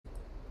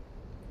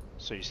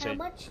So you How said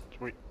much?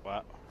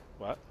 what?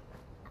 What?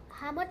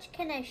 How much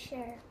can I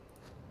share?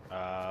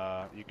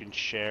 You can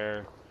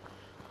share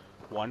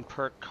one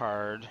perk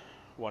card,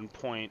 1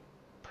 point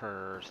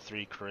per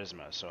 3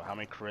 charisma. So how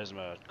many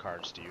charisma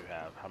cards do you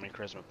have? How many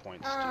charisma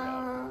points do you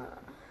have?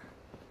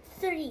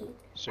 3.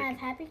 So I you have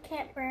can, Happy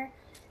Camper,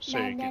 so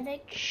you can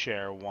Magnetic.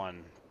 share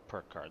one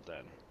perk card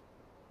then.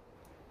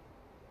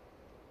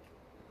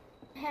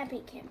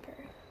 Happy Camper.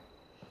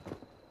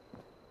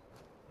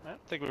 I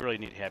don't think we really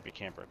need Happy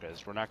Camper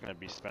because we're not going to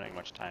be spending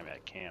much time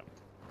at camp.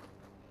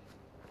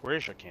 Where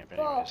is your camp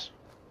anyways?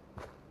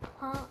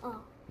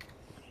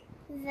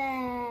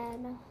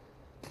 Then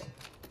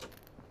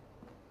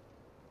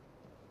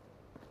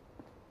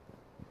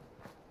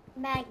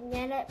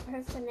Magnetic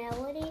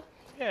Personality.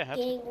 Yeah,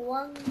 Gain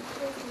 1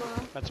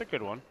 charisma that's a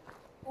good one.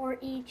 for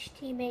each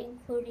teammate,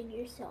 including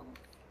yourself.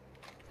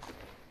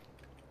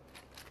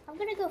 I'm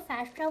gonna go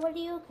fast travel to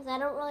you because I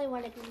don't really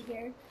want to be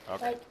here,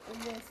 like in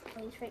this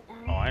place right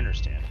now. Oh, I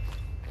understand.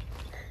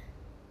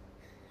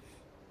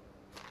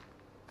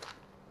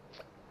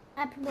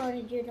 I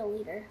promoted you to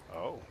leader.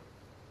 Oh,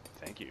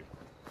 thank you.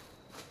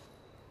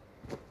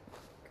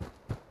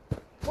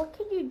 What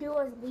can you do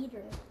as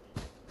leader?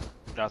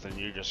 Nothing.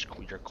 Your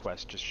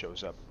quest just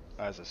shows up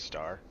as a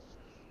star.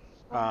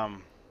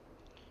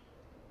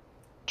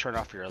 Turn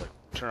off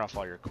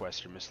all your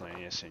quests, your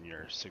miscellaneous, and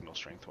your signal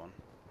strength one.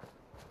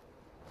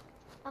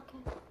 Okay.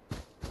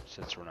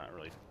 Since we're not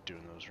really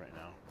doing those right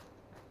now.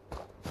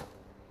 What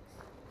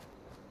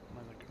am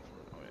I looking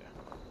for? Oh yeah.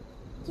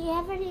 Do you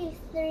have any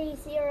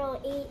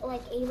 308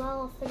 like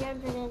ammo?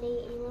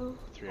 308 ammo?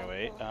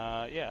 308.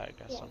 Yeah, I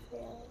got some.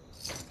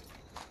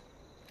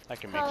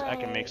 308. I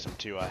can make some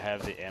too. I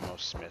have the ammo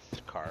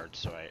smith card,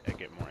 so I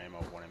get more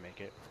ammo when I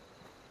make it.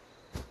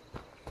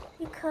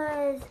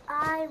 Because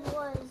I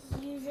was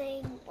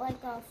using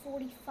like a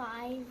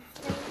 45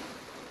 thing,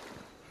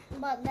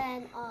 but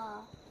then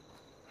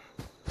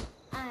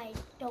I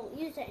don't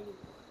use it anymore.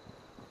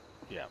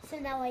 Yeah. So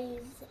now I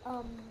use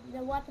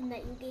the weapon that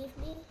you gave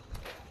me.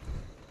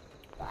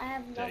 But I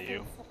have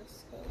nothing for the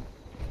skin.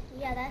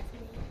 Yeah, that's me.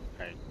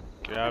 Alright,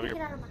 get out of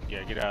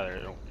your get out of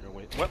there.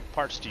 What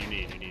parts do you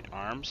need? You need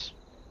arms?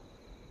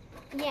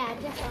 Yeah,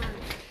 just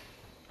arms.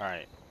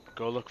 Alright,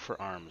 go look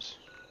for arms.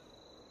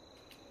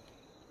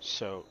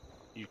 So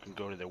you can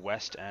go to the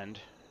west end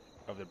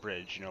of the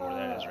bridge. You know where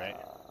that is, right?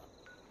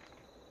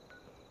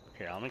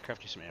 Here, let me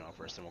craft you some ammo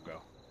first, then we'll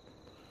go.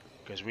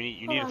 Because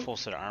you need a full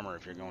set of armor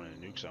if you're going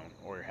to the nuke zone,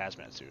 or your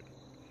hazmat suit.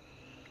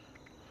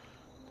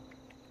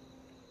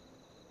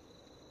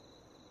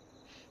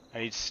 I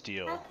need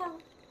steel.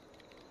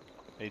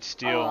 I need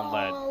steel and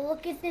lead. Oh,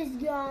 look at this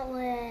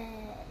gauntlet.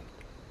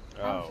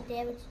 Oh, how much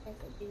damage does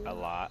it do? A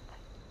lot.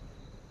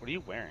 What are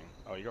you wearing?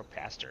 Oh, you're a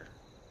pastor.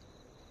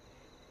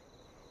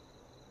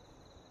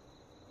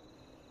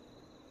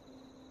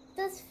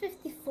 Does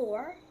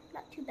 54.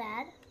 Not too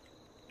bad.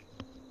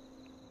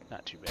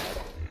 Not too bad.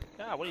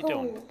 Ah, what are you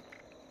doing?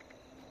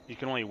 You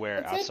can only wear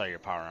it outside your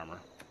power armor.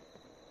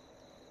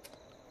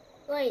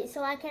 Wait,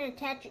 so I can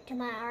attach it to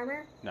my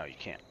armor? No, you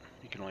can't.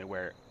 You can only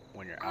wear it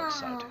when you're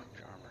outside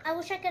your armor. I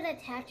wish I could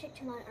attach it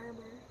to my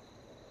armor.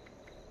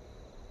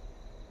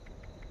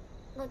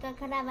 Like I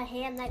could have a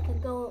hand that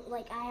could go,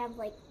 like I have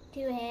like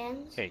 2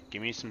 hands. Hey,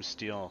 give me some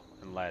steel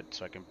and lead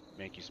so I can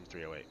make you some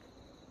 308.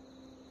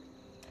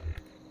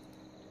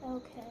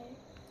 Okay.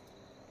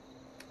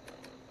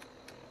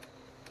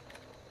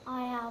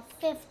 I have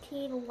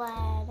 15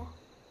 lead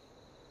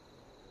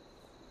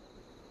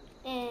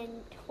and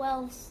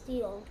 12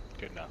 steel.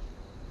 Good enough.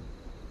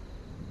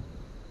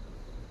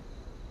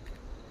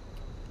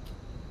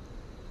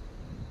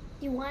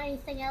 Do you want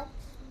anything else?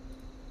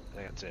 I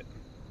think that's it.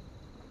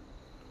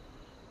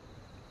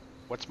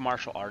 What's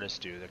martial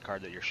artist do, the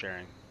card that you're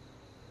sharing?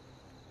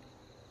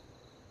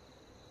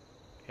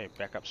 Okay,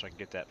 back up so I can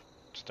get that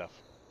stuff.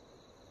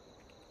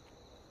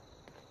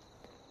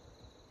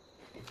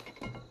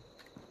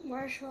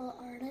 Martial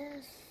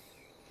artist?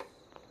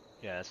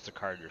 Yeah, that's the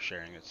card you're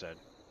sharing, it said.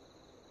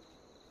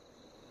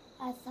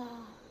 I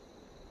thought...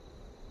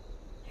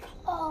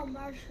 Oh,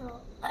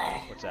 martial...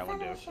 What's that one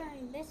do? I was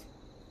sharing this...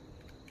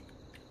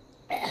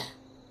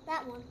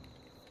 that one.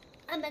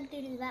 I meant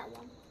to do that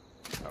one.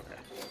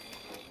 Okay.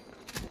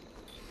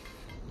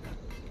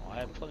 Well, I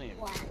have plenty of...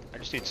 What? I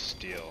just need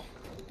steel.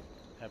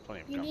 I have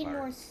plenty of gunpowder. You need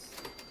more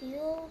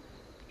steel?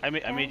 I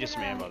made you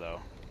some ammo, though.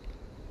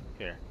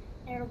 Here.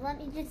 Here, let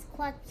me just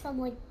collect some,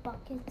 like,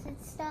 buckets and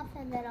stuff,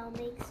 and then I'll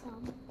make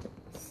some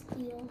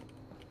steel.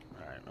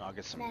 Alright, well, I'll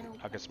get some metal.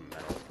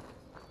 metal.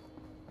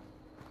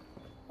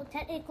 Well,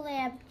 technically,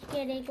 I'm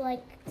getting,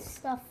 like,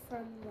 stuff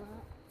from the...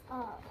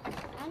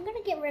 I'm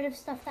gonna get rid of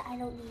stuff that I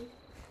don't need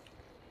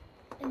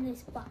in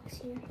this box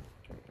here.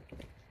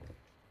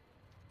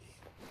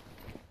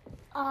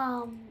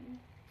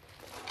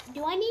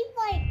 Do I need,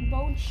 like,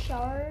 bone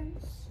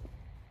shards?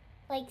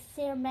 Like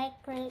ceramic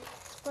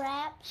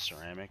scraps?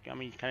 Ceramic? I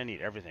mean, you kind of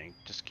need everything.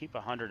 Just keep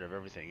 100 of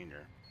everything in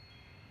your...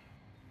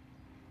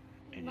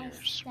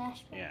 stash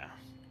box. Yeah.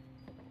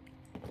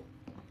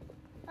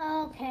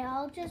 Okay,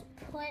 I'll just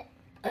put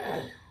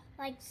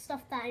like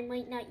stuff that I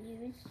might not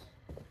use.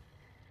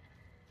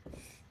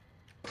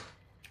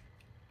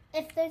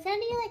 If there's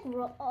any like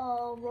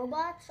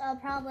robots, I'll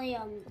probably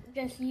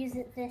just use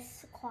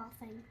this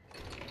clothing.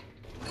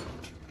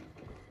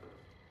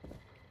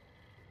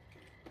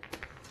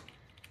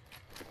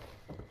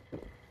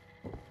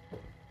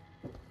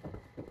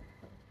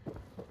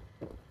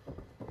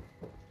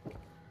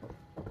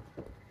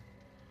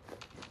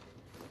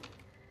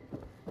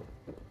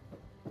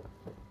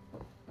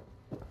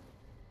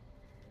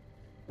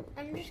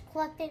 I'm just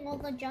collecting all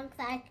the junk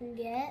that I can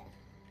get,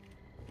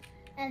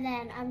 and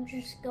then I'm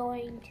just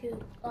going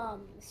to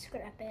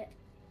scrap it.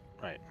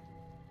 Right.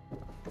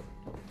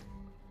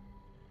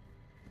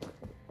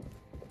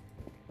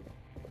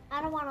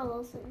 I don't want to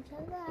listen to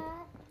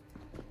that.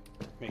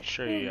 Make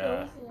sure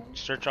you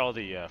search all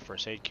the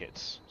first aid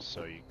kits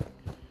so you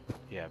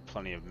have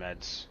plenty of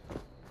meds.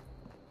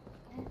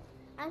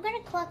 I'm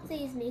gonna collect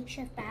these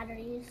makeshift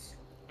batteries.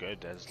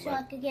 Good. That's so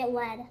I could get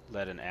lead.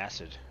 Lead and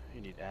acid. You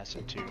need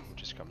acid too. It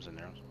just comes in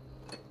there.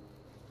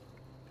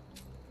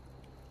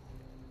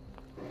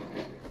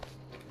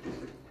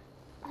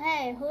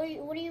 Hey,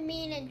 what do you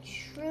mean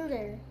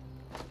intruder?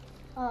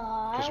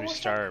 Because we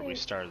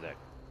started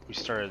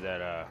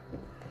that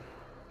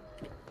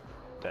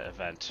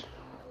event.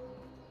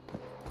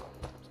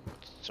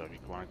 So if you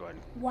want to go ahead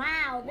and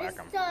wow, this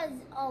does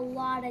a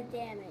lot of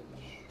damage.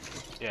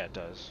 Yeah, it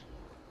does.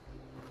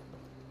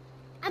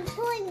 I'm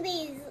killing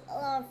these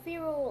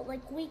feral,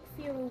 like weak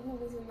feral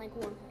wolves in like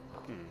one hit.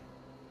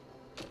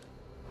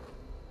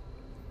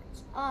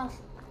 It's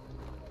awesome.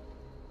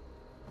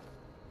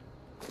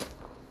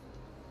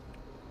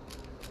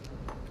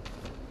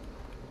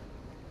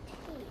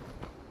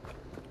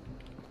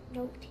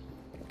 No tea.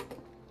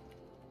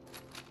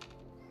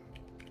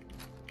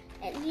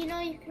 And you know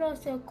you can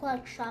also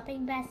collect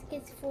shopping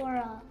baskets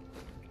for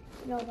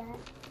you know that.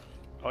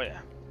 Oh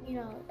yeah. You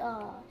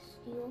know,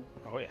 steel.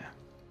 Oh yeah.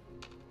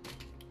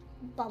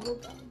 Bubble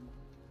gum.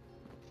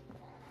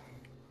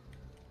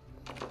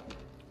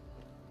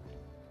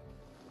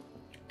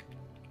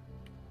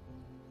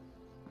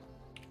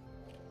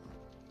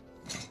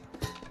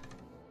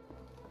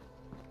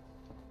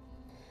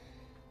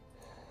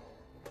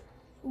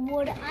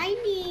 Would I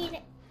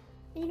need,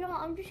 you know,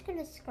 I'm just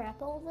gonna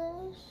scrap all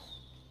this.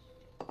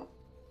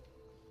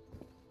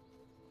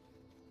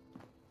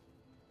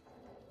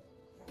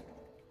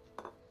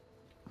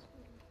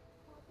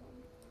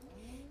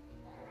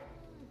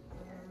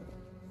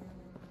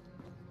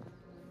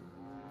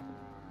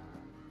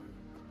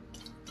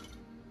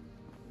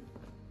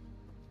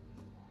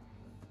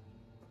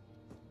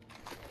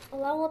 A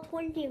level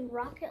 20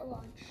 rocket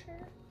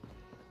launcher.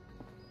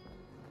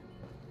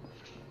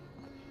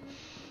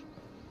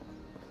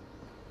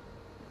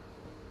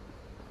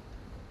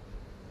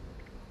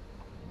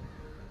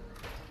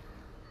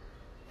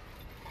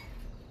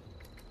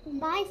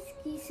 My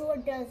ski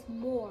sword does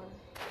more,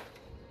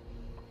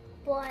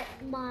 but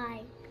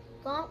my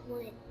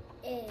gauntlet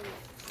is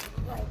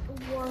like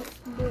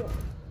worth more.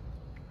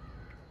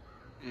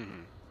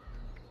 Mhm.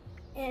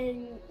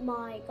 And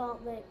my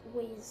gauntlet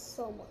weighs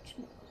so much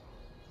more.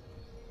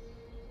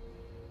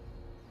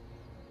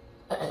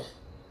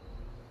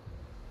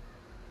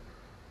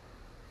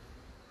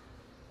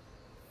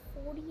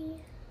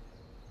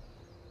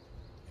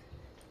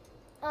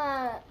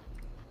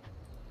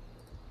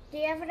 Do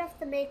you have enough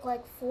to make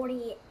like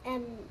 40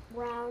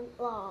 round?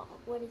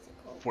 What is it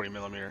called?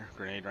 40mm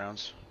grenade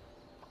rounds.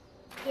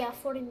 Yeah,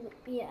 40.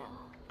 Yeah.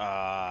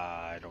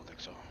 I don't think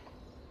so.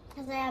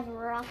 Because I have a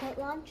rocket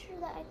launcher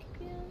that I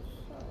could use,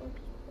 so I'll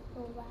just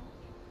put all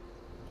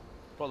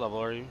that. What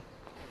level are you?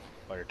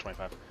 Oh, you're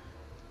 25.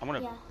 I'm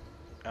gonna.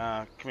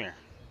 Yeah. Come here.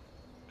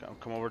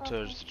 Come over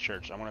to the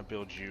church. I'm gonna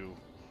build you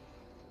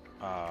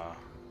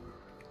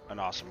an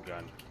awesome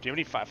gun. Do you have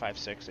any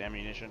 5.56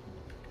 ammunition?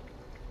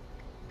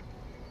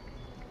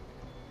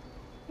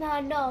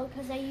 No,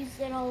 because I used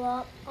it all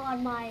up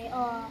on my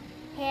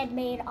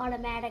handmade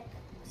automatic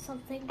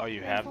something. Oh,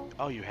 you have?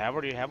 Oh, you have?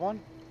 Or do you have one?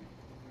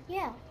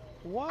 Yeah.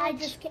 What? I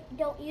just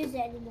don't use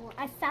it anymore.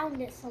 I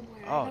found it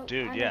somewhere. Oh,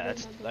 dude, yeah,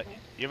 that's like,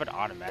 you have an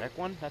automatic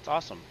one? That's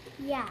awesome.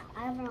 Yeah,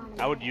 I have an automatic.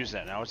 I would use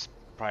that. Now it's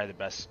probably the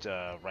best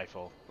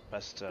rifle,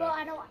 best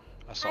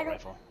assault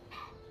rifle.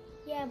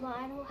 Yeah, but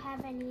I don't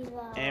have any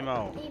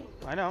ammo.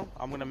 I know.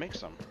 I'm gonna make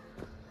some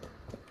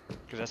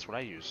because that's what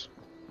I use.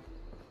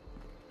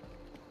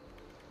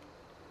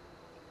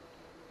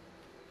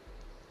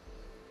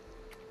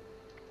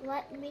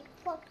 Let me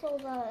collect all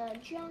the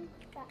junk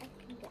that I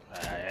can get.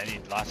 I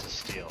need lots of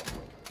steel.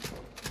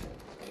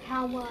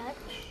 How much?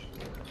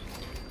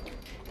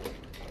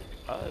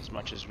 As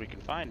much as we can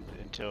find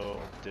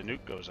until the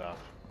nuke goes off.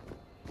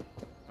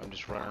 I'm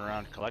just running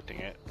around collecting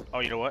it. Oh,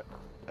 you know what?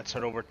 Let's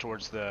head over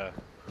towards the...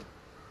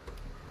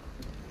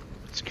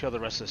 Let's kill the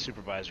rest of the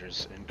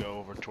supervisors and go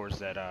over towards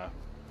that,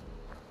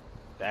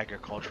 the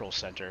agricultural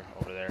center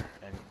over there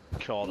and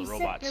kill all the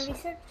robots. The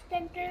research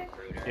center?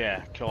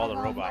 Yeah, kill all the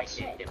robots.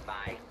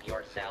 Identify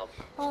yourself.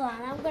 Hold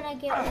on, I'm gonna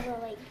get all the,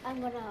 like, I'm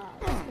gonna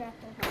scrap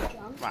all the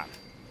junk. Come on.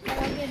 And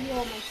I'll give you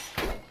all my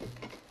stuff.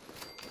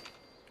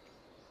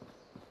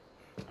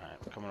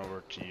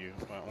 teleport to you.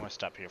 I want to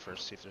stop here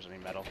first, see if there's any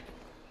metal.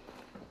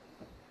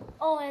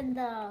 Oh, and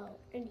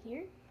in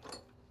here?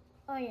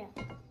 Oh yeah.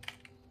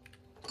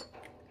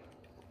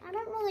 I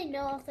don't really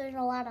know if there's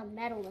a lot of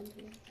metal in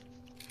here.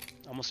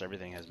 Almost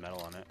everything has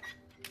metal on it.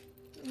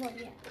 Well,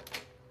 yeah.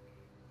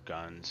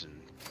 Guns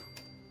and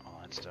all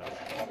that stuff.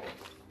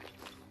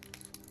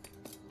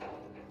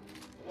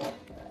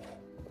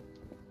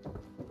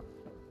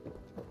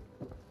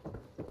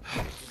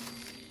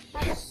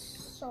 I'm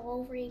so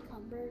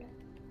over-encumbered.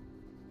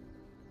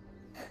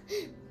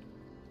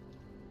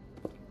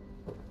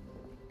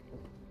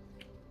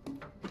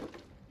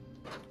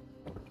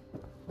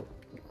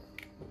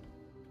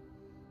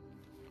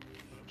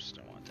 Oops,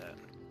 don't want that.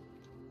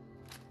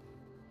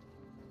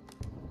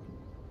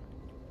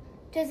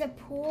 Does a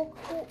pool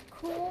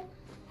cool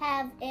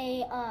have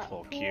a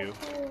Pool cue.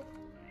 Cool?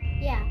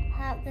 Yeah.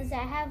 Does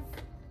that have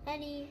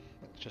any?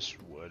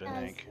 Just wood, I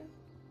think.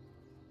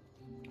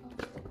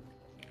 Oh.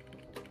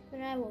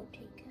 Then I won't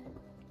take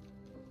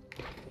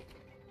it.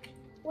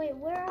 Wait,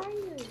 where are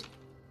you?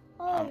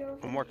 Oh, you're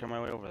over I'm working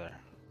my way over there.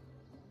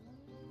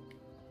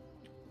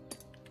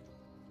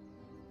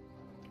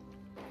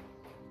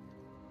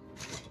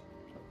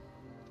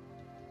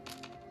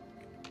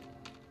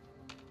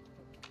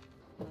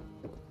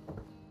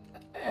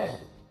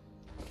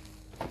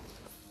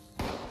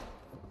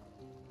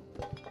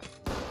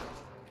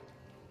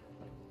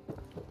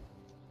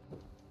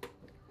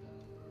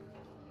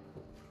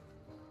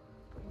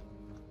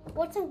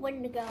 What's a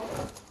Wendigo?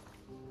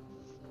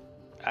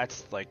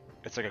 That's like,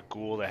 it's like a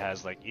ghoul that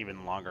has like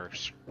even longer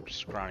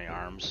scrawny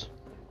arms.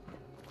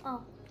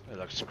 Oh. It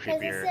looks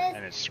creepier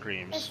and it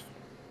screams.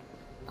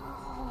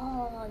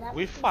 Oh, that.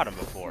 We've fought him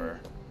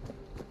before.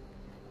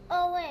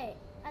 Oh wait,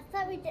 I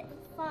thought we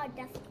fought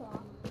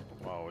Deathclaw.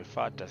 Well, we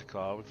fought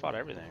Deathclaw. We fought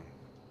everything.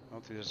 I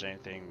don't think there's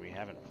anything we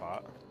haven't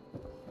fought.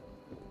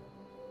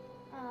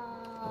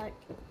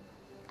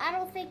 I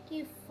don't think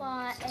you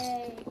fought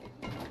a.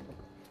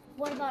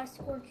 What about a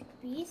Scorched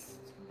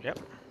Beast? Yep,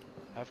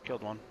 I've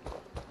killed one.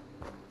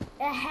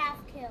 A half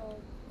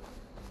killed.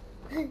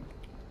 I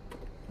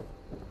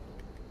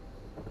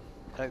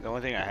think the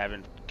only thing I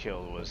haven't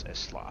killed was a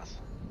sloth.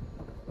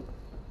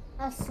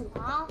 A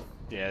sloth?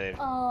 Yeah, they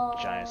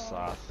have giant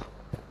sloth.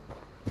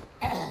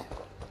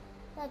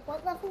 Like,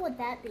 what level would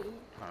that be? I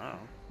don't know.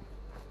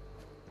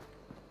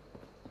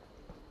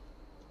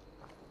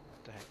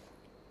 What the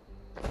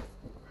heck?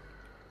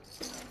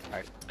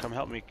 Alright, come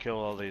help me kill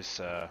all these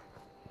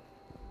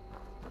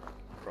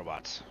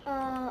robots.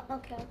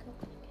 Okay.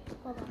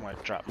 Hold on. I'm gonna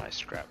drop my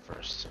scrap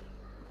first.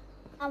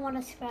 I want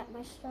to scrap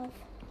my stuff.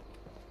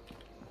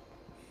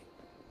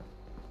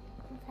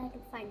 If I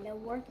can find a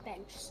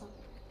workbench somewhere.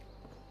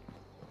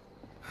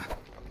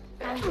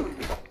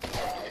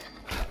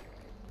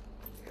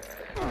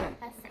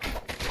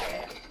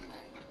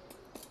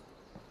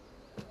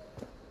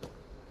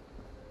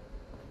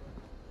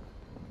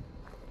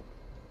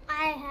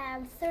 I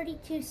have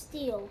 32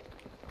 steel.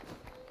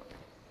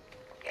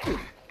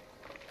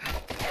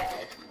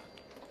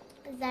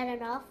 Is that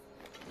enough?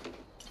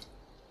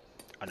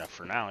 Enough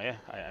for now, yeah.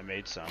 I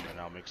made some and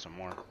I'll make some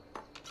more.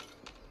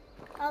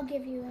 I'll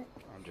give you it.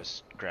 I'm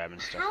just grabbing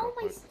stuff. How real am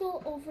I quick.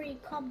 still over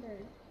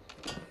encumbered?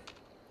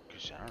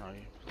 Cause I don't know,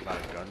 a lot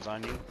of guns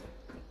on you.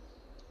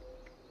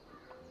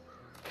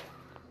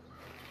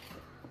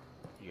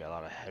 You got a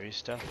lot of heavy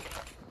stuff.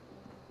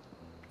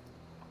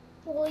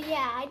 Well,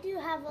 yeah, I do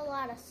have a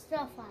lot of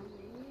stuff on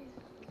me.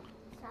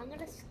 So I'm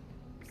gonna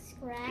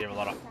scrap. You have a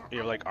lot of, stuff. you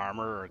have like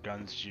armor or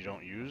guns you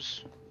don't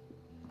use.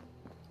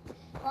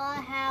 Well,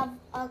 I have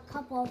a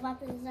couple of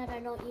weapons that I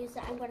don't use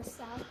that I'm gonna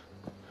sell.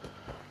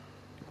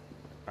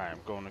 Alright,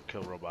 I'm going to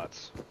kill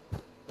robots.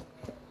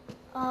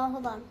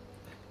 Hold on.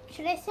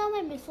 Should I sell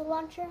my missile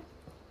launcher?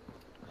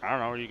 I don't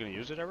know, are you gonna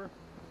use it ever?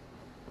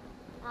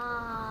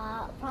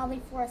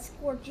 Probably for a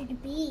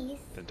Scorched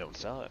Beast. Then don't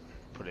sell it.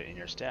 Put it in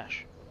your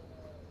stash.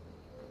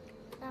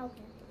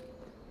 Okay.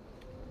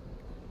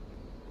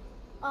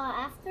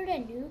 After the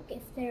nuke,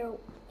 if there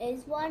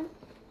is one,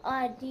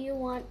 do you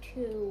want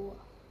to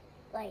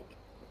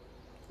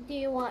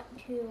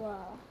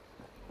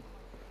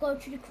go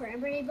to the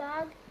cranberry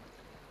bog?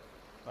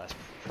 Well, that's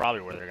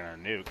probably where they're gonna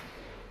nuke.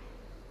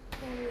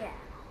 Oh, yeah.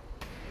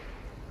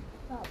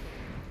 Probably.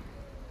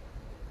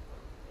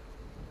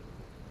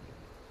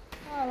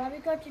 Oh, let me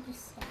go to the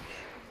stash.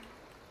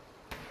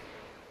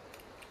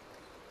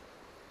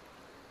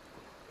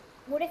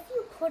 What if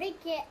you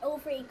couldn't get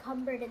over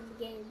encumbered in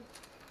the game?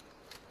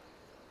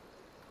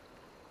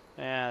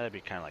 Yeah, that'd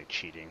be kind of like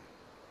cheating.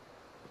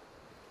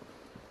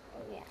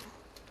 Oh yeah.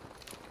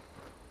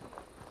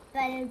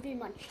 But it would be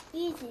much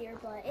easier,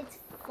 but it's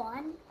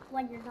fun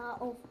when you're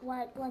not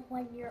like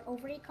when you're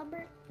over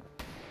encumbered.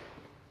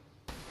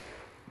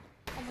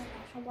 Oh my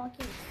gosh, I'm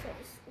walking so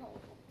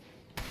slow.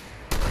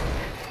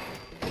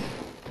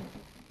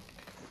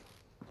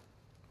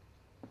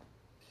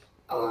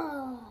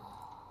 Oh.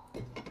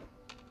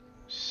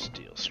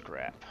 Steel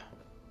scrap.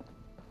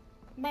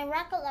 My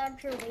rocket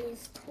launcher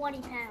weighs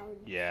 20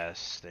 pounds.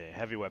 Yes, the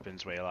heavy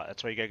weapons weigh a lot.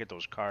 That's why you gotta get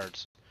those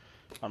cards.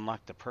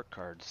 Unlock the perk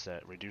cards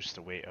that reduce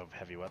the weight of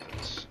heavy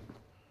weapons.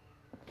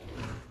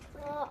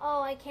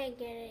 Oh, I can't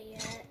get it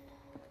yet.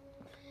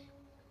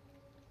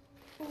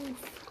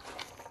 Oof.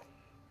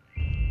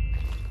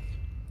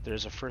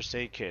 There's a first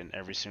aid kit in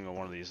every single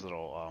one of these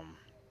little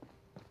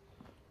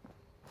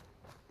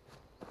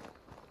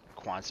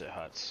Quonset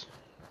huts.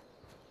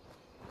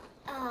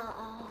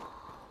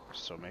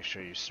 So make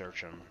sure you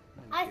search them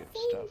and I get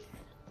think stuff.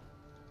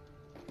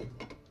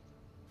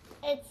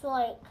 it's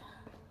like,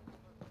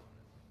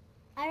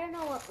 I don't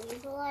know what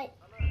these are like.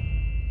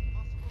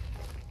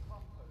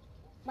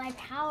 My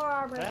power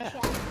armor chest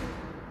is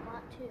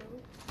not too.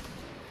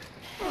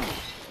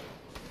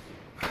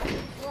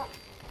 Well,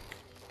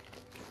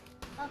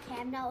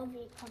 okay, I'm not over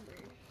encumbered.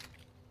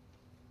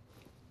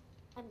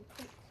 I'm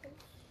pretty close.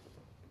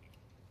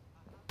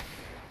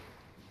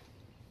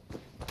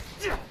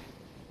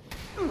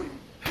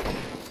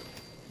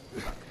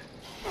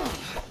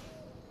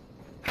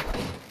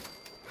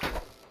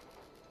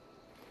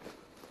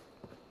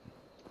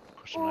 Of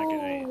course,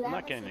 I'm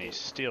not getting any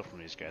steel from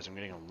these guys. I'm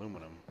getting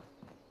aluminum.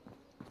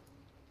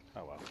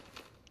 Oh well.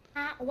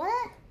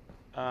 What?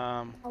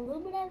 Um.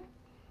 Aluminum?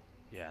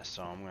 Yeah.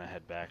 So I'm gonna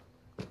head back.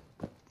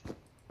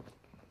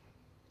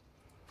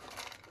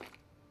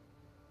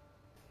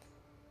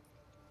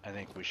 I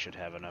think we should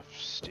have enough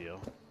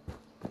steel.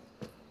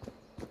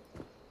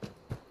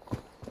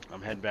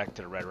 I'm heading back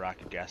to the Red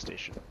Rocket gas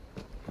station.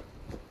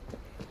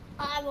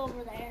 I'm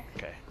over there.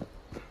 Okay.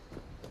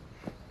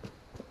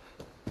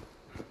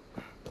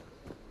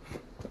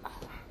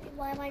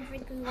 Why am I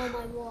drinking all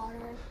my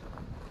water?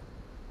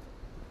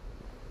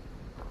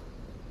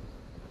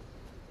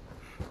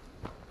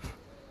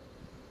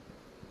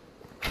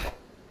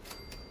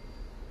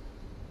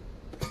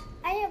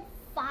 I have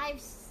 5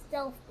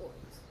 stealth boys.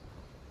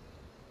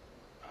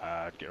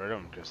 Get rid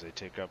of them because they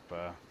take up.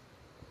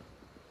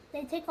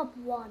 They take up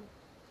 1.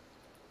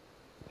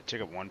 They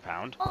take up 1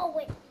 pound. Oh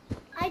wait,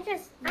 I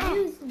just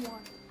used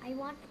 1. I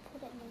want to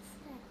put it in my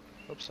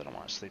stash. Oops! I don't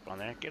want to sleep on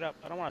there. Get up!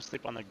 I don't want to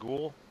sleep on the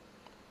ghoul.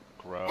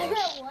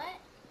 Gross.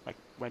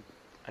 What?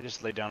 I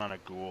just laid down on a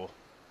ghoul.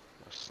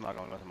 I was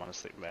snuggling with him on a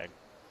sleeping bag.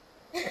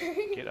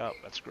 Get up!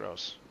 That's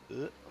gross.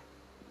 Ugh.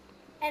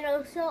 And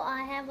also,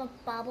 I have a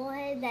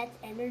bobblehead that's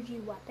energy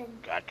weapon.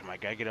 God, can my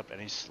guy get up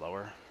any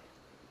slower?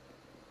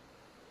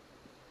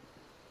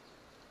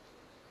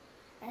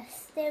 A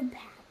stim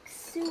pack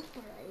super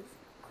is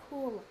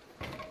cool.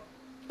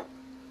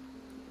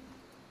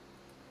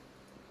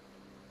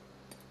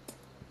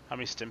 How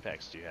many stim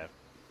packs do you have?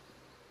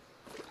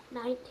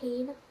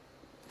 19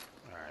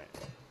 Alright.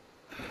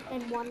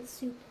 and 1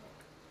 super.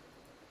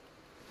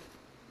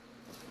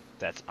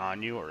 That's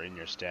on you or in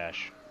your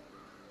stash?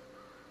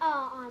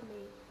 On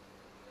me.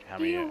 How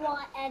Do many? you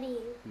want any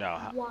No.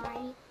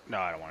 white? No,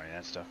 I don't want any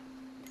of that stuff.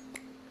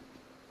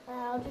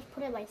 I'll just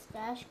put it in my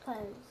stash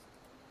because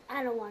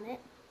I don't want it.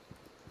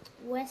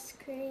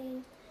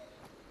 Whiskey,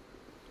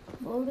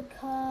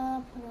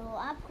 vodka,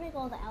 I'm putting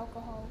all the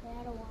alcohol there.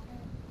 I don't want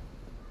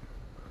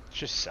it.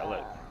 Just sell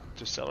it.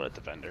 Just sell it at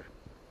the vendor.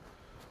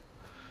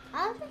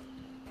 I'll just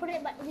put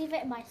it, leave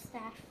it in my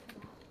stash for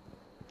now.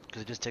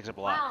 Because it just takes up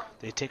a lot. Wow.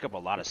 They take up a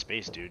lot of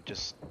space, dude.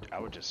 I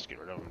would just get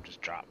rid of them. Just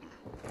drop them.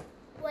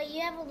 Well,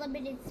 you have a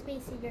limited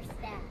space in your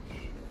stash.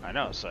 I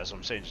know. So that's what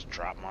I'm saying. Just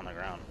drop them on the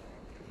ground.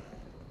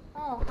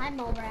 Oh, hi,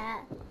 Mole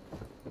Rat.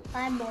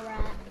 Hi, Mole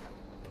Rat.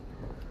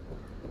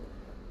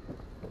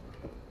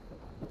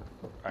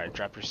 Alright,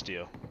 drop your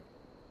steel.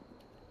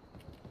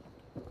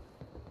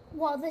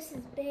 Well, this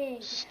is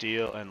big.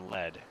 Steel and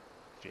lead,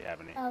 if you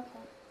have any. Okay.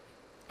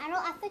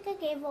 I think I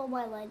gave all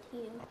my lead to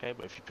you. Okay,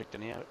 but if you picked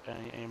any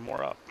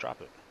more up,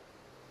 drop it.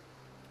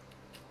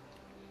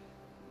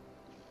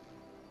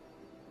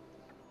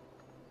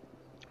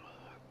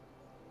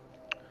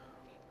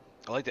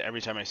 I like that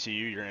every time I see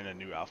you, you're in a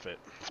new outfit.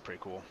 It's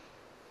pretty cool.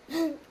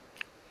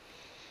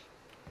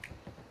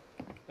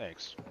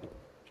 Thanks.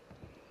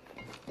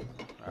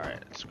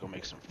 Alright, let's go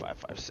make some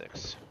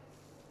 5.56.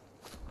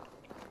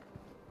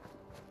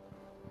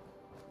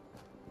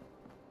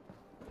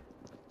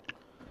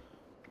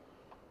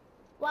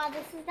 Wow,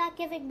 this is not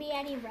giving me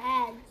any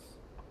rads.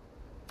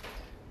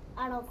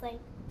 I don't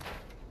think.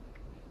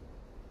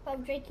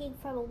 I'm drinking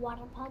from a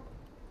water pump.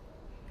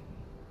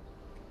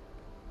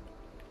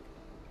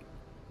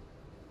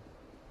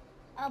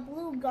 A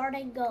blue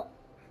garden goat.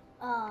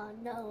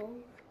 No.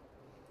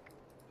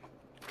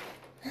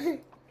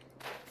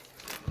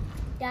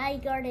 Die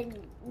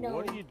garden gnome.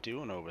 What are you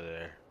doing over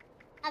there?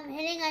 I'm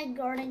hitting a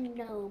garden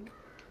gnome.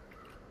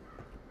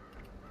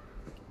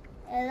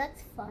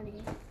 That's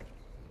funny.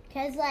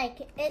 Cause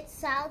like it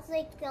sounds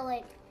like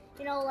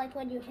you know, like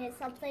when you hit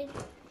something,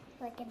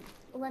 like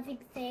a living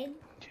thing.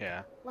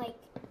 Yeah. Like.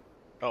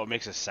 Oh, it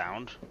makes a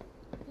sound?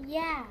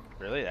 Yeah.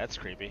 Really? That's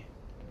creepy.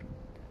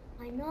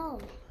 I know.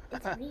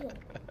 It's real.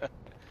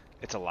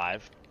 It's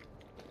alive?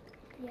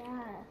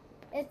 Yeah.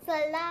 It's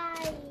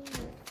alive.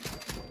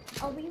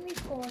 Are we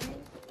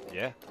recording?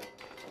 Yeah.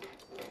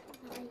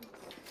 Nice.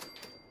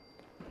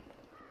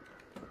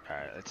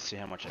 Alright, let's see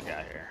how much I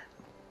got here.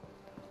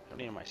 How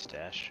many in my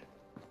stash?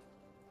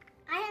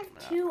 I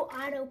have 2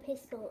 auto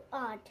pistol,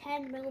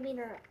 10mm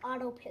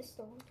auto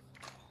pistols.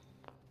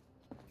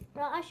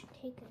 Well, I should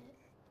take it.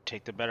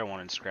 Take the better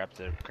one and scrap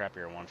the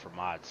crappier one for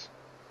mods.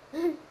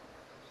 Okay.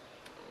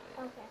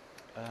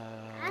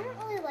 I don't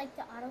really like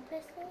the auto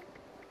pistol.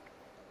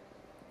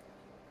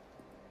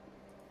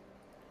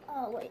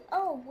 Oh wait.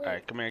 Oh wait. All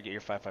right, come here. Get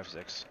your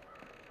 5.56.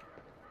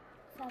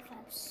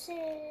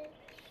 5.56.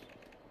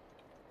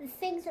 The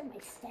things in my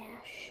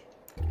stash.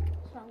 So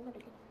I'm gonna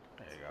get.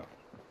 There you go.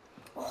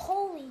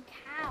 Holy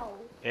cow!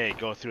 Hey,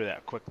 go through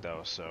that quick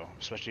though. So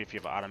especially if you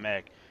have an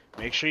automatic,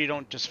 make sure you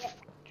don't just.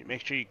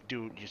 Make sure you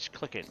just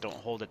click it. Don't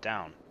hold it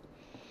down.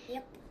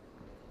 Yep.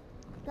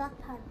 Black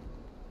powder.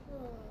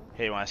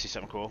 Hey, you want to see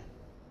something cool?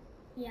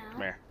 Yeah.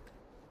 Come here.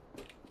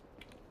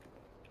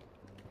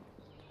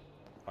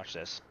 Watch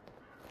this.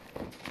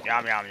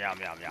 Yum yum yum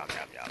yum yum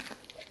yum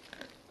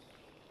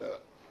yum.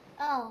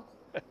 Oh.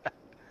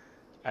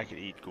 I can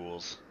eat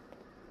ghouls.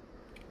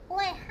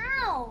 Wait,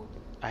 how?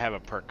 I have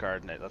a perk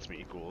card that lets me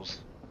eat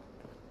ghouls.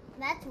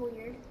 That's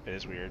weird. It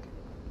is weird.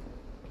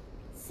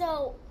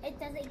 So it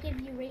doesn't give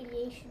you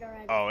radiation or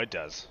anything. Oh, it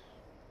does.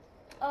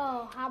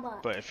 Oh, how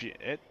much? But if you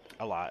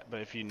a lot.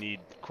 But if you need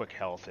quick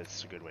health,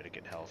 it's a good way to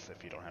get health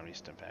if you don't have any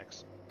stim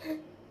packs.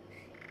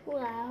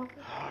 Wow.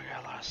 Oh, I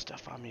got a lot of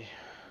stuff on me.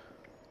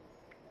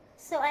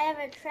 So I have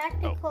a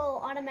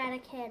tactical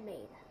automatic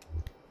handmade.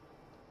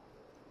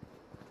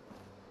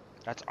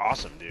 That's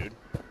awesome, dude.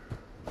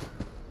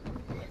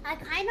 I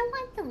kind of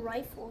like the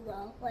rifle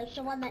though, like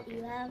the one that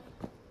you have.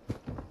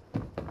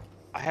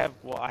 I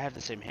have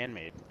the same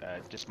handmade.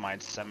 Just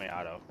mine's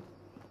semi-auto,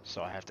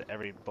 so I have to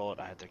every bullet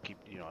I have to keep.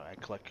 I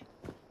click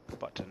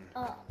button.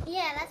 Oh,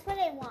 yeah, that's what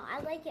I want. I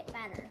like it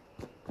better.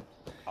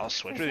 I'll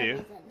switch with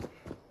you.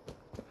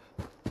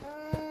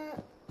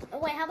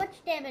 Wait, how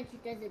much damage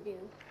does it do?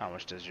 How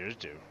much does yours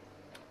do?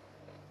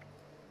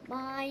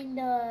 Mine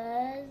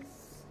does.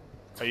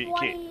 Oh,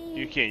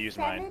 you can't use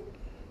mine.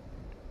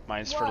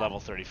 Mine's for level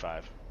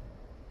 35.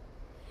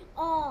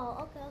 Oh,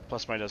 okay.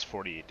 Plus mine does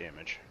 48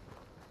 damage.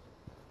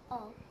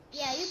 Oh,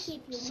 yeah, you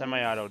keep yours.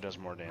 Semi-auto does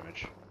more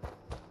damage.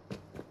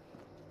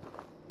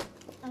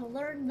 I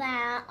learned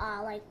that,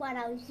 like, when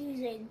I was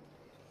using,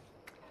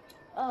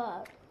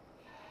 the,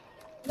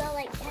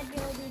 like,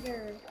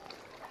 10mm,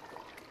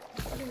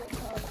 what is it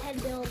called?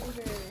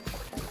 10mm,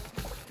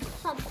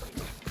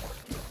 something.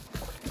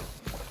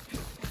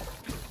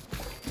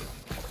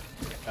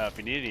 If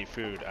you need any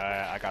food,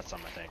 I got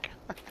some, I think.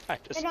 I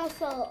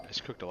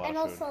just cooked a lot of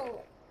food. And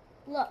also,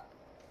 look,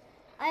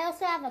 I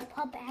also have a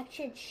pump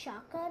action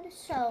shotgun,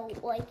 so,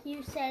 like,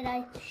 you said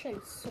I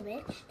should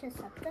switch to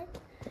something,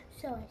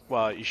 so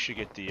Well, you should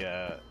get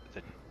the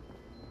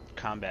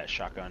combat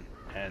shotgun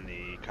and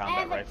the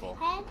combat rifle.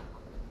 I have a 10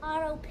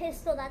 auto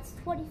pistol, that's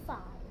 25.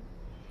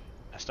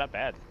 That's not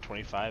bad.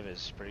 25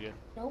 is pretty good.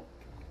 Nope.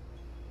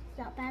 It's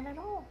not bad at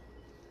all.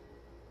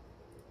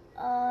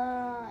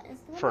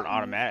 For an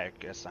automatic,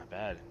 that's not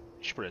bad.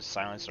 You should put a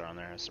silencer on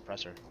there, a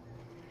suppressor.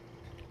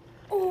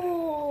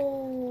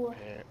 Oh.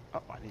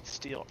 Oh, I need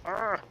steel.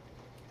 Arrgh.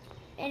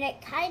 And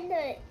it kind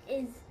of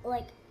is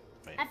like,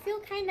 Wait. I feel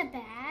kind of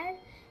bad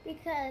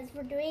because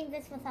we're doing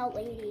this without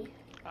Lady.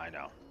 I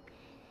know.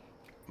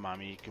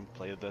 Mommy can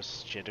play with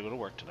us. She had to go to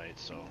work tonight,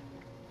 so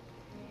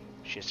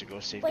she has to go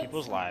save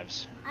people's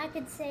lives. I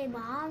could say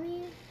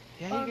mommy.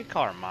 Yeah, you can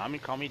call her mom. You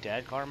call me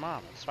dad, call her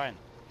mom. It's fine.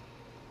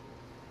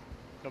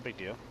 No big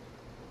deal.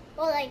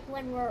 Well, like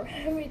when we're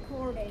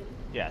recording.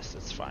 Yes,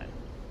 it's fine.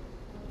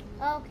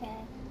 Okay.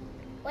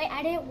 Wait,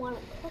 I didn't want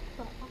to cook,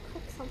 but I'll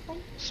cook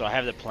something. So I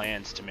have the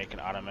plans to make an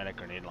automatic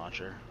grenade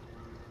launcher.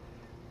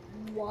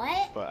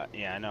 What? But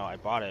yeah, I know. I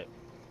bought it.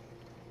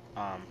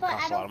 But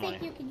costs I a lot don't of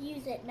think money. you can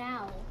use it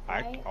now,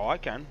 right? I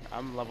can.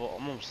 I'm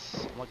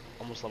almost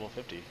level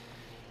 50.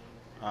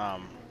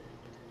 But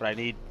I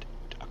need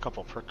a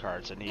couple perk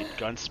cards. I need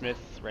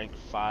gunsmith rank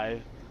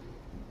 5,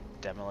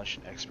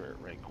 demolition expert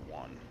rank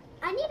 1.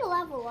 I need to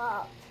level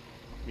up.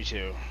 Me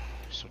too.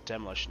 So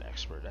demolition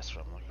expert, that's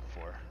what I'm looking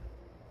for.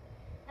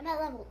 I'm at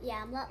level,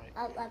 yeah, I'm at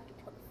level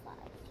 25.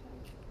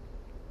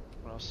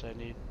 What else do I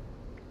need?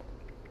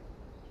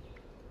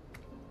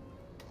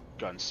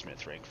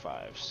 Gunsmith rank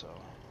 5, so.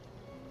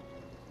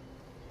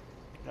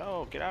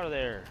 No, get out of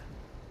there.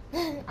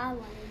 I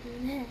want to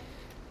do that.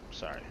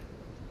 Sorry.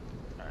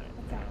 Alright,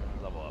 Okay.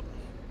 level up.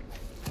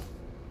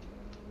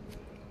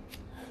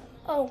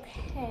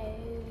 Okay.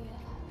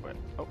 Wait,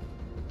 oh,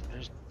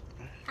 there's.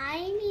 I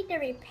need to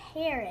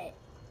repair it.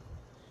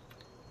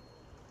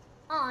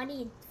 Oh, I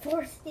need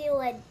 4 steel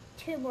and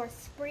 2 more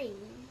springs.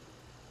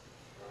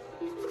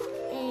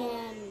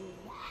 And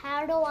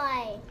how do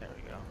I... There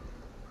we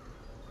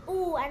go.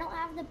 Ooh, I don't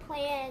have the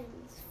plans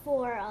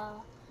for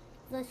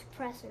the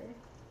suppressor.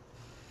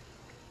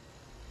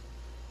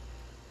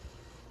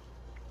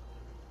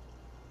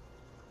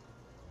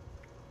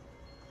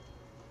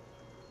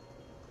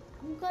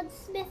 I'm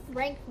gunsmith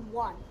rank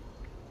 1.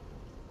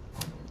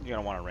 You're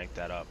gonna want to rank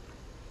that up.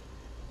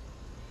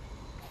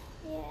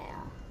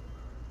 Yeah.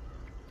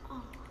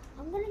 Oh,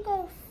 I'm gonna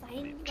go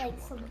find Need like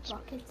 2 some more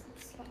buckets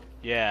and stuff.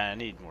 Yeah, I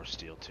need more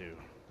steel too.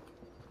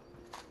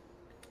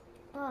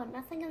 Oh,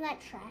 nothing in that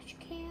trash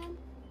can?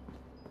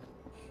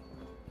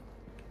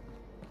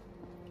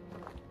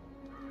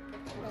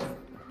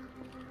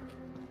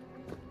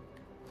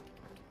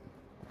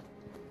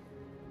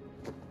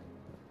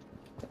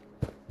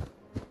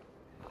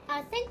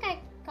 I think I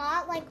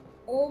got like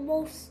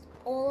almost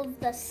all of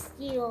the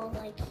steel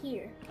like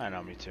here. I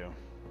know, me too.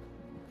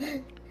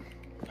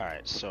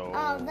 Alright, so...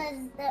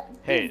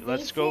 hey,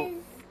 let's go,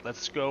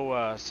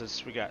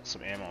 since we got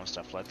some ammo and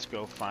stuff, let's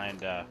go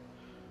find,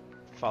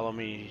 follow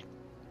me,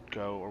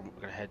 we're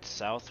gonna head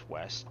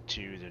southwest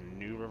to the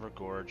New River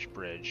Gorge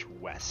Bridge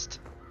west.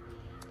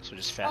 So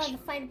just fast... Oh, to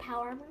find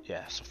power armor?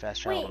 Yeah, so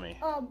fast travel to me.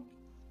 I'm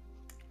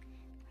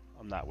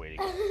not waiting.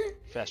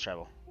 Fast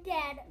travel.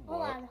 Dad,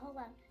 hold on.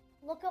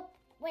 Look up,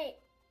 wait,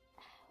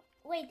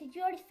 did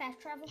you already fast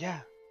travel?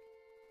 Yeah.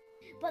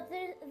 But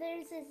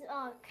there's this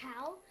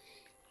cow,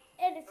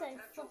 and it's like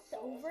flipped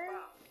over,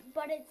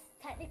 but it's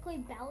technically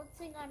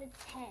balancing on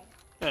its head.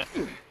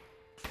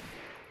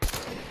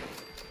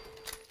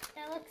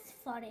 That looks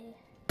funny.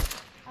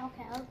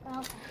 Okay.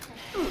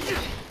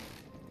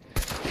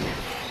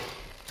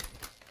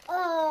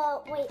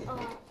 Wait,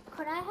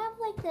 could I have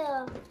like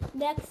the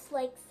next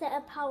like set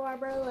of power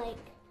armor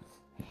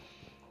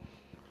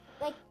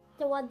like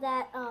the one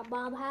that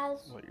Mom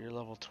has? Well, you're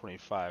level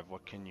 25.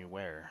 What can you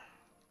wear?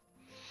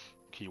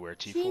 Can you wear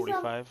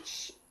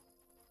T45?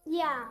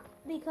 Yeah,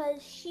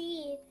 because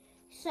she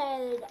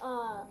said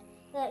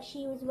that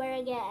she was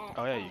wearing it at,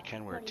 oh yeah, you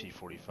can wear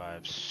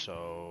T45.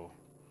 So,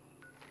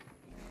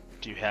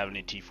 do you have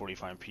any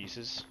T45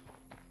 pieces?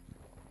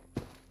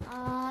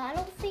 I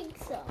don't think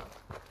so.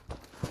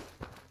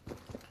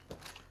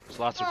 There's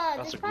lots of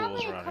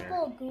ghouls around here.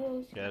 Of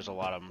ghouls. Yeah, there's a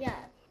lot of them. Yeah.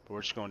 But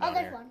we're just going down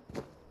here. One.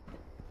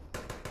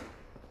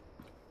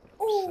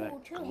 What's Ooh,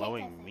 that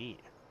glowing meat?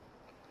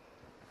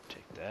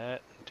 Take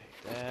that.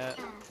 Take that.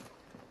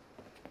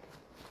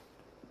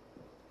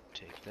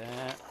 Take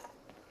that.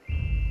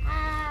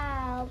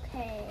 Ah,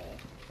 okay.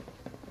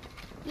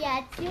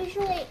 Yeah, it's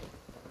usually...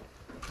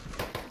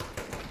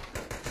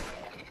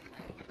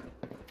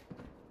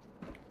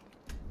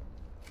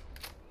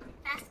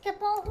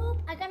 Basketball hoop?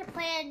 I got a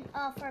plan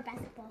for a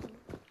basketball hoop.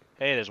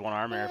 Hey, there's one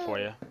arm here for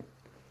you.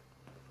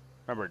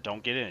 Remember,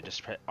 don't get in it,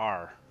 just press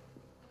R.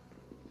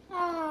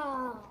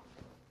 Oh.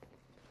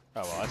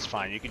 Oh, well, that's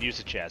fine. You can use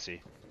the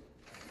chassis.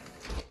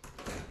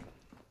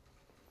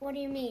 What do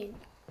you mean?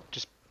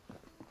 Just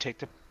take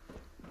the...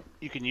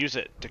 You can use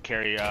it to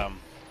carry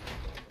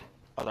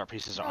other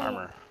pieces of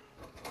armor.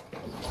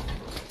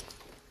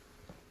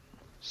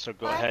 So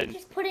go ahead and...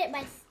 just put it in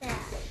my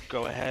stash.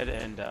 Go ahead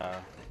and...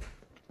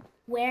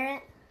 Wear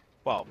it?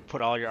 Well,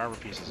 put all your armor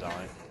pieces on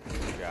it.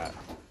 We got...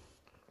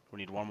 We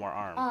need one more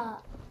arm.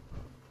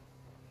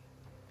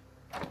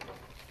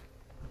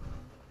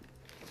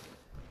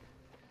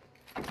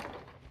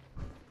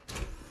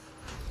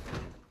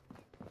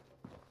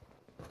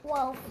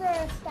 Well,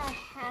 first I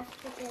have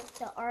to get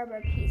the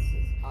armor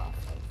pieces off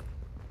of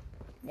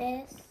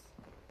this.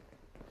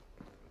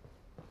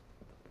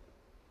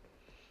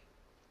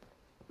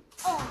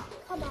 Oh,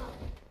 come on.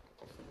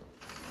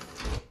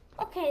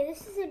 Okay,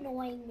 this is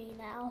annoying me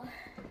now.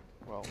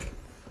 Well,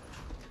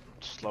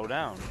 slow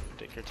down.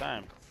 Take your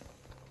time.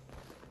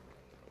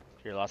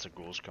 Here, lots of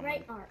ghouls coming.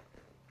 Right arm.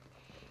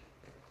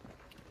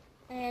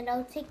 And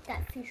I'll take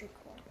that fusion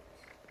core.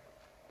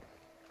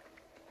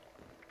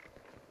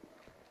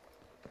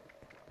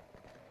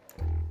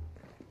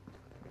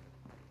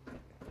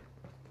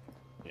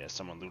 Yeah,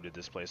 someone looted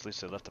this place. At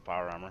least they left the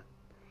power armor.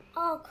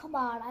 Oh, come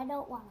on. I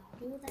don't want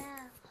to do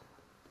that.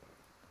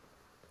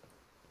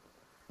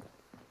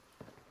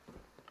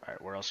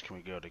 Alright, where else can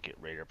we go to get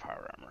Raider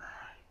power armor?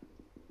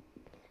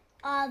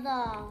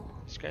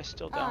 This guy's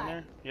still down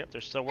there? Yep,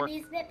 they're still working.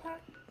 Amusement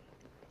park?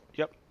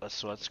 Yep,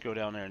 let's go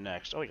down there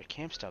next. Oh, your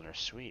camp's down there.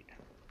 Sweet.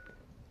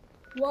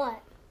 What?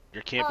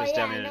 Your camp is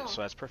down there,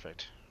 so that's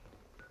perfect.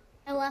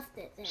 I left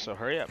it there. So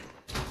hurry up.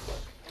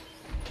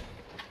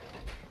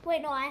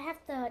 Wait, no, I have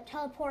to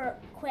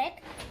teleport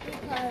quick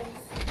because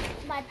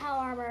my power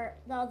armor,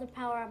 the other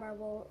power armor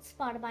will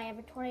spawn in my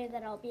inventory and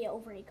then I'll be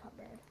over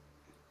encumbered.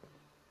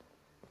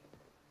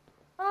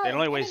 Oh, it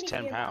only weighs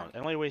 10 pounds. It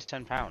only weighs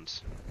 10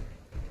 pounds.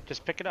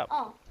 Just pick it up.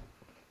 Oh.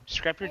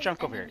 Scrap your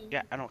junk over here.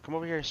 Yeah, I don't. Come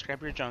over here,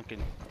 scrap your junk,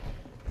 and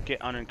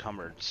get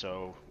unencumbered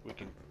so we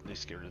can at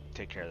least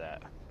take care of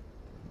that.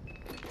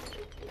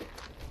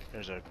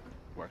 There's a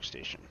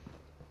workstation.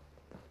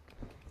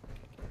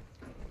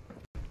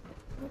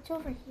 What's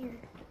over here?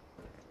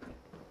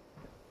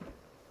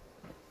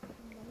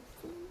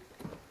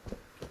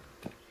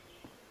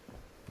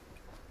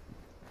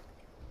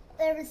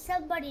 There was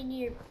somebody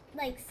near,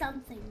 like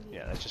something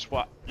near. Yeah, that's just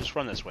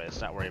run this way. Let's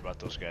not worry about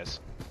those guys.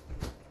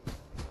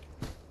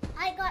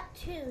 I got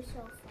 2 so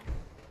far.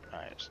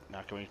 Alright,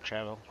 now can we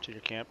travel to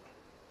your camp?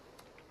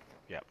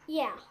 Yep.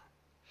 Yeah.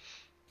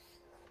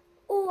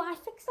 Oh, I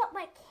fixed up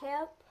my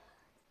camp.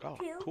 Oh,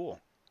 too. Cool.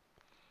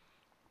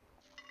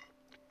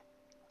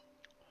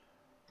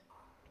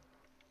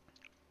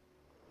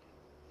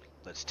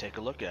 Let's take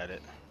a look at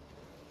it.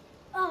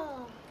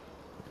 Oh.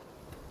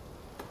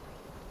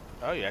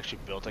 Oh, you actually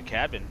built a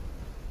cabin.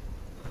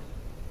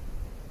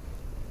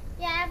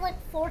 Yeah, I have like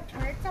 4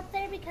 turrets up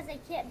there because I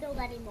can't build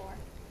anymore.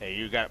 Hey,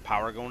 you got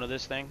power going to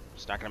this thing?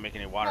 It's not gonna make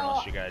any water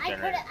unless you got a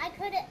generator. I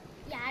couldn't.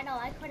 Yeah, I know.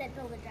 I couldn't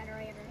build a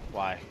generator.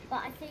 Why?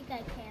 But I think I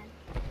can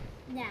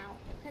now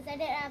because I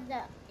didn't have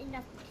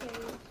enough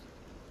materials.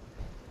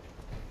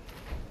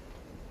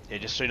 Yeah,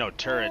 just so you know,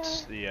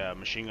 turrets, the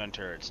machine gun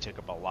turrets, take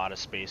up a lot of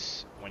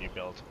space when you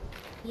build.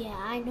 Yeah,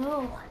 I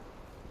know.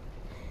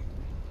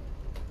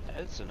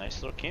 That's a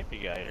nice little camp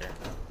you got here.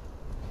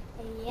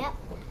 Yep.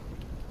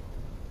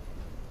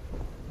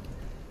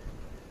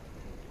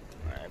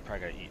 Alright, I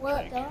probably gotta eat. Will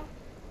it go?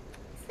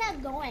 It's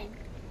not going.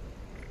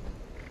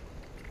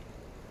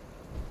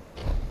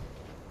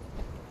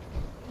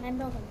 And I'm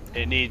building.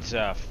 It needs,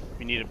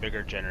 you need a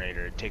bigger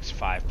generator. It takes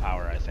 5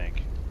 power, I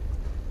think.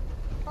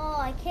 Oh,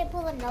 I can't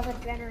build another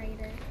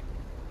generator.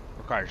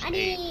 Requires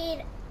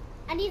 8.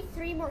 I need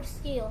 3 more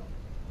steel.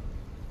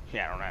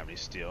 Yeah, I don't have any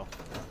steel.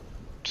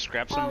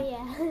 Scrap some. Oh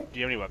yeah. Do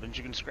you have any weapons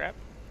you can scrap?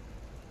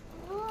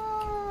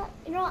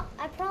 You know,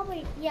 I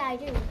probably, yeah, I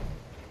do.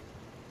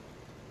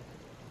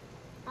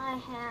 I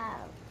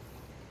have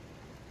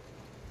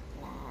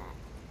that.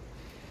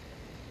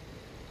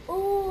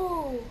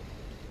 Ooh,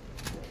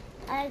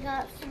 I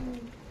got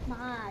some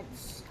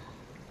mods.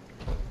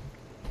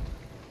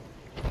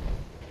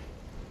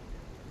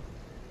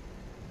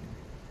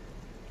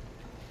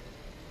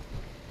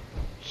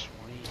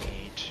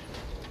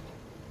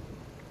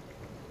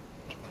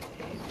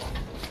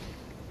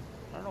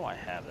 I don't know why I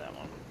have that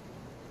one.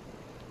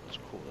 It's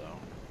cool though.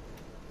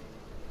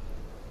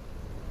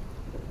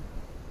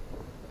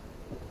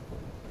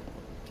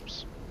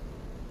 Oops.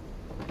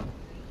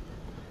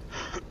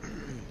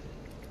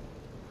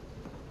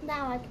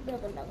 Now I can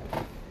build another.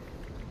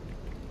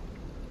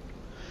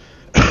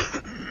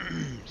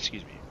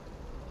 Excuse me.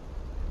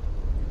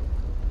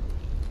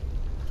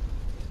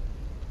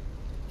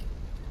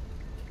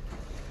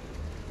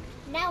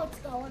 Now it's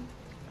going.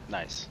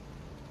 Nice.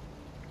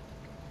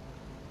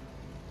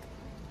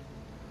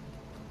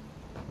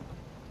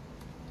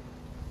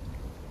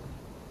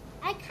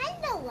 I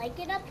kind of like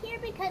it up here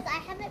because I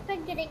haven't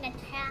been getting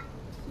attacked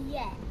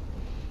yet.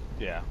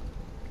 Yeah.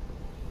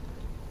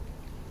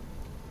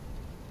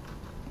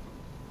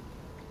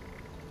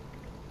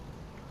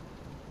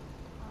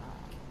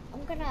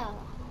 I'm gonna...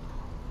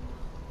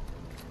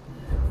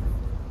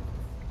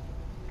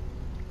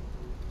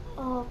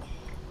 Okay.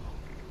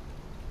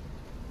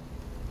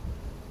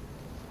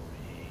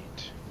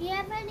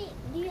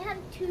 Do you have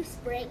 2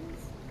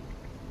 springs?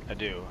 I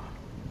do.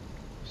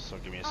 So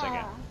give me a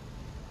second.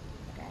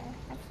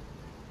 Okay.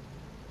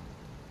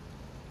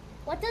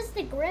 What does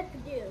the grip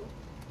do?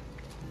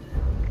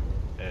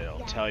 It'll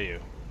tell you.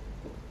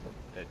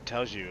 It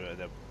tells you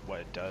what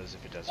it does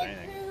if it does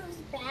anything. Improves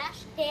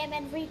bash, dam,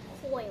 and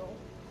recoil.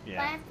 Yeah.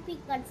 But I have to be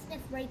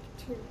gunsmith rank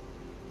 2.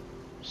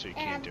 So you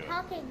can't do it. And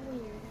I'm talking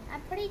weird.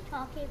 I'm pretty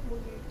talking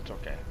weird. It's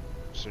okay.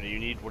 So do you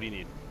need, what do you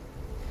need?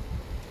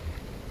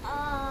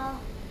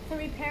 To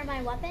repair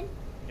my weapon?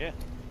 Yeah.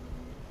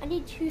 I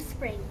need 2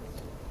 springs.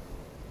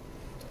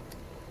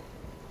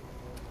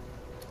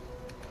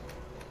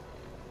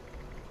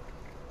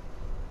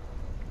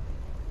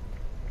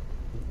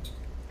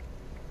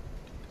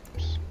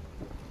 Oops.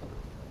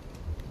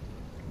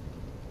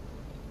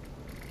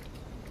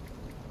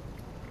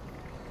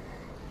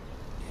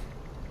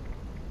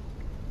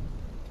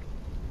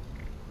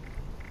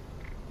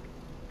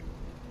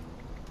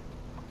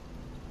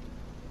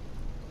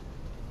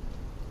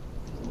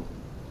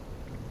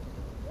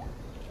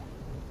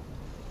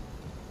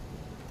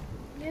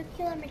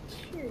 Nuclear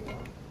material.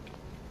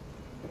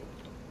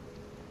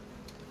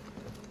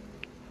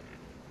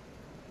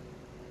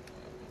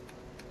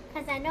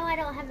 Because I know I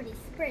don't have any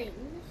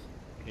springs.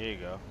 Here you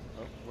go.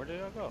 Oh, where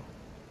did I go?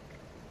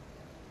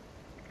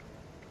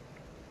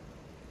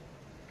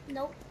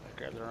 Nope. I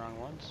grabbed the wrong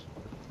ones.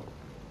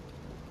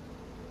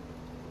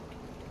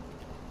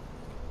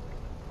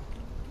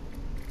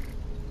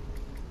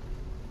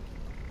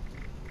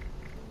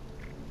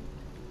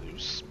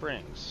 Loose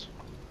springs.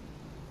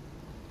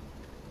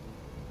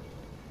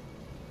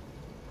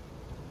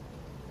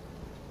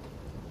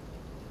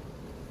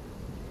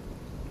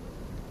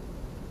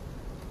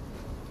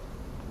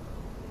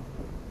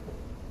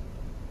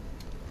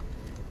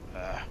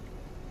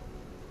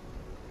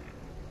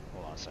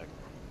 Hold on a sec.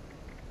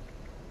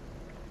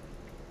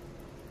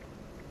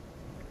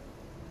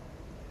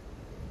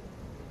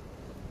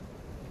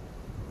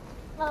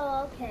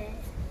 Oh, okay.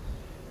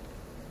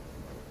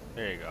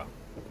 There you go.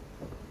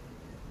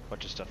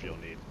 Bunch of stuff you'll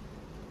need.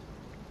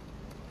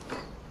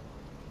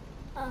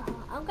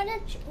 I'm gonna.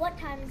 What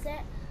time is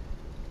it?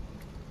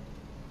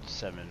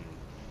 7:40.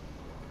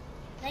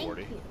 Thank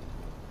you.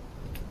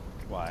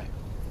 Why?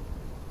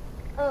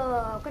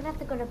 I'm gonna have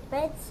to go to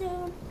bed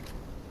soon.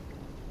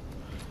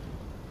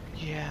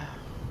 Yeah.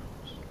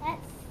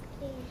 That's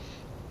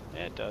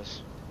Yeah, it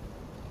does.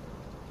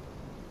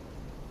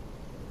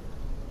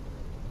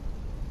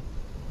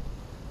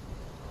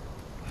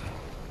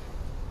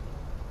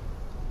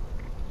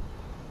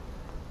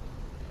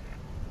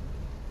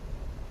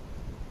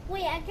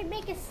 Wait, I can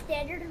make a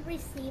standard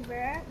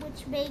receiver,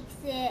 which makes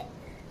it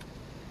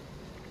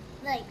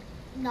like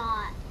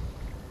not.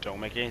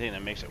 Don't make anything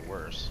that makes it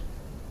worse.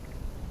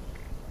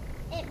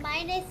 It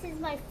minuses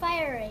my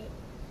fire rate,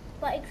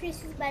 but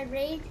increases my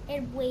range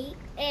and weight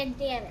and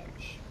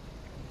damage.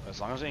 As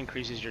long as it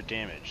increases your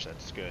damage,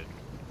 that's good.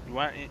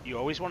 You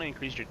always want to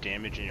increase your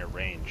damage and your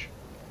range.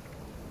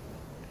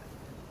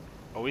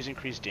 Always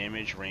increase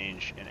damage,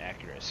 range, and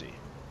accuracy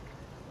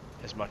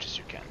as much as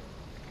you can.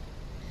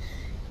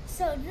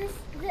 So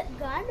the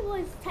gun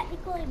was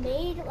technically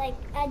made like,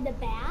 and the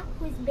back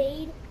was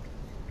made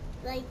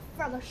like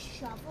from a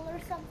shovel or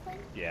something.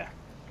 Yeah.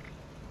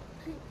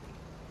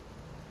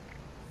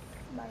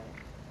 Smart.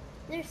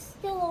 They're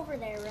still over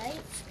there,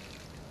 right?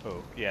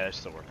 Oh, yeah, they're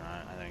still working on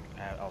it. I think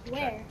I'll have to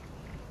Where? check.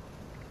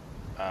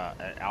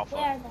 At Alpha.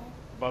 Where are they?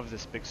 Above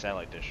this big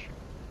satellite dish.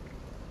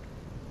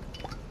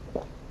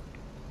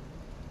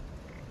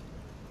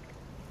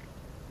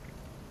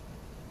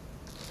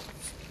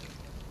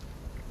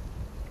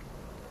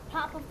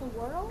 Top of the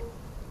world?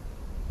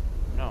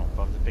 No,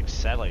 above the big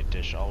satellite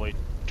dish, all the way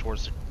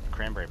towards the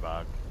cranberry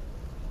bog.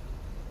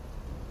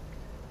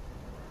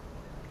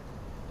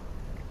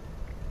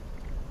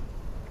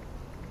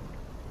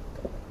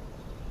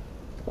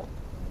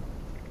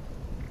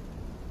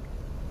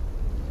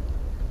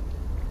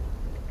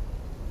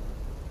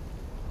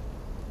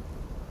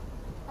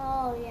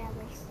 Oh yeah,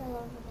 they're still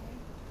over there.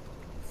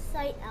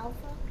 Site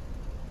Alpha?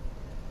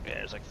 Yeah,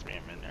 there's like 3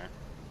 of them in there.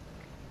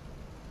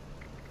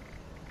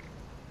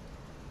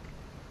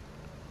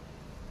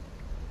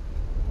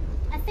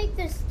 I think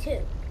there's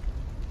 2.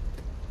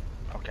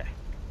 Okay.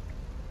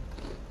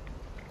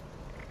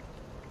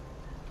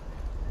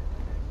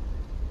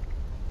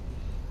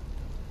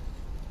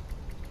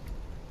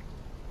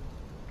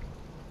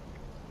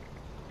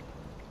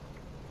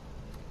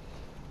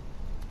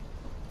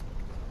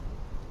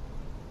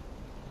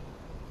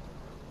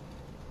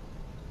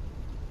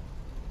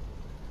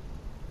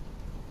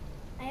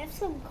 I have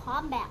some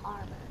combat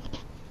armor.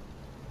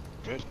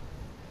 Good.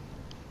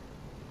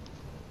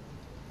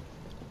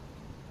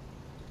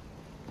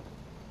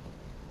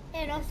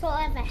 And also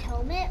I have a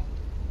helmet.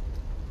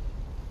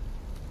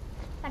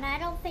 But I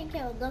don't think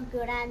it would look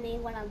good on me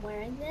when I'm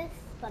wearing this,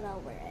 but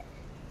I'll wear it.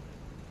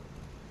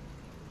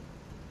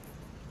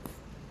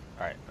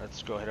 Alright,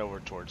 let's go head over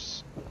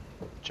towards...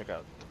 check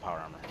out the power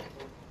armor.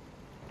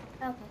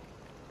 Okay.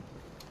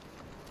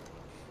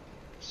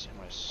 See, I'm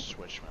gonna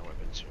switch my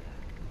weapons here.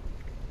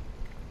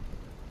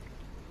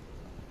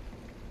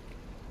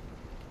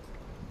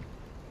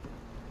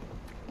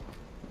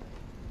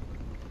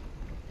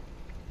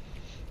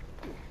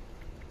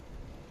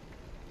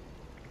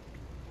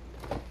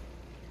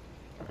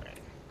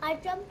 I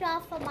jumped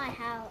off of my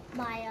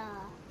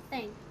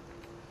thing.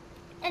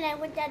 And I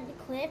went down the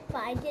cliff,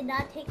 but I did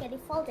not take any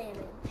fall damage.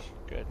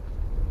 Good.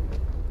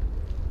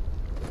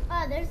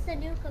 Oh, there's the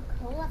Nuke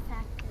Cola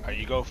factory. Alright,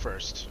 you go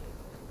first.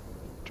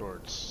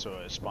 Towards, so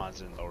it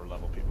spawns in lower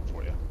level people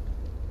for you.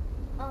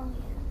 Oh,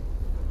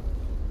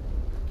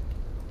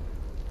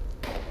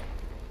 yeah.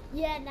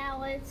 Yeah,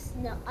 now it's,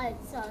 no,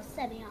 it's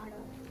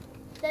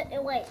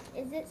semi-auto. Wait,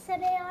 is it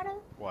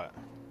semi-auto? What?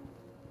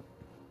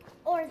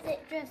 Or is it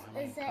just,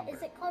 is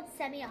it called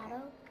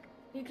semi-auto?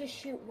 You just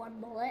shoot one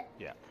bullet?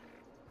 Yeah.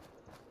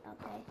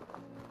 Okay.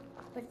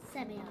 But it's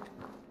semi-auto.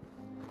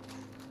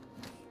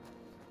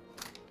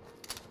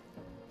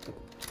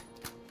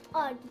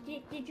 Oh,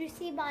 did you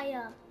see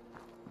my,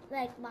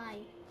 like, my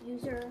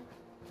user,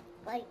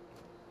 like,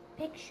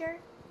 picture?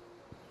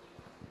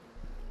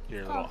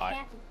 Your It's little called eye.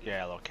 Cappy.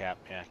 Yeah, a little cap.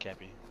 Yeah,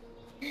 Cappy.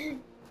 It's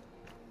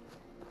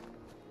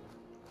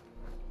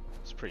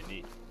pretty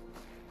neat.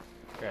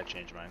 I gotta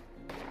change mine.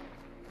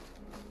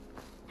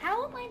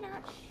 How am I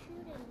not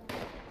shooting them?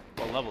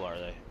 What level are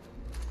they?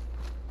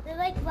 They're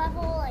like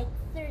level like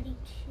 32.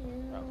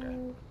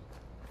 Okay.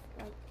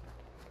 Like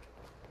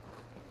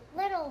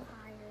little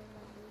higher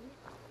than me.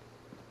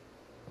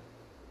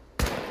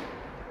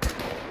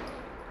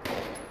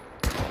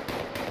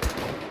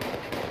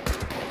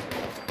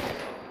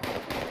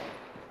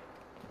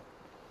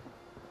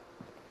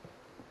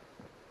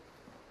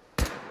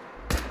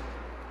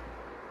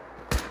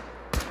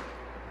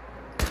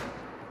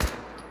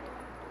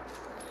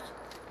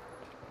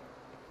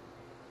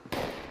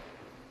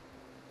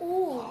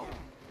 Ooh.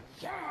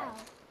 Yeah.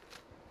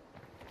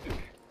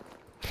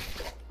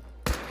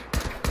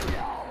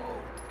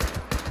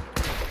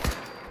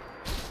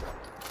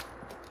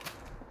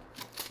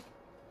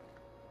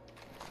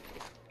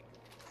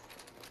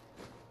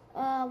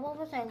 What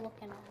was I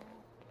looking at?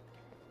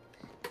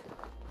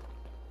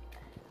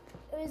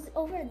 It was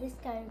over this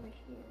guy over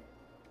here.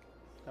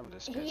 Oh,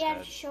 this He guy's had a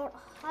head. short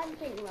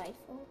hunting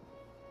rifle.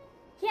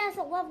 He has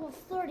a level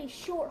 30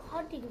 short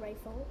hunting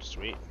rifle.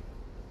 Sweet.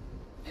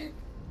 Yeah,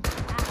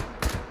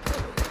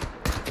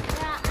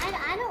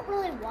 I don't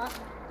really want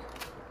that.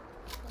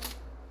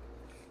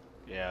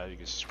 Yeah, you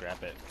can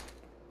scrap it.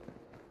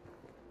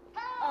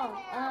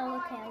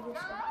 Oh, okay, I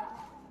just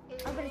got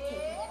it. I'm gonna take it.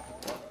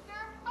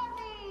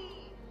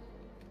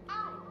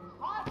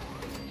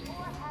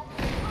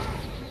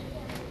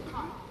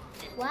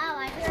 Wow,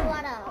 I hear a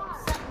lot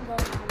of something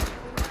going on.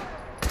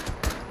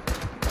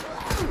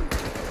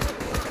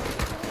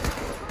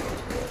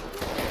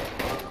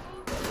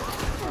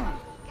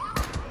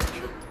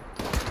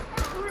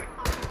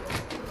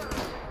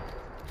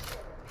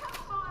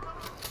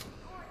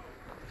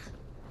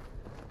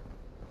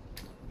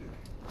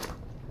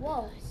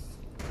 Whoa.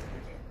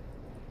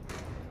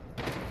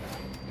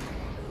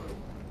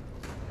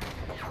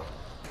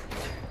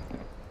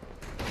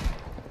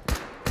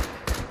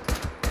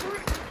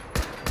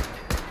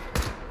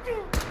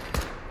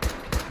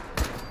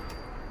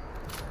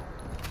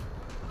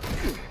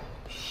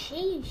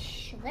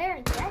 Sheesh, they're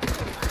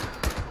aggressive.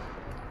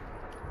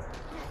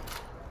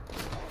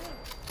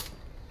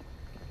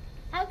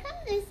 How come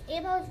this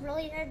ammo is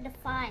really hard to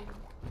find?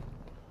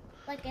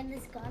 Like in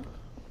this gun?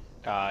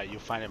 You'll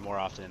find it more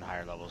often in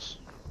higher levels.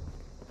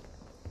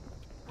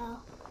 Oh.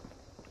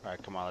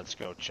 Alright, come on, let's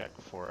go check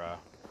for,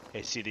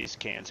 hey, see these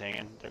cans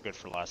hanging? They're good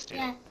for last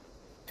stand.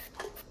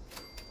 Yeah.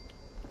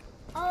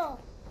 Oh.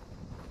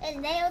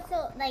 And they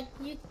also, like,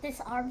 you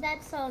disarm them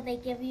so they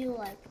give you,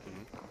 like,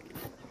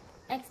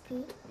 XP?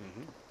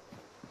 Mm-hmm.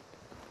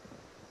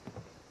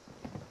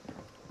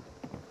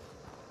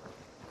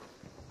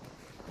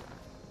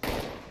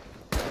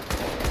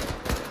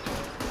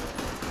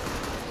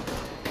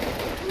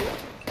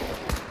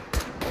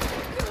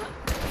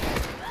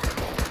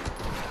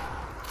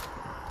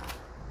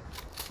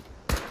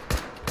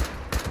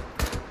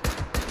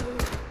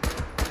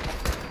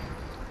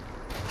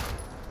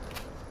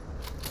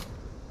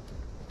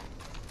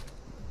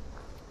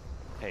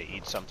 Hey,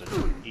 eat something.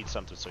 Eat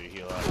something so you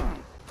heal up.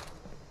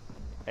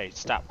 Hey,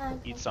 stop. Okay.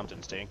 Eat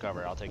something. Stay in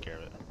cover. I'll take care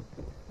of it.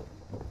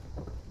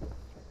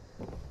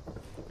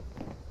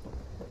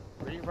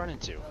 Where are you running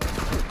to?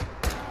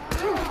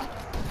 Oh,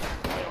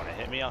 you want to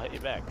hit me? I'll hit you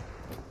back.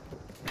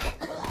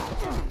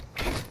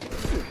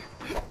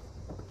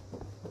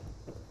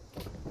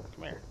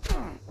 Come here.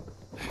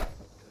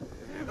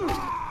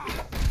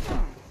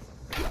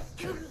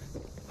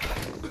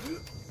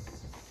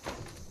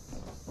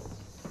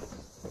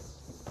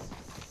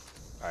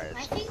 Alright,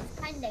 I think it's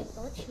kind of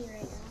glitchy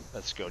right now.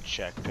 let's go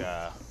check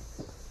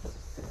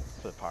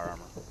for the power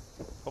armor.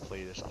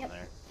 Hopefully there's something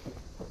there.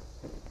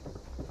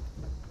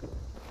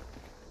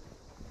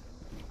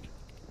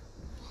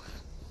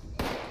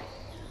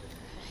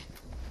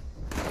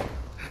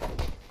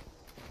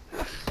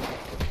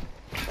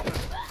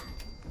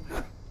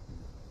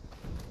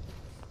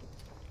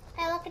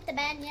 Hey, look at the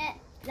bayonet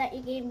that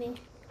you gave me.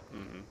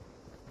 Mm-hmm.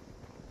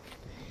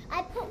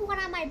 I put one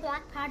on my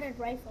black powdered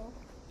rifle,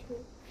 too.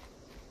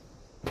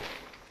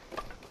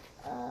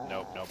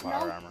 Nope, no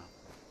power armor.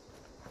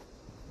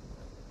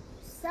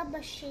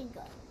 Submachine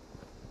gun.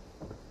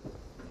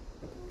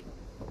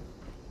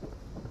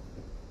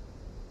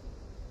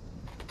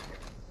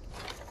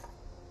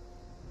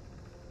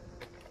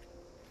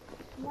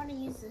 I want to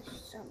use this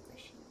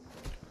submachine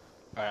gun.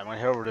 Alright, I'm gonna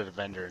head over to the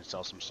vendor and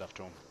sell some stuff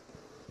to him.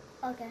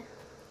 Okay.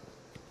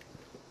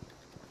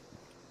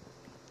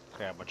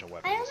 Okay, a bunch of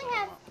weapons. I and only stuff.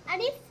 have, I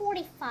need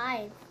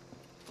 45.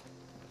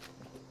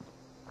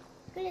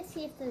 I'm gonna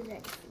see if there's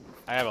anything.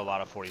 I have a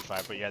lot of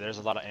 45, but yeah, there's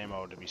a lot of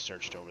ammo to be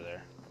searched over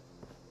there.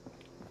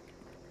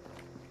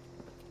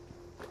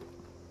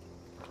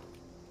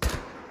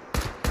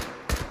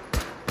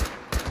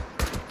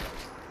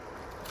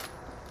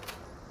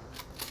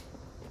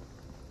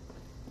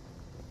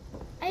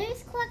 I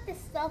just collect the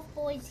stuff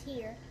boys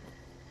here.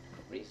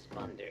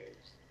 Responders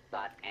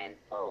thought an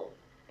old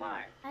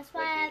park That's would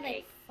why I have be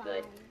like a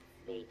good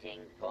 5. meeting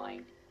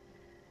point.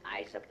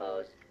 I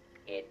suppose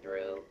it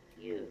drew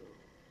you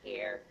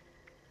here.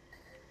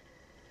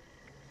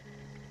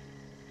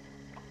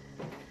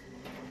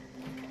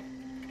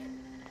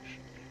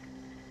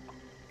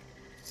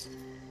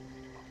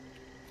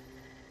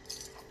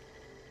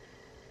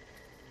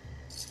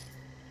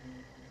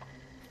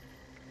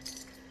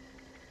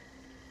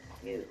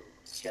 You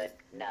should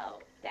know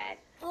that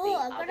Oh, the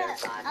I'm other gonna-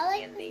 gods I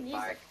like in this the music.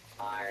 park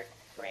are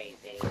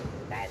crazy.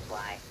 That's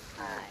why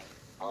I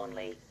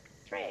only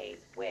trade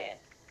with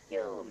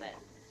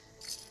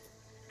humans.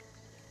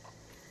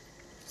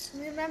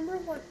 Remember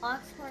what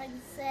Oxford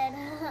said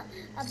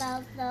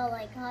about the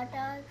like hot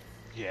dogs?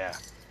 Yeah.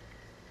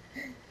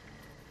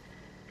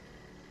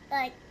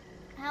 Like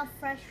how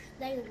fresh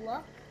they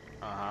look?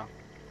 Uh-huh.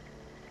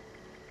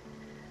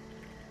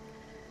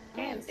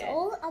 Yes, Camden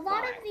a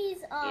lot of Park these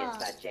is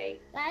such a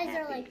guys are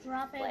happy like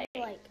dropping place.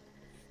 like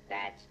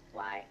That's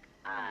why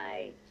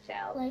I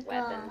sell Like,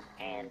 weapons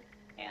and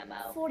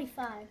ammo.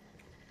 45.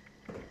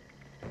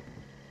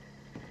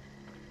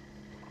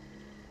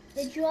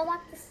 Did you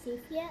unlock the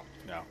safe yet?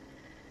 No.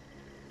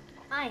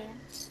 I am.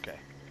 Okay.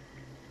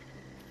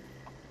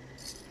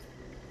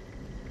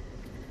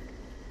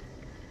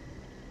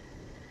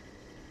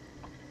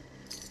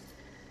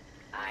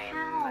 I'm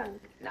How?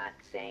 not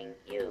saying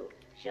you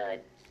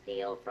should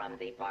steal from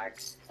the park,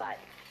 but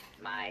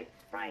my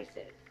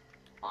prices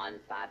on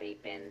bobby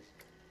pins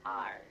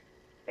are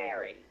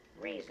very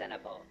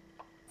reasonable.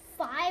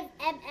 5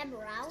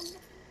 round?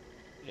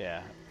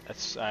 Yeah,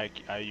 that's I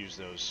use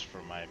those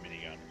for my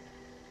minigun.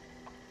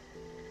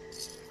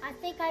 I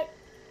think I...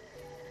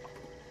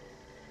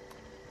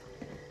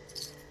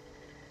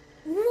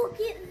 Look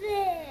at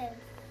this!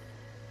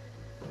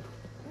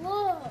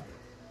 Look!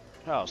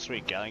 Oh,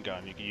 sweet, Gatling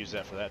gun. You can use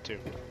that for that too.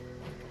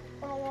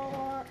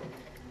 That's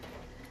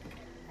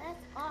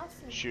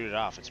awesome. Shoot it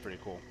off. It's pretty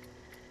cool.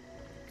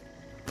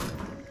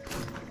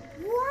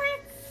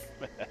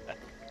 What?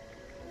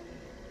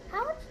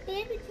 How much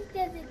damage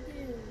does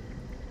it do?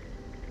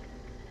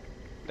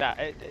 Yeah,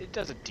 it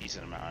does a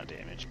decent amount of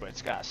damage, but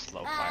it's got a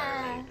slow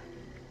fire rate.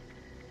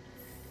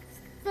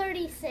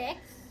 36.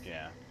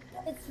 Yeah.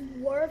 It's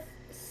worth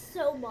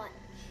so much.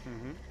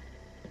 Mm-hmm.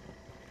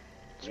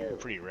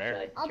 It's pretty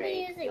rare. Should I'll be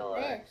trade using your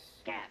this.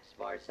 caps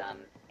for some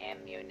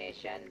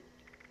ammunition.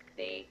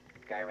 The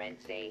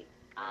currency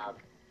of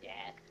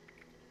death.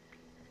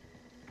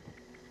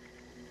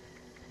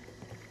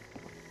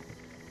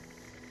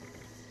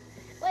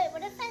 Wait,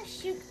 what if I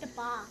shoot the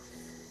boss?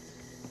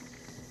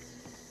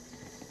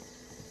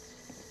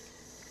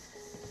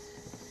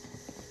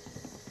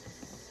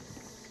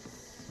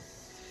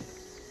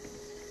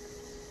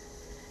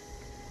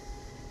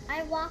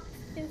 I walked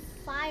through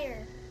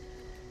fire.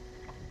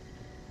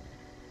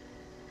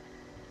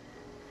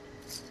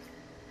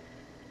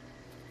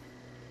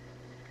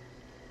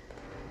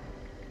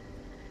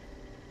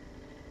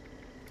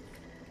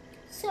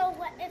 So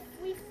what if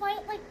we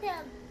fight like the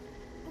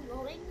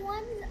glowing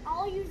ones?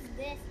 I'll use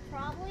this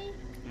probably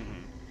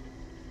Mm-hmm.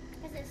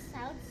 because it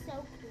sounds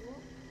so cool.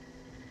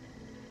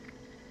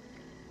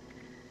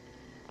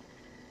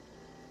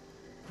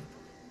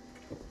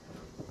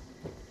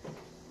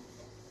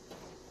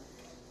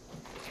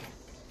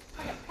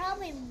 But it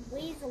probably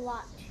weighs a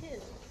lot too.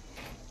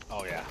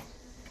 Oh yeah.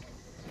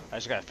 I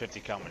just got a 50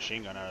 cal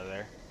machine gun out of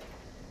there.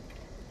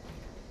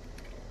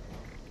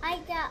 I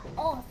got,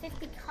 oh, a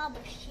 50 cal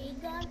machine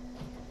gun.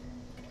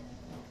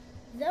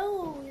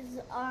 Those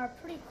are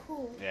pretty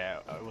cool. Yeah.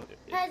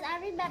 Because I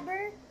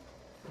remember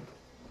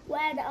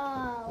when,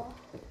 I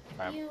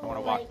want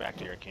to walk like, back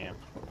to your camp.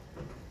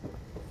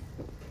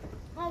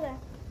 Okay.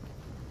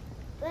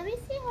 Let me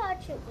see how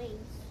much it weighs.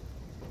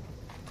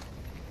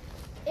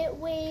 It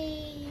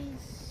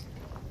weighs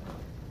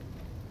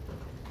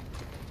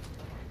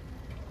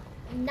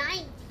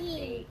 19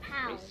 The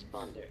pounds.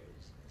 responders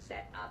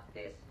set up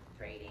this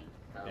trading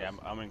post. Yeah,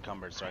 I'm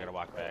encumbered, so I gotta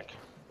walk back.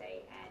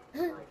 They had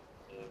put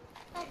in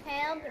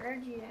Okay, I'll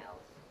urge you.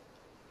 else.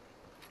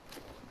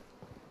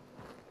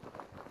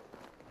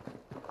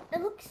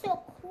 It looks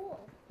so cool.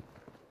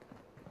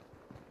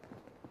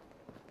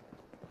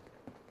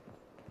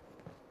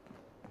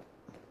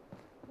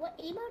 What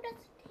ammo does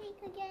it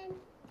take again?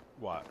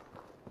 What?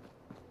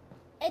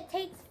 It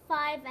takes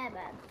 5 mm,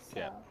 so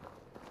Yeah.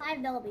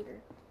 5mm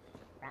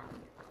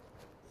round.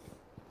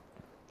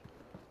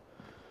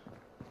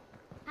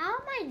 How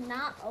am I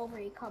not over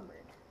encumbered?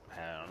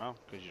 I don't know,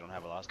 because you don't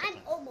have a lot of I'm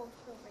stuff. almost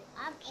over.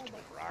 I'm Stupid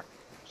almost rock.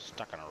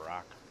 Stuck on a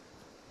rock.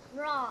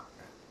 rock.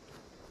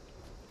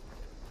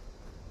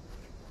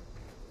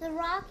 The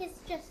rock is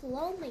just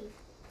lonely.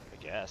 I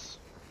guess.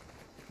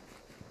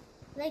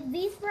 Like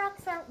these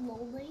rocks aren't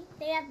lonely.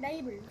 They have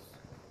neighbors.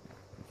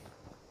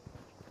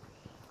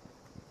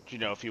 Do you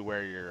know if you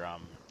wear your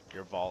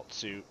vault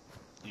suit,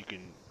 you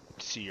can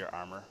see your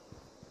armor?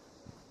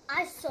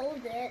 I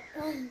sold it.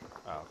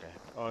 Oh, okay.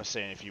 I was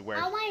saying if you wear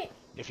How am I?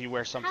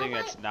 something how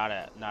am that's not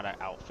an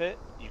outfit,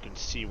 you can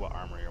see what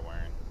armor you're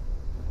wearing.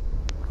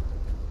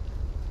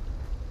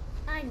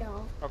 I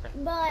know. Okay.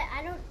 But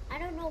I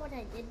don't know what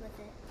I did with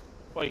it.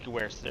 Well, you can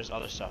wear. There's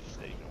other stuff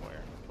that you can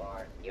wear.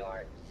 For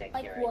your Like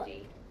what?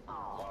 security. For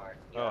Oh,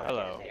 your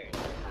hello.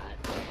 visitors.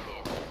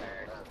 This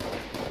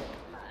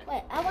first.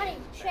 Wait, I want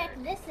to check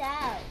this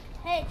out.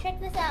 Hey, check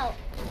this out.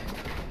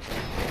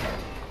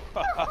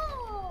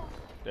 Oh,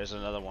 There's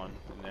another one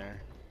in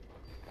there.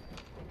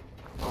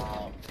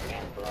 All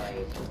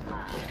employees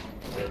must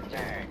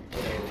return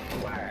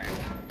to work.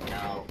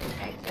 No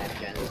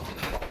exceptions.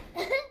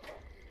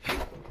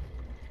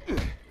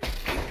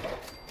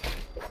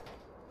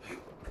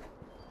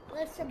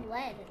 there's some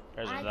lead.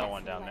 There's I another got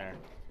one some down lead. there.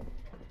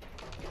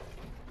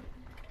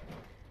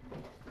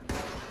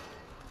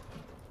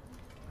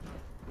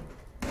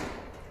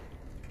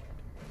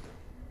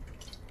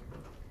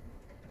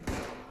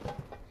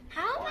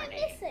 How am I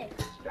Warning. missing?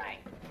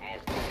 Strike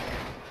has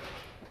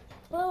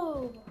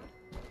Boom.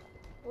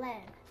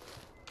 Lead.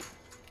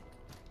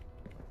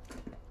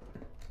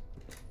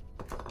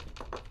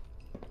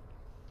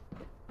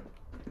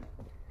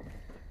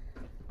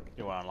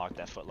 You want to unlock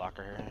that foot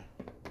locker here?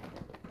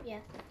 Yeah.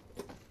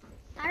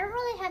 I don't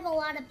really have a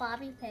lot of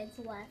bobby pins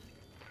left.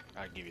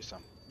 I'll give you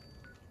some.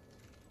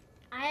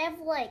 I have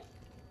like,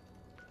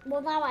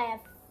 well now I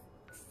have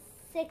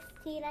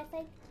 16 I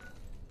think.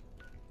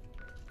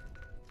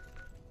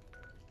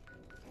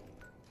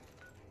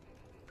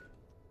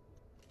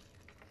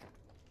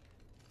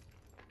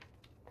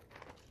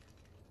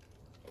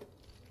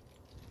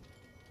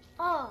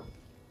 Oh,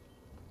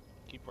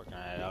 Keep working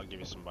on it. I'll give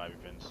you some bobby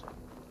pins.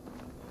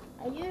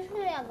 I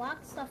usually unlock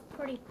stuff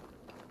pretty,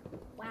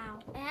 wow,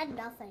 I had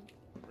nothing.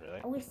 Really?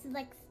 I wasted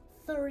like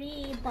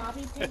 3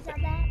 bobby pins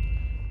on that.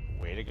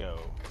 Way to go.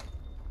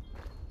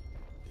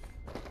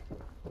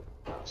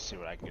 Let's see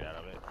what I can get out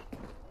of it.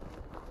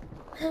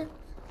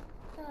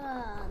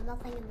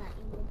 Nothing in that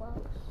emo box.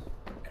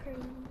 Crazy.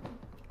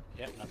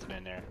 Yep, nothing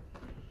in there.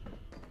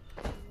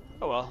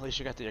 Oh well, at least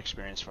you got the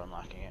experience for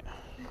unlocking it.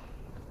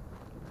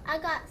 I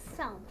got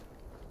some.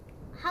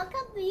 How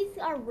come these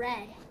are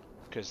red?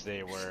 Because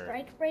they were...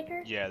 Strike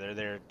breaker? Yeah, they're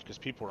there because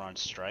people were on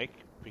strike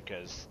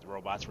because the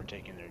robots were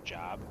taking their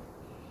job.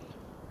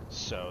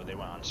 So they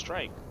went on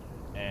strike,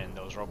 and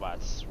those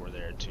robots were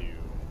there to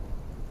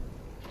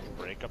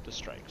break up the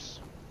strikes.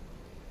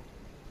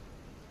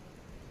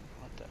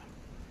 What the?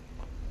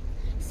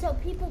 So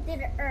people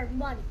didn't earn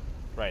money.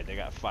 Right, they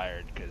got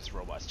fired because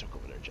robots took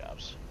over their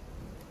jobs.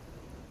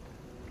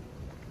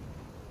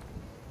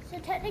 So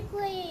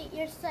technically,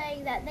 you're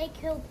saying that they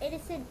killed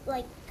innocent,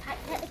 like,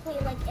 technically,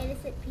 like,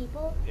 innocent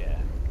people? Yeah.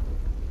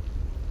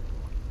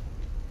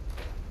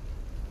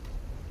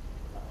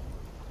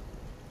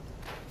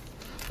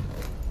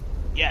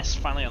 Yes,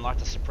 finally unlocked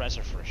the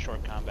suppressor for a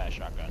short combat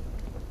shotgun.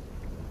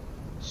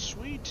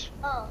 Sweet.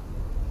 Oh.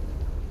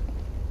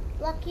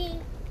 Lucky.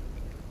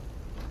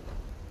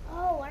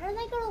 Oh, when are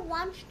they going to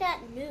launch that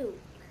nuke?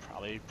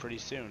 Probably pretty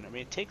soon. I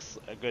mean, it takes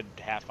a good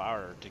half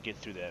hour to get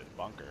through that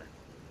bunker.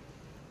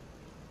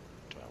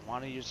 Do I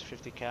want to use the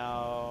 50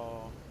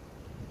 cal?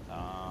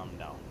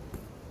 No.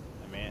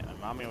 I mean,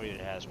 Mommy already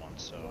has one,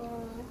 so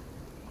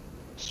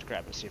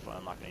scrap it. See if I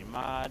unlock any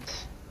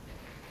mods.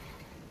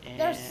 And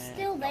They're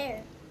still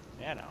there.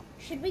 Yeah, no.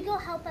 Should we go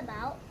help them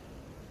out?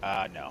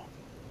 No.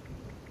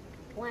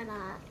 Why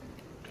not?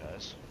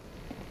 Because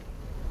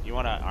you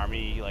want an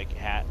army like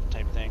hat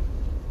type thing?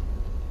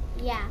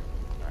 Yeah.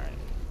 All right.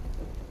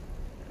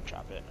 Here,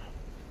 chop it.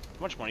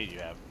 How much money do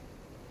you have?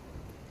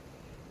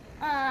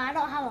 I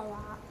don't have a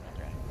lot.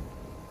 Okay.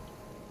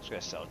 Just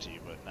gonna sell it to you,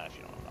 but not if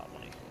you don't have a lot of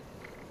money.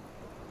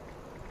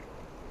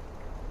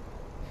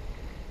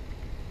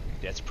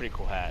 Yeah, it's a pretty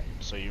cool hat.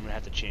 So you're gonna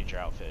have to change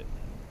your outfit.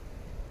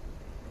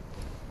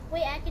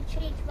 Wait, I can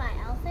change my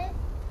outfit?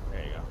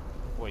 There you go.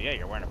 Well, yeah,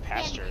 you're wearing a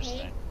pastor's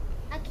Campaign? thing.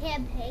 A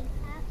campaign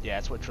hat? Yeah,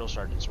 that's what drill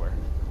sergeants wear.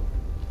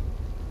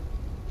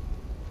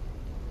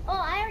 Oh,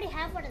 I already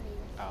have one of these.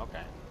 Oh,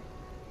 okay.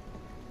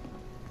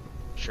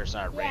 Sure it's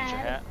not a Yeah, ranger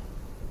hat?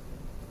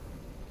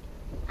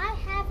 I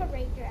have a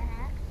ranger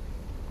hat.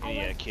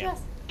 Yeah,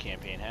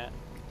 campaign hat?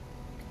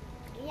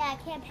 Yeah, a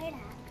campaign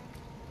hat.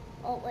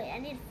 Oh, wait, I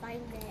need to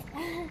find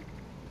it.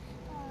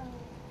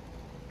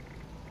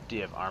 Do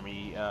you have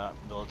army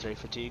military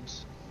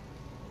fatigues?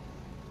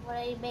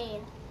 What do you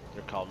mean?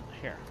 They're called...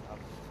 Here, I'll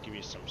give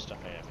you some stuff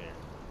I have here.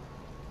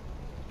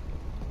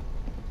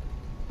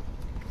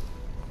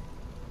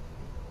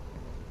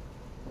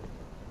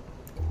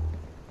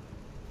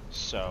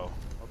 So,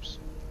 oops.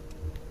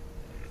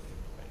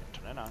 Wait,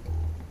 turn it on.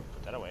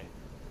 Put that away.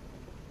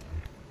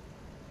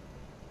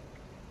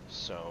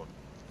 So,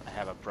 I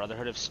have a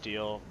Brotherhood of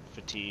Steel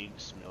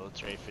fatigues,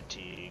 military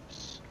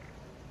fatigues,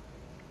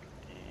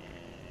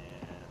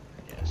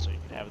 and yeah, so you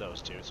can have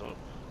those too. So,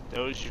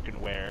 those you can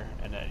wear,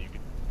 and then you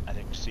can, I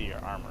think, see your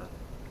armor.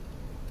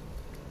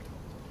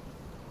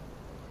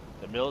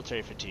 The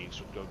military fatigues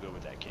would go good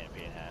with that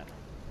campaign hat.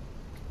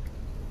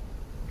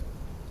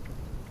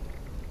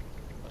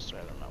 Most of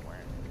them I'm not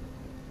wearing.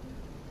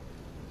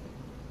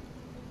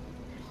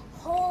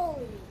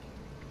 Holy.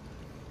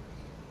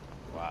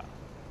 Wow.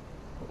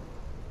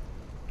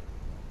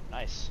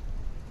 Nice.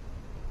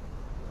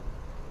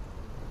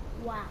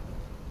 Wow.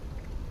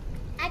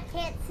 I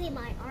can't see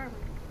my armor.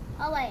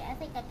 Oh wait, I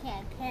think I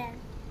can.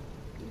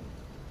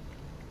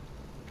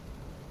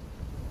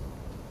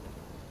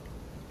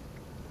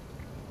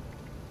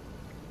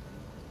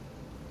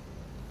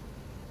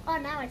 Oh,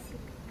 now I see.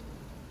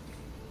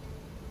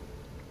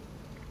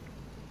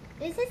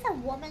 Is this a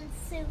woman's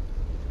suit?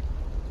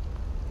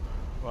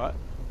 What?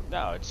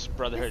 No, it's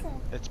Brotherhood.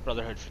 Listen. It's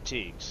Brotherhood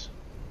fatigues.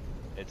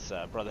 It's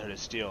Brotherhood of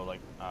Steel,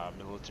 like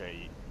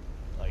military,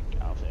 like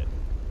outfit.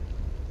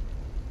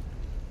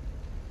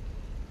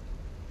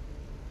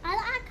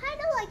 I kind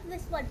of like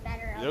this one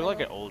better. You look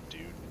like an old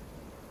dude.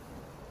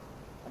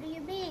 What do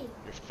you mean?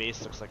 Your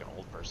face looks like an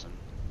old person.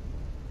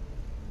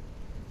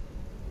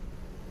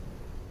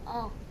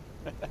 Oh.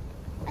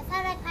 I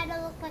thought I kind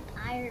of looked like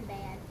Iron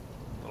Man.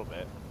 A little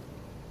bit.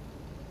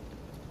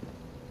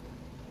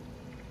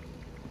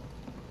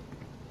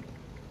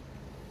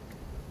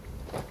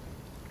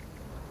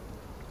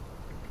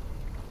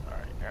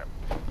 Alright, here.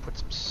 Put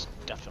some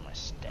stuff in my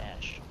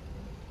stash.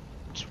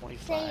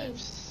 25,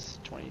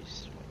 20,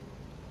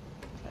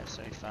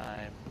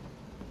 75.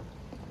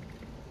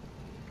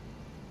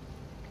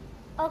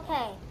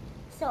 Okay,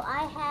 so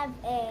I have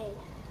a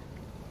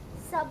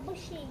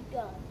submachine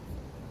gun.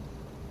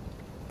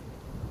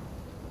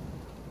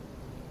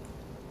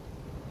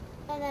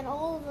 And then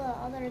all the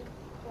other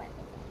weapons.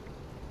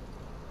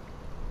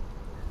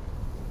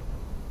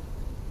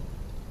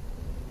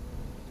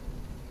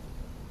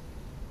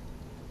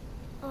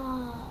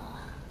 Oh.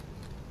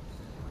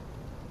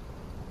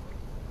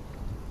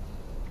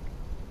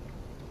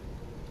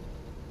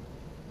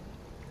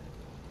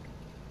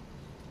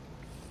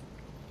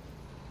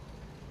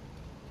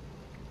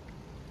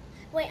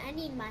 Wait, I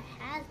need my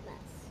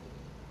hazmats.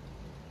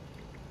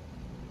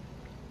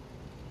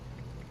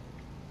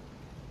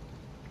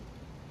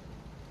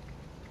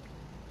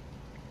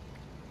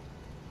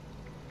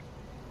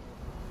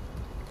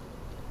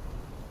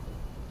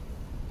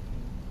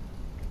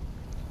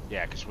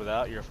 Yeah, because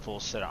without your full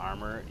set of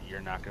armor, you're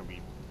not going to be...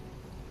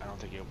 I don't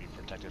think you'll be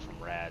protected from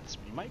rads.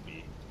 You might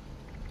be.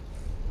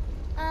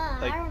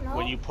 Like, I don't know.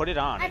 when you put it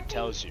on, I it think-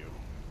 tells you.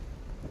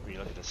 When you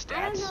look at the stats.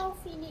 I don't know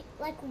if you need,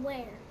 like,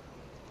 where?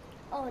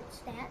 Oh, it's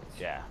stats?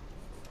 Yeah.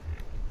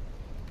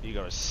 You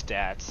go to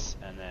stats,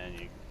 and then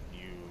you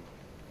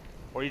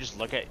or you just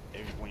look at,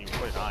 when you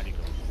put it on, you go,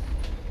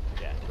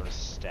 yeah, go to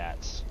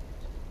stats,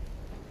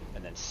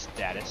 and then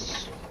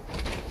status.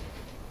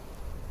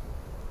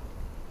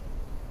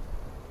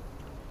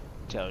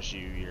 Tells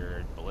you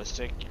your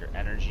ballistic, your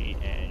energy,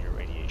 and your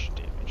radiation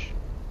damage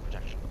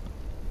protection.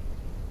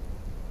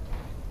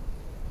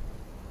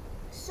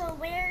 So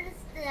where's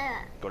the...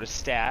 Go to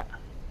stat.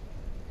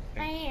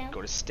 I am.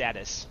 Go to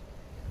status.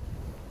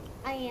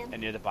 I am.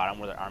 And near the bottom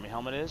where the army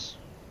helmet is,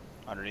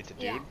 underneath the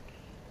dude, Yeah.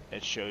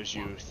 it shows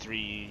you Yeah.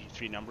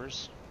 three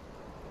numbers.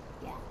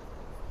 Yeah.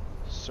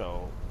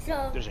 So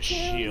So there's a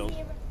shield.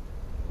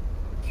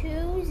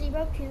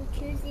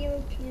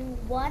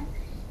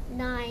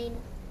 202202196.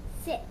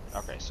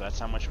 Okay, so that's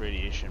how much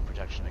radiation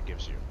protection it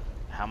gives you.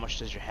 How much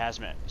does your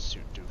hazmat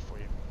suit do for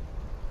you?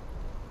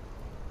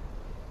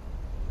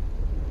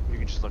 You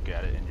can just look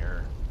at it in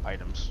your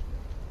items.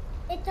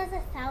 It does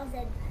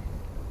 1,000.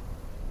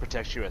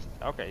 Protects you with,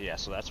 okay, yeah,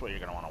 so that's what you're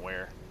gonna want to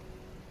wear.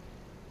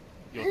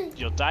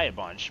 You'll die a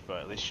bunch, but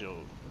at least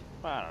you'll,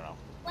 I don't know.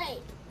 Wait,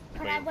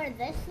 can Wait. I wear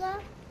this though?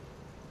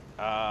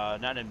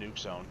 Not in a nuke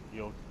zone.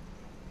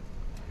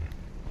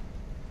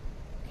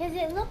 Because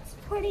it looks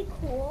pretty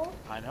cool.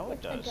 I know with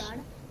it does. The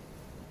gun.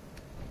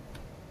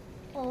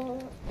 Oh,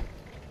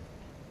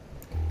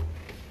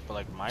 But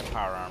like my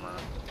power armor,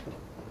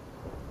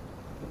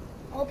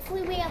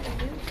 hopefully we have a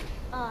new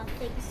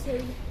thing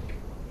soon.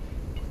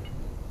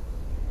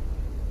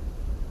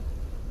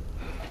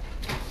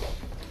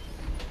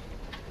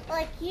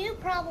 Like you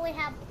probably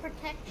have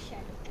protection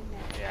in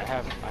there.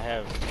 yeah, I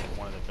have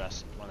one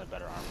of the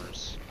better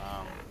armors.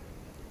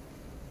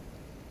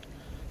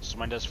 So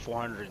mine does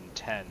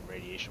 410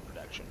 radiation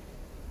protection.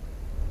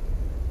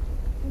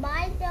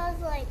 Mine does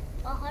like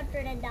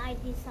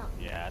 190 something.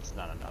 Yeah, that's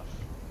not enough.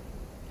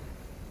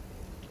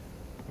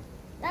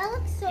 That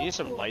looks so You need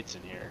some cool. lights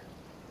in here.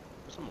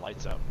 Put some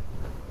lights up.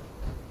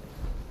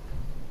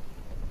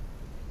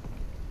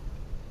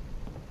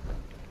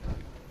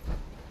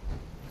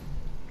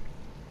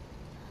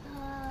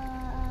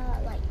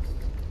 Lights.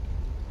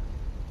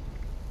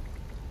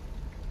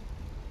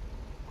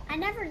 I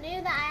never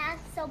knew that I had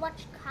so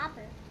much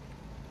copper.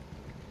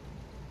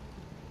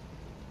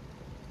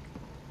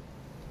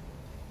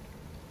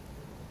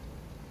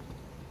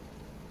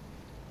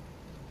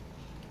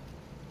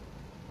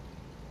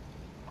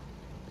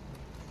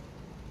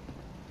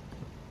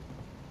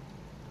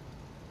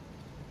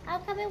 How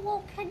come it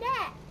won't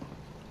connect?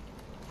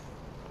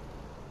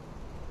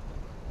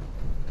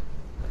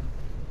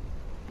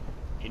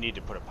 You need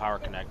to put a power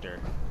connector.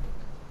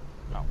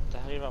 Oh, what the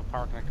hell do you have a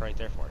power connector right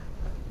there for?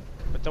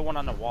 Put the one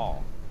on the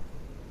wall,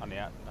 on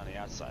the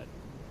outside.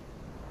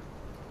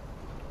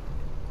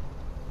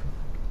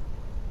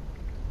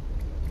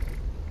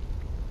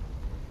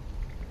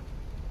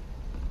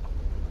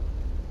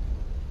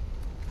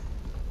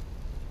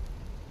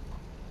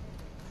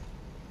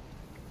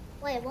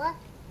 Wait, what?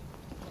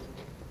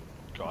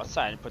 Go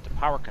outside and put the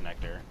power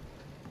connector,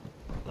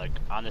 like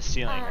on the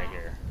ceiling right Ah.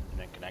 here, and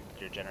then connect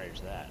your generator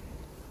to that.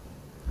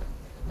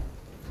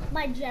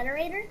 My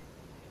generator?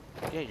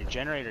 Yeah, your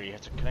generator. You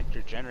have to connect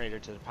your generator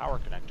to the power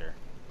connector.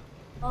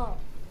 Oh.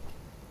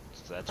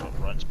 So that's what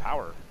runs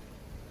power.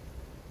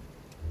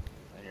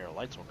 Then your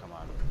lights will come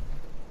on.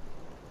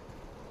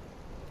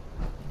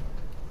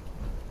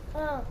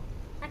 Oh.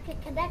 I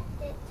could connect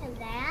it to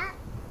that?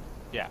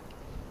 Yeah.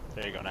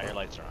 There you go. Now your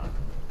lights are on.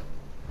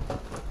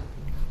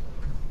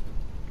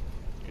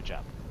 Good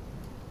job.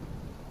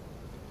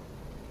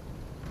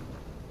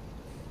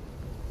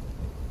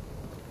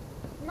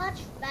 Much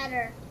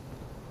better.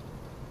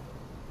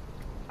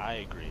 I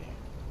agree.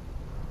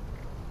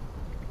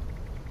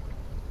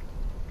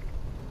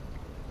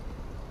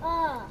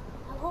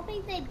 I'm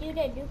hoping they do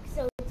the nuke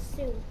so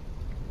soon.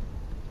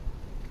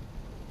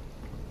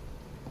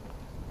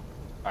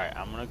 Alright,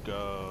 I'm gonna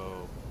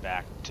go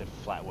back to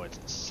Flatwoods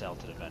and sell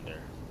to the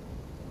vendor.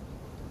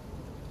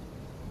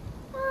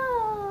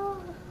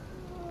 Oh,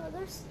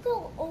 they're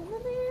still over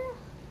there?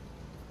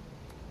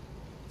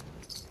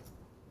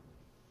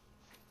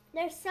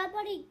 There's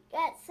somebody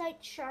at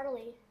Site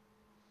Charlie.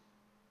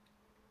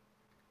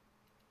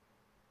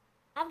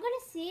 I'm gonna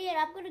see it.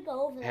 I'm gonna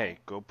go over there. Hey,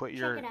 go put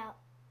your... Check it out.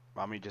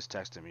 Mommy just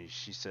texted me.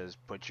 She says,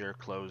 put your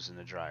clothes in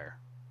the dryer.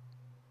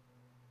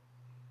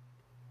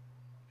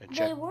 And They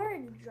check were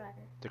in the dryer.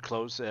 the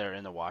clothes that are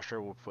in the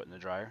washer, we'll put in the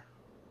dryer.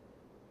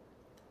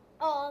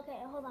 Oh, okay.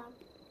 Hold on.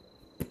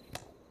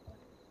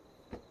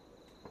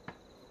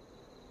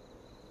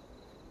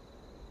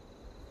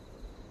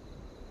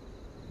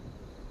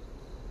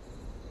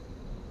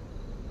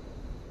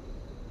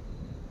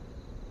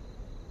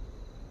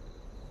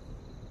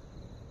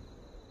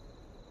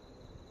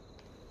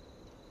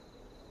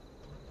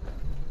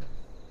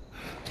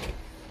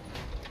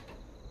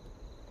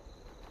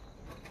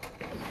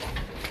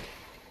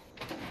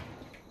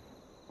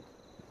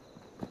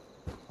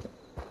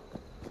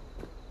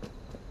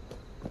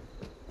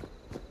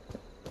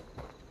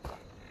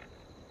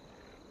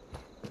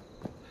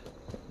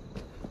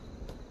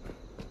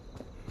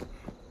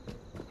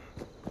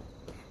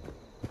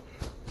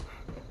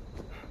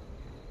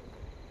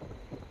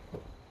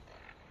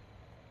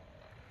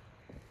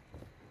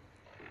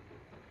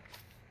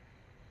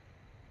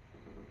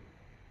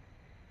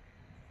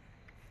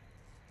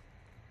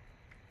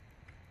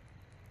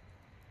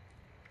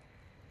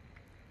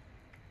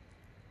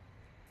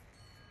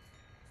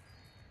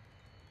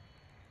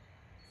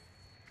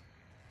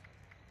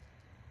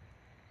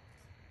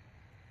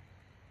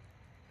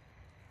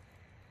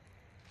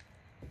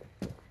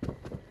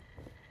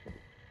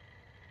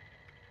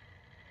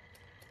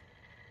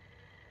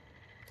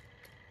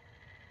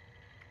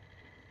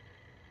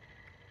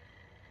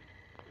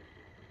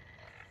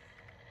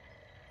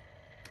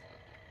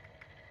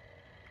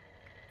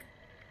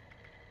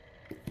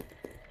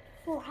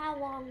 For how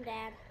long,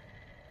 Dad?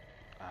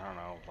 I don't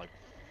know, like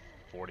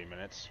 40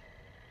 minutes.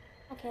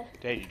 Okay.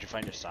 Hey, did you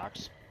find your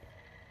socks?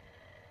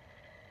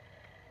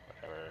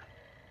 Whatever.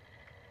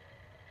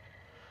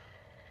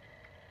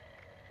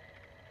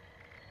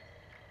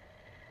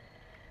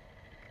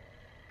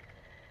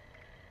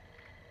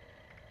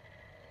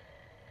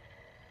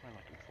 What am I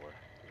looking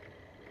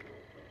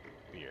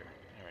for? Beer.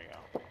 There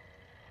we go.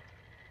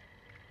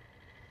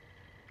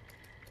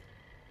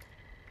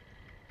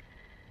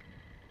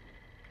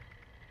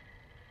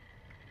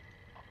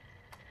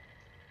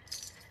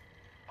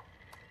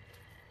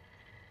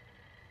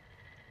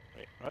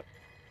 Wait, what?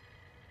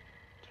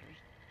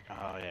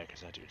 Oh yeah,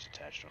 because that dude's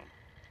attached to him.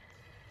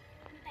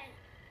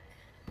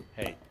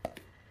 Hey,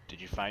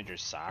 did you find your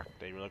sock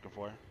that you were looking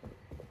for?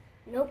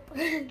 Nope.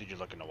 Did you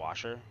look in the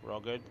washer? We're all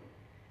good?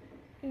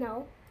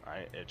 No.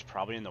 Alright, it's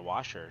probably in the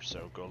washer,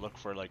 so go look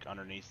for like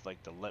underneath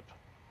like the lip.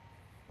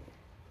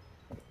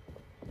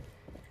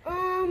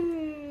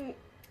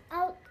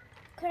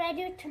 Could I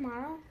do it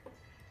tomorrow?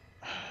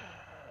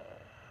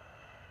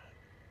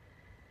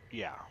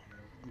 Yeah.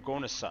 I'm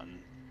going to Sutton.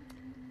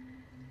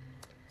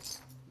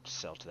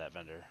 Sell to that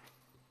vendor.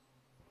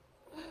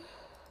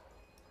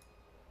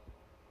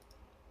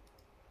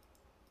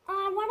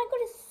 I want to go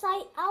to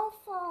Site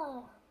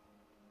Alpha.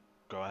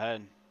 Go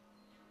ahead.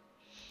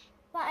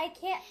 But I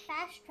can't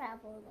fast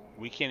travel there.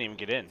 We can't even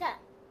get in.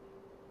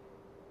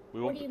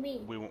 What do you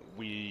mean?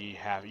 You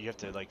have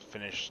to like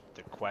finish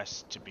the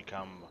quest to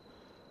become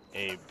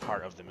a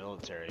part of the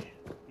military.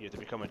 You have to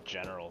become a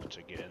general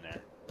to get in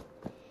there.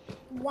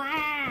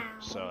 Wow.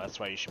 So that's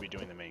why you should be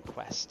doing the main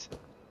quest.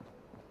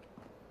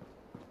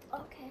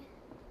 Okay.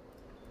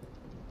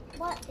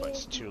 But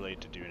it's too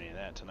late to do any of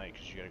that tonight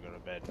because you gotta go to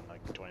bed in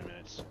like 20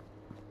 minutes.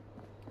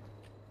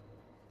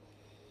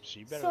 So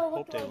you better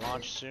hope they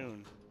launch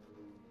soon.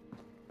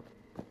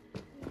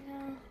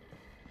 Yeah.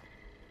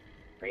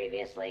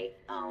 Previously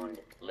owned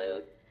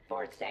loot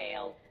for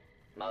sale.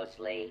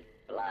 Mostly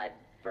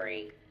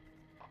blood-free.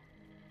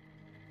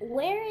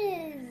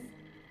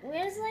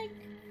 Where's like,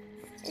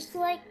 it's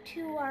like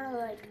to our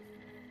like,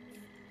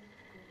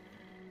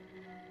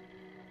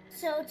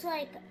 so it's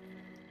like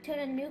to the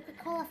Nuke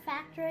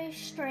factory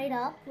straight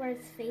up where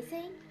it's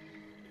facing.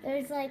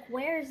 There's like,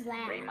 where's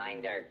that?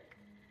 Reminder,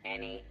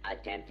 any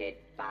attempted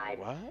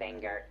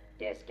five-finger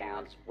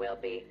discounts will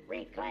be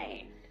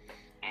reclaimed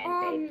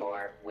and paid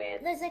for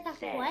with there's like a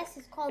quest,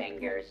 it's called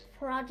fingers.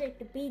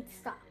 Project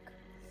Beanstalk.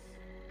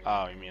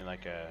 Oh, you mean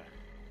like a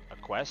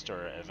quest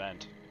or an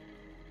event?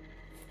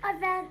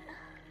 Event.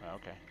 Oh,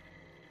 okay.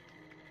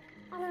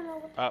 I don't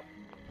know. Up.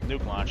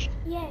 Nuke launched.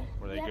 Yeah.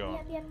 Where they going?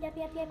 Yep.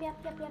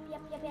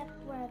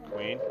 Where are they?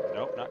 Queen?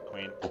 Nope, not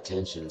Queen.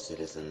 Attention,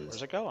 citizens.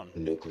 Where's it going?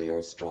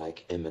 Nuclear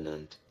strike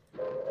imminent.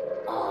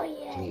 Oh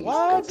yeah. Please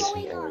What? exit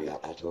the area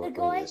at your They're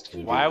going earliest to-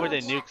 convenience. Why would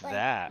they nuke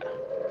that?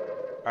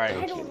 Alright,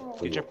 I don't know.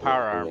 get your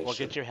power arm. Well,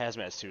 get your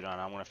hazmat suit on.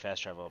 I want to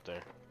fast travel up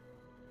there.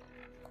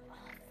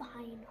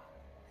 Fine.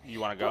 You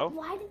want to But go?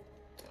 why did?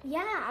 Yeah,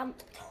 I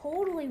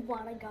totally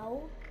want to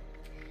go.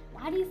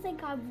 Why do you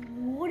think I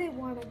wouldn't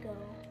want to go?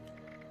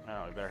 I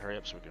don't know, we better hurry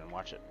up so we can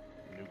watch it.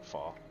 Nuke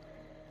fall.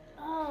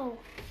 Oh,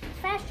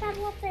 fast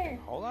travel up there.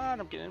 Hold on,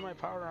 I'm getting in my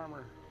power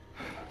armor.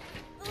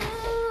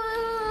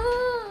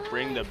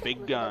 Bring the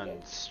big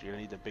guns. You're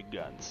gonna need the big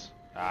guns.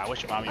 I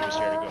wish Mommy was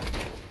here to go.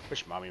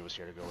 Wish Mommy was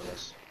here to go with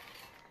us.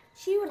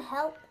 She would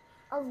help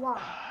a lot.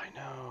 I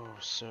know.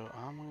 So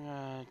I'm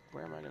gonna.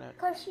 Where am I gonna?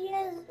 Cause she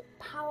has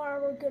power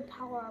armor, good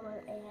power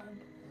armor, and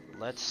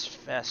Let's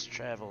fast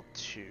travel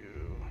to.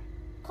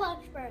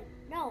 Clarksburg.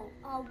 No,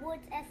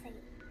 Woods Essay.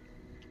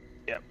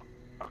 Yep.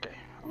 Okay.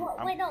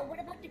 Wait, no. What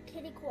about the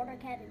kitty corner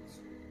cabins?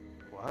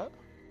 What?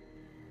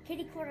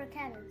 Kitty corner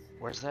cabins.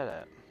 Where's that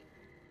at?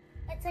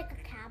 It's like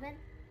a cabin.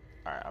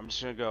 All right. I'm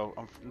just gonna go.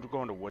 I'm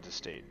going to Woods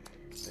Estate.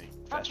 They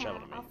fast Okay,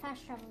 travel to me. I'll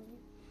fast travel you.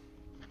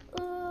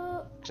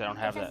 Cause I don't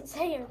have it that. doesn't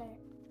say you're there.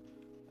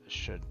 It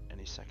should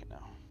any second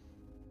now.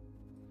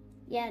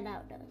 Yeah,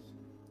 now it does.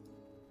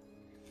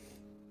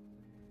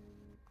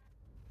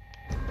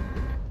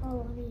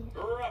 Oh, I mean.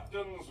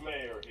 Grafton's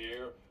mayor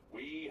here.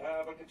 We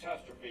have a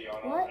catastrophe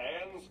on our What?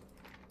 hands.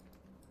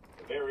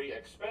 The very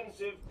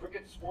expensive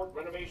cricket sport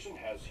renovation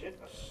has hit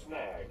a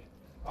snag.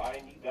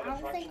 I need that I don't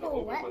attraction think to it'll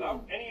open let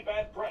without me. any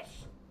bad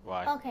press.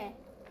 Why? Okay.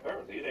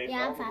 Apparently, they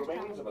Yeah, I'm found the fast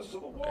remains of a traveling.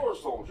 Civil War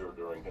soldier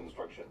during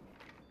construction.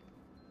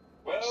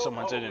 Well,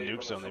 Someone's in a probably nuke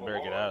from zone. the They Civil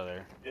better get War. out of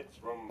there. It's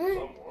from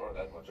somewhere,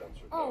 that much I'm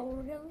certain. Oh,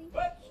 really?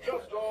 Let's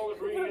just all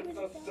agree it's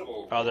a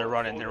Civil Oh, they're War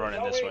running. They're soldier,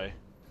 running this shall we? way.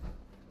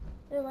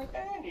 They're like,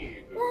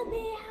 Anywho, let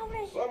me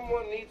out of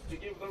someone needs to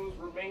give those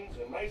remains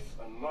a nice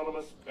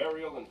anonymous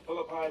burial in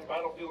Philippi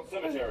Battlefield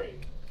Cemetery.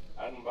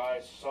 And by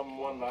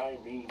someone, I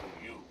mean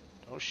you.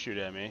 Don't shoot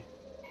at me.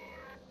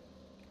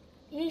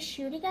 He's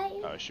shooting at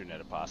you? Oh, he's shooting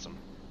at a possum.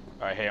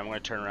 All right, hey, I'm gonna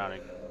turn around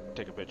and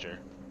take a picture.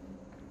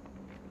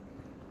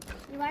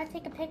 You want to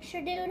take a picture,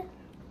 dude?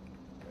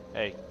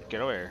 Hey,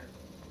 get over here.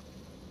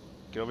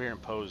 Get over here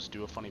and pose.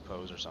 Do a funny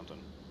pose or something.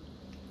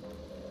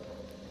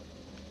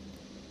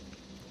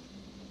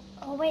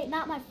 Oh wait,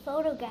 not my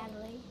photo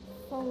gallery.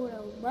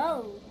 Photo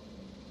mode.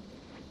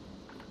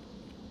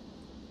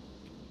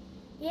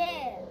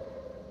 Yeah.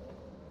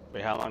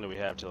 Wait, how long do we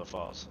have till it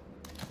falls?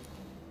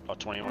 Oh,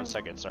 21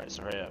 seconds. Alright,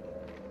 so hurry up.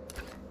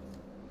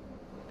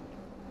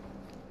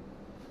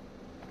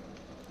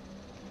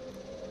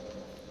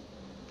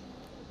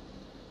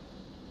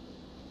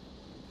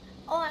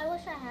 Oh, I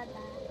wish I had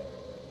that.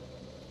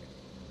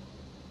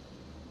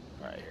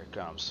 Alright, here it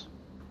comes.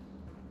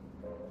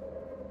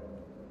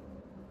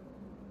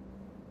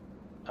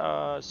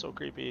 It's so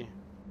creepy.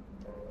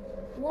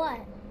 What?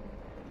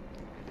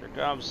 Here it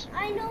comes.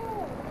 I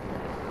know.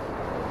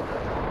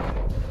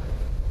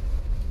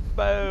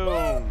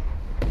 Boom!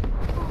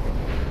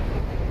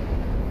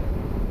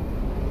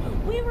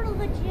 We were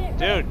legit.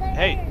 Dude, right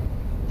hey, there.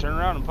 turn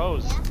around and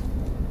pose. Yeah.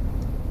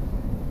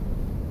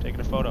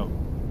 Taking a photo.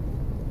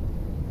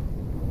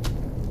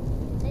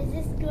 Is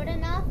this good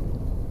enough?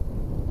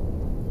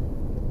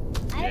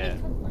 I Yeah.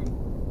 already took one.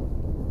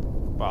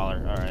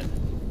 Baller, alright.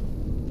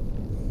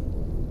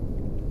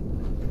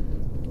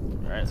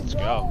 Alright, let's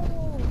go.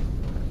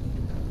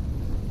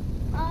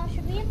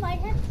 Should we invite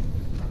him?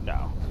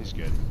 No, he's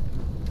good.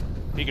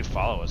 He can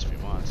follow us if he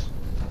wants.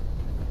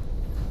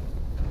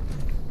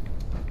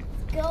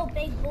 Let's go,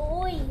 big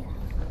boy.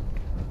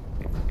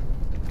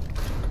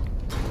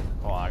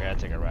 Hold on, I gotta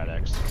take a Rad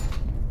X.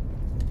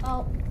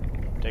 Oh.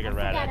 Take a I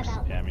Rad forgot X.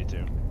 about Yeah, me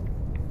too.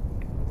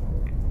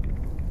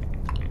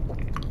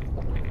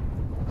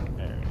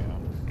 There we go.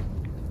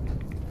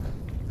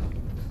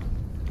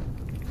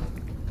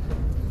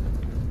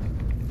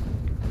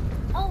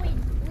 Oh, we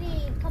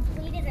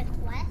completed a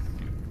quest.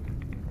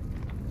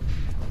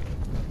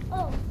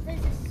 Oh, there's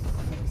a 60.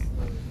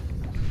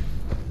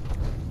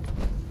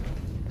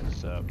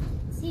 What's up?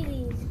 See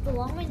these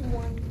glowing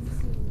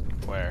ones.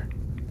 Where?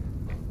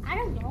 I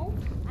don't know.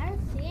 I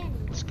don't see any.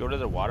 Let's go to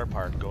the water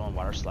park, go on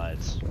water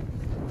slides.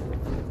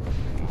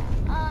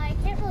 I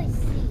can't really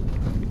see.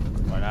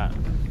 Why not?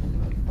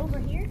 Over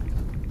here?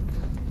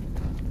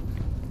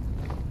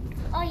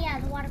 Oh yeah,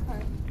 the water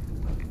park.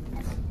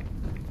 Yes.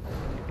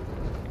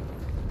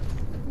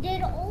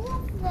 Did all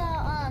of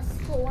the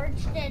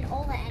Scorched and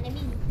all the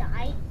enemies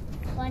die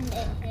when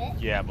it hit?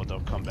 Yeah, but they'll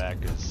come back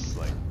as,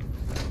 like,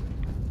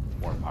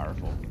 more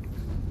powerful.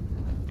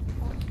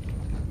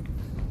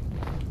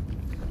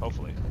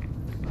 Hopefully.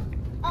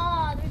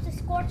 Oh, there's a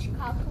Scorched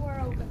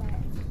Conqueror over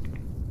there.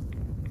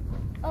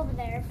 Over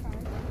there in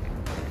front.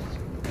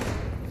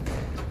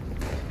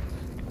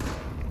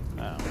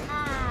 Oh.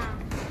 Ah.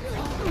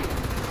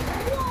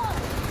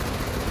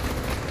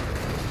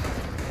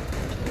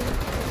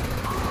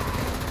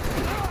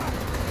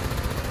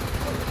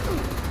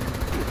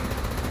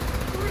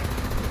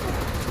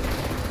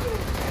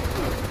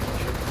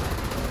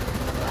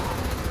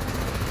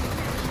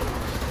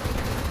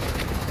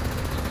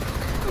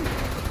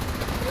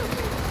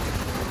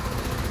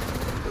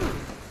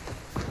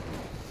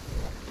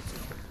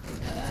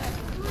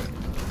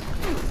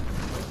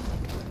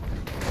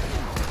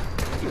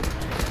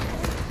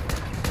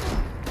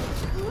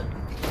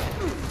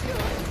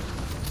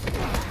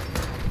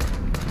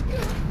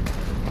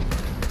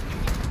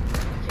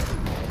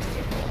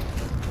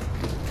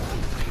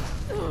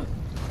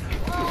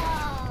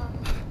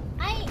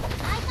 I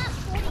got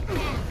 40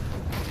 caps.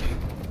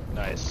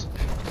 Nice.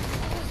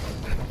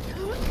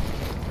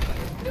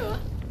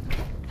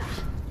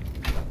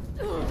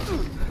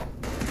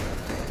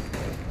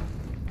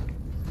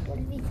 What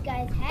do these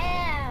guys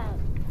have?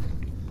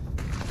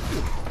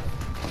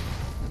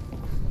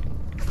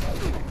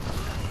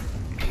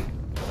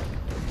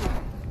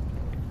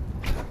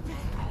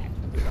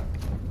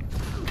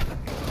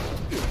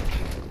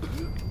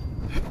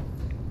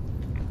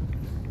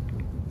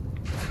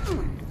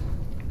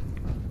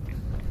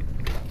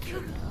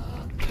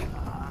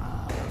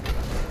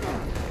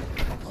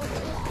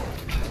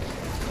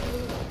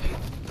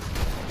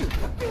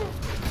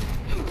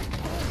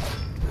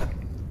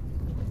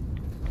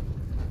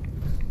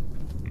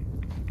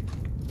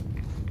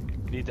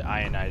 Need the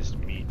ionized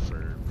meat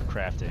for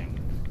crafting.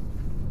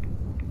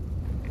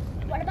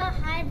 What about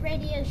high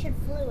radiation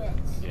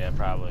fluids? Yeah,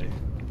 probably.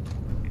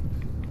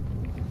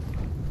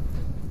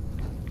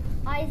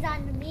 Eyes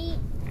on the meat.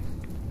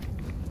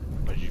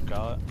 What did you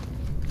call it?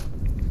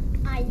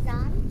 Eyes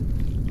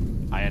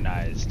on.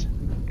 Ionized.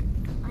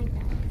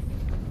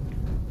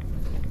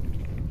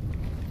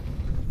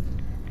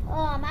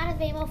 Oh, I'm out of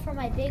ammo for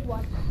my big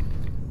one.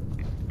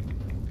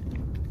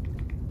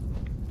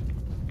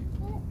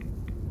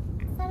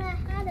 I thought I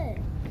had it.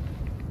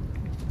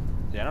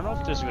 Yeah, I don't know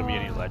if there's gonna be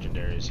any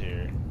legendaries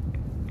here.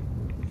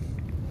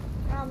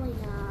 Probably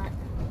not.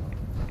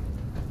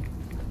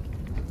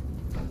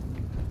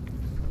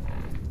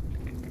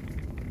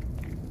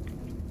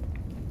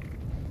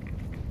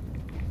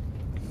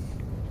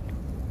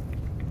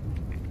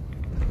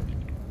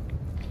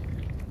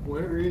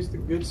 Where is the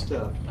good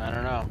stuff? I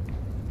don't know.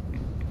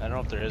 I don't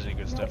know if there is any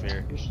good stuff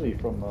here. Usually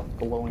from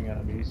glowing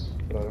enemies,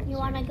 but I don't You see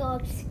want to go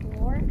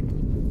explore?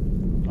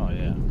 Oh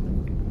yeah.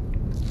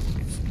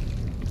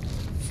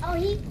 Oh,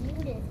 he's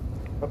muted.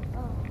 Oh,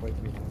 Oh.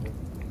 wait, behind it.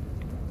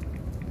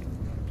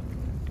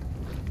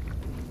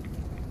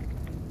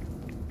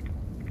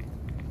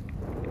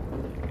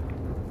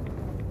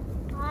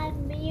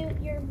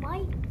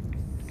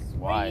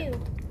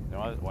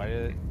 Why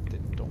did they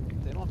don't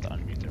have to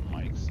unmute their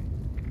mics?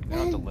 They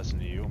don't have to listen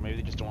to you. Maybe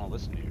they just don't want to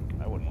listen to you.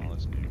 I wouldn't want to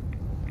listen to you.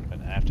 I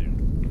didn't have to.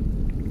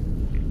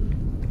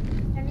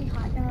 Any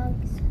hot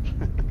dogs?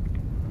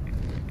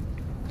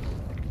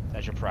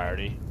 That's your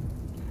priority.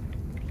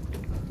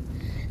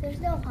 There's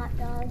no hot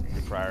dogs.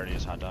 Your priority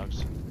is hot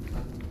dogs.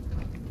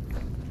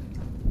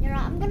 You know,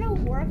 I'm gonna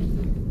work.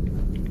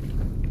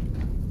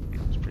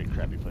 It's a pretty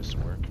crappy place to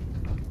work.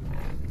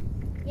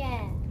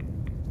 Yeah.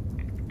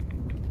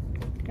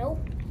 Nope.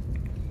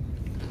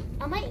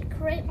 I might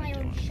create my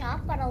own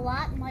shop, but a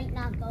lot might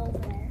not go over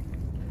there.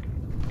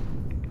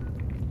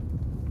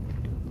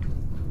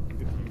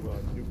 If you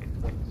nuke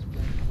one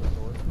spring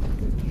resort,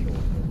 they show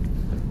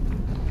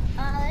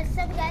up. There's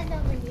some guys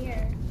over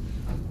here.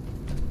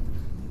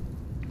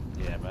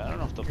 Yeah, but I don't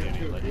know if there'll be any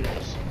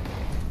legendaries.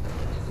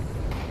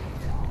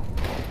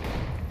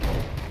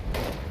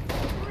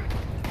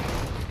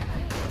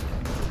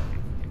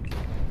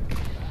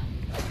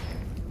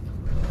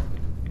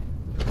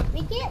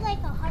 We get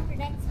like 100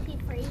 XP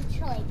for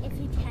each, like, if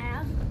you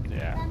tag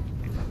Yeah. them.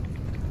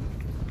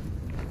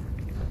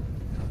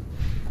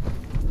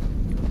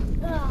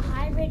 Ugh,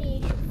 high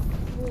radiation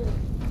flu.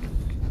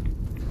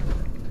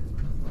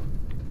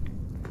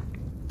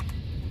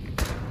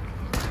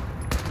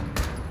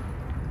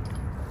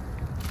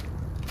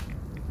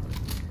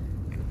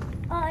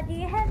 Do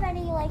you have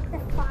any, like, the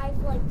 5,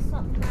 like,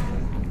 something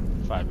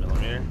round?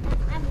 5mm.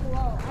 I'm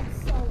low. I'm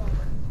so low.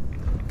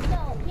 So,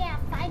 yeah,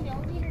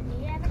 5mm. Do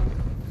you have any?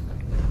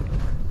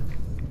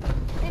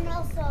 And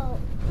also,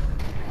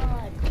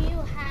 do you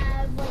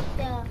have,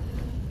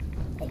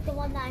 like, the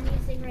one that I'm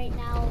using right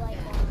now, like,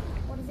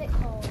 what is it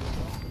called?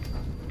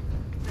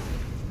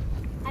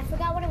 I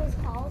forgot what it was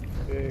called.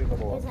 Hey, It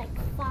level was, up. like,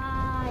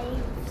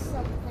 5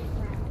 something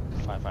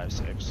round.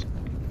 5.56.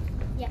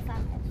 Yeah, 5.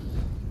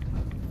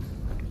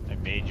 I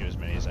made you as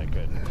many as I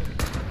could.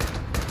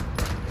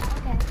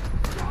 Okay.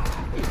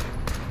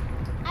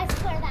 I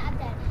swear that I'm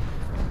dead.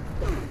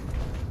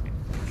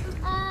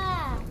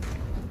 Ah!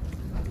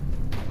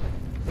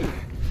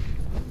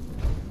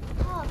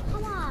 Oh,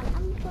 come on.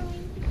 I'm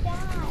going to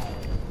die.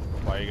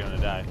 Why are you gonna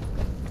die?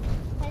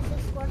 Because the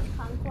Scorched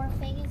Concord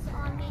thing is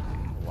on me.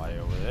 Why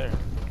over there?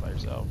 By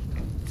yourself.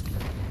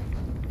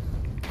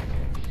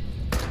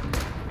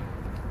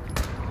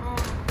 Ah.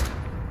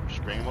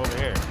 Just bring him over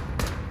here.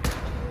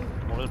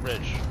 Come over the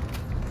bridge.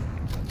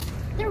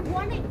 They're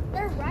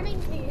running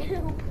to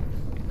you.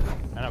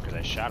 I know, because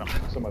I shot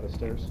him. Some other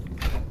stairs.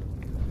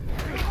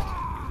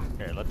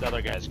 Here, let the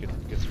other guys get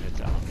some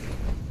hits out.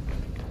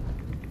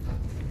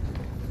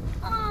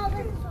 Oh,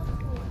 they're so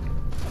cool.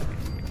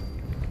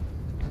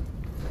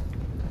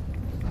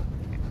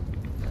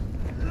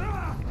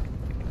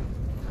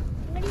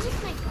 I'm gonna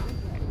use my gun.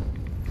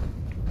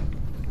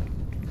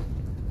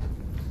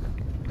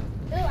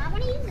 Ooh, I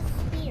wanna use a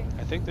spear.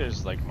 I think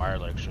there's like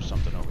Mirelix or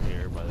something over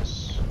here by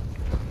this.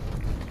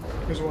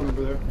 There's one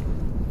over there.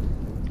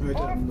 Right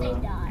Or down if they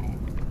die.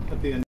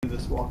 at the end of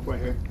this walkway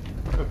here.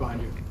 Right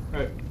behind you.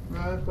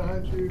 Right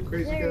behind you,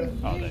 crazy There guy.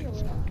 Oh, usually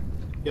thanks. are.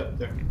 Yep,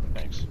 there.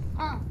 Thanks.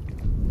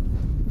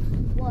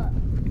 What?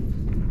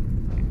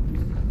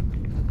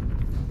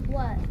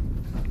 What?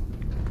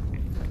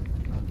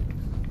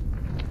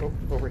 Oh,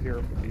 over here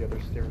up the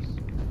other stairs.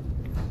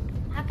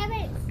 How come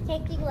it's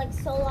taking like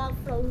so long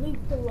for a loop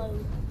to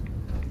load?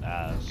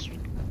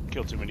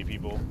 Kill too many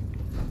people.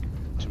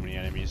 Too many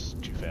enemies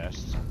too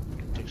fast.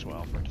 Takes a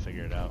while for it to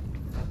figure it out.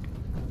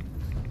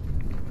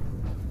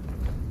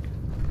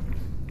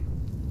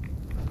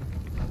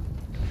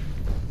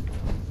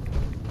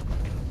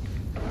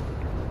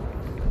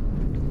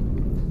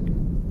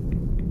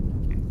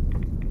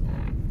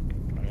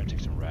 I gotta take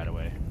some rat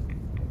away.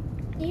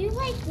 Do you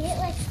like get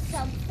like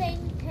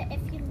something to,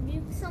 if you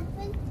nuke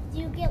something? Do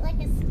you get like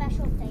a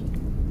special thing?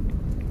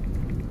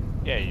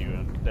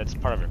 Yeah, that's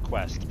part of your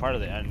quest. Part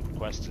of the end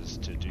quest is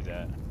to do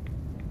that.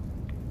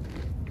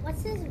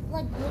 What's this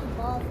like blue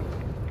ball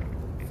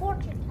thing?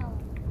 Fortune teller.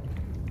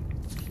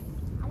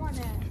 I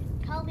wanna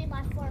tell me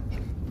my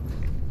fortune.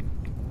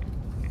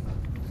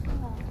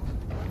 Oh.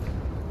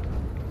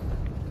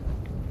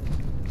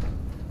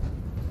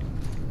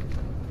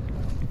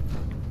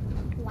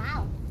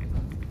 Wow.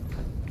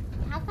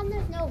 How come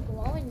there's no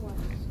glowing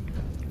ones?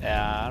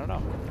 I don't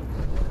know.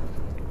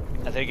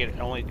 I think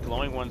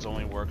glowing ones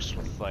only works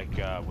with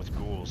with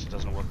ghouls. It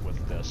doesn't work with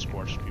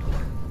scorched people.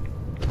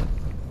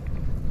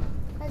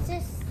 Cause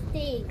this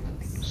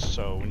stinks.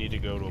 So we need to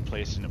go to a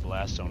place in the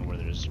blast zone where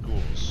there's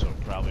ghouls. So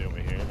probably over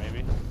here,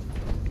 maybe.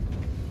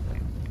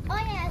 Oh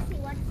yeah, I see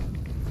one.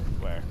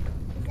 Where?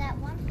 Is that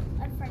one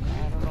in front of you?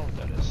 I don't know what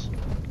that is.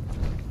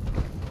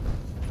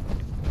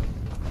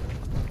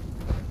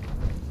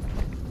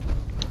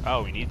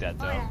 Oh, we need that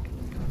though. Oh, yeah.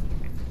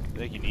 I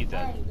think you need Oh,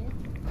 that, you do?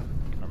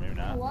 or maybe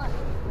not. What?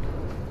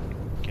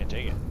 Can't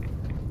take it.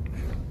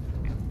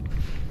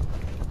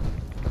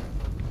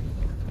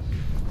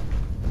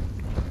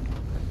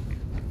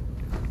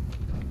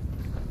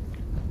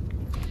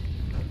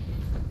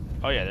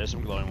 Oh yeah, there's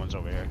some glowing ones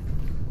over here.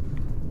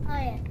 Oh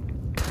yeah.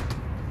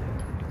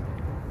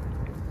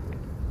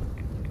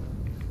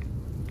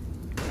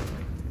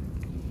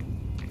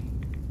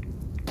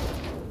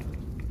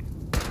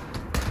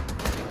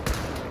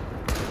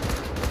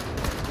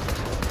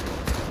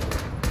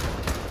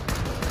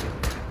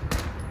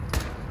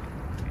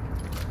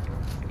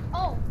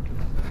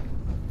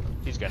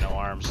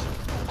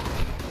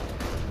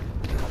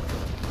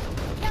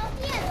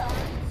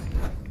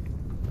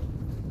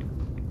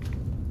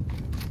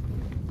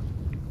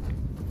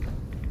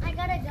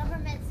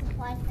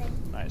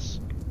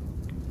 Nice.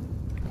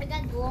 I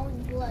got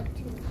glowing blood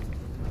too.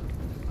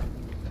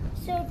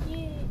 So do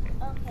you,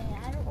 okay,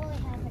 I don't really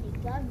have any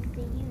guns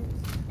to use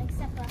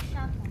except for a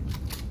shotgun.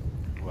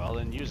 Well,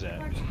 then use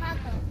it. Or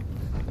shotgun.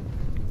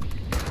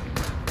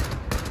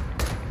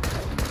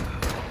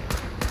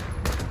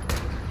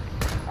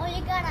 Oh,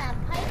 you got a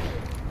pipey.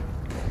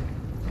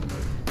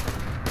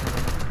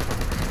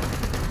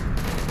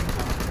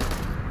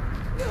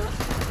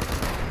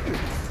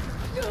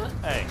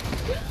 Hey.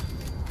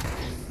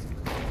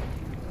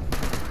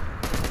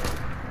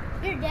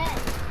 You're dead.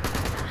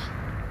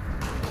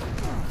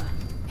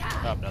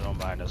 Oh, another one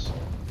behind us.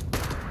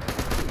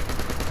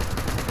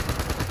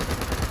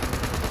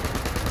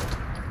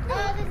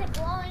 Oh, there's a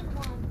glowing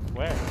one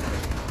Where?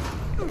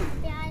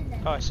 behind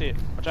them. Oh, I see it.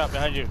 Watch out,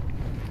 behind you.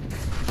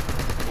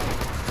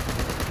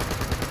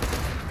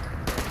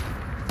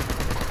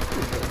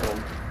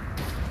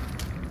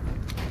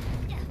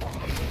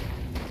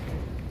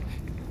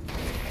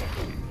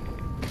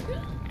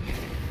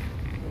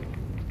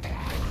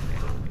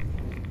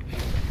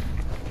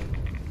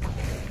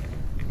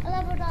 I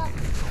leveled up.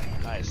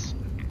 Nice.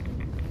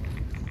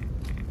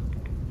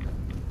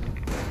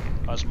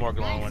 Oh, there's more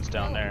glowing ones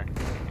down there.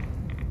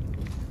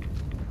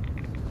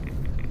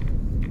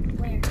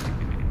 Where?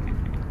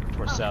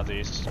 Towards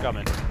southeast.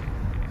 Coming.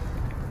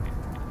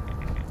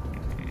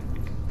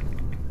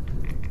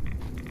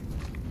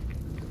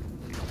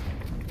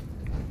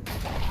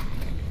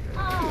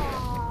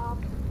 Oh.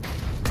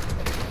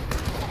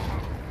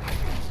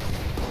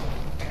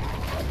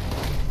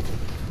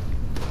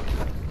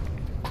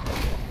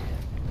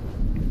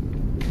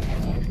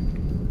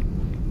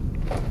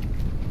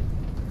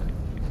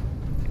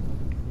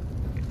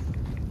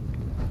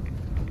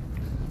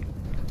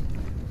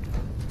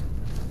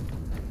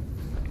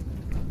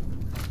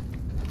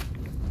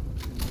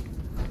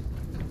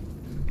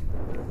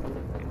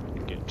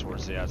 Getting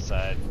towards the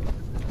outside.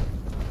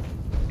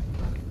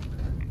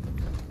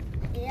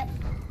 Yep.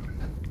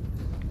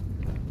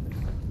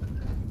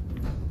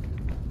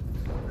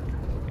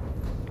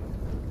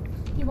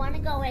 You want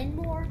to go in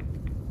more?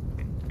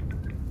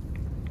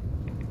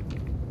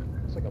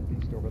 Looks like a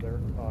beast over there,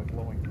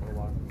 glowing for a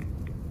while.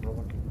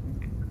 Rolling.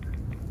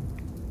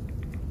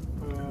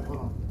 Hold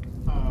on.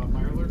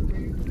 My alert,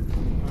 please.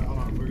 Hold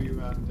on. Where are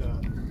you at?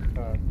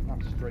 Not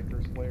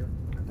Striker's lair.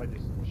 I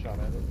just shot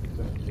at it. It's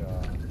in the,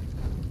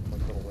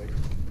 like, little lake.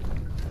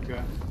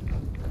 Okay.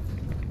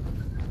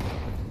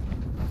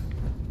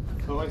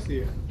 Oh, I see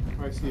it.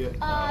 I see it.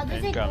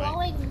 There's a incoming.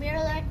 glowing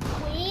mirror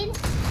queen.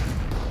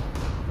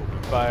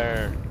 Open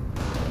fire.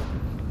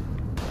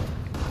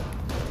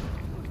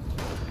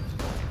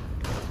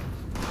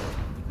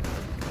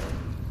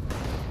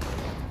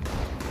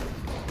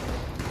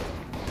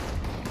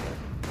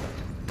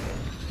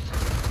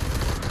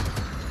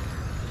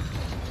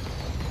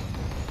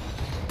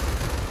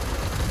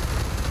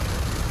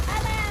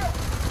 I'm out.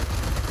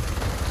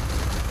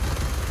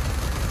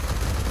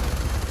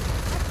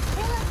 That's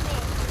killing me.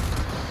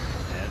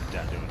 And it's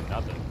not doing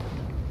nothing.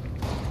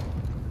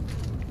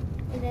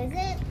 It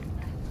isn't.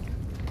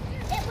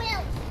 It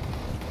will.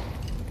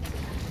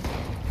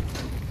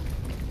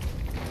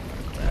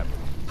 Crap.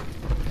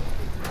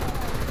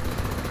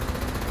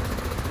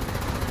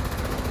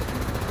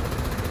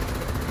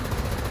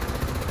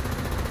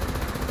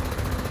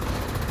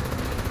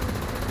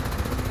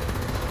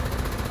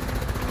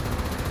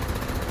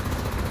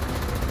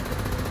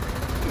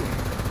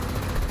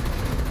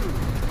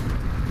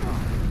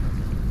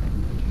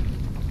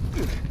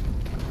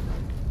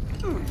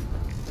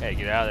 Hey,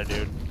 get out of there,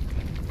 dude.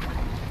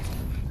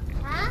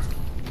 Huh?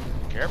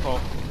 Careful.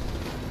 So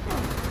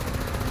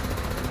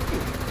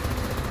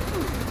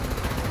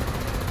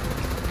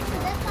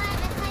that's why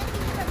I'm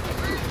attacking from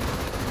behind.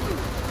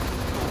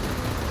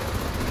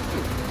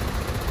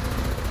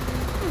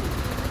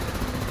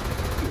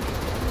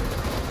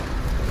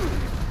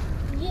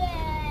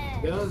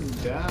 Yeah. Gun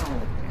down.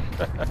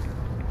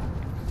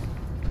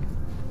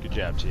 Good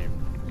job, team.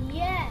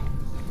 Yeah.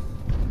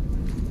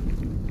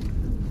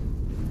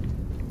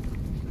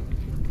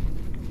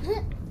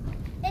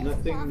 It's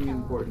Nothing awesome.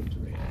 important to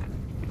me.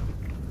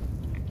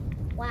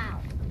 Wow.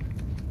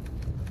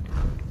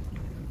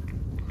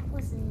 That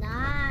was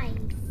nice.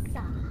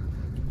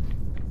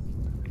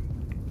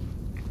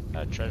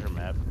 Treasure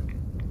map.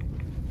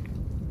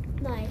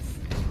 Nice.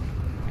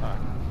 Huh.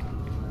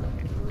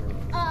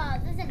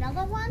 There's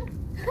another one?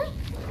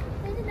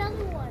 There's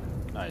another one.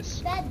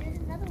 Nice. Dad, there's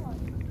another one.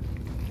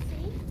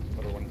 See?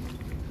 Another one.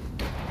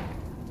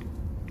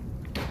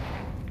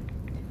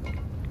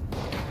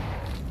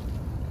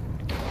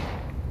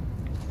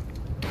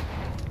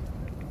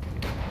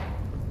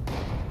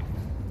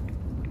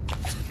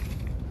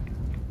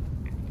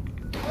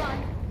 Run.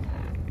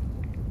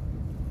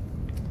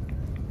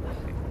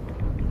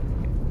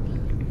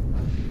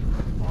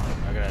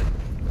 I gotta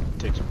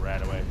take some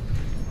rat away.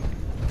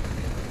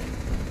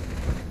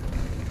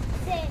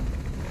 Same.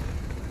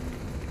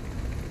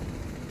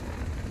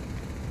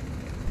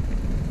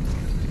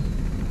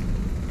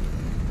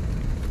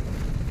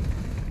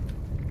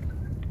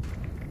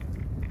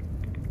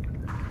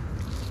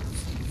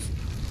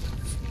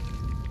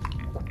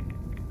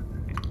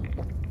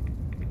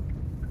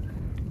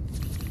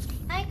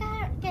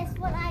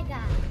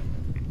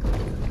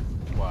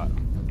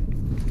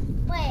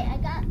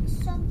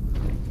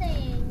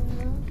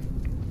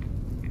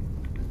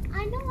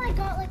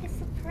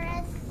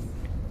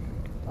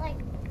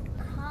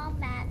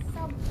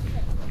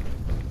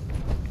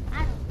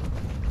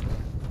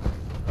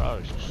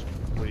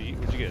 Would you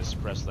get a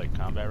suppressed like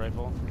combat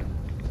rifle?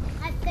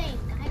 I think.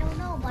 I don't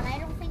know, but I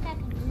don't think I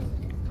can use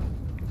it.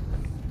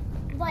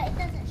 But it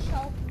doesn't show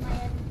up in my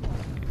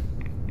inventory.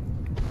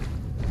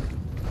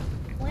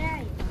 Where are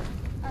you?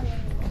 Oh, there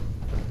you are.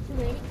 You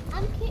waiting?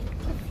 I'm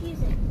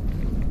confusing.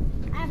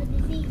 I have a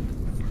disease.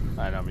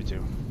 I know, me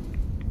too.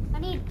 I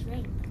need a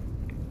drink.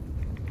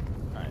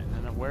 Alright,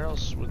 and then where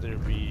else would there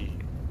be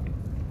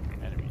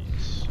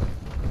enemies?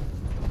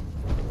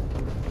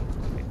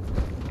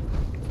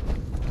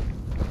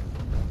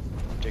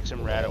 Take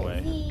some rat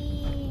away.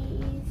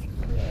 Disease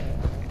cure.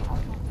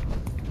 Okay.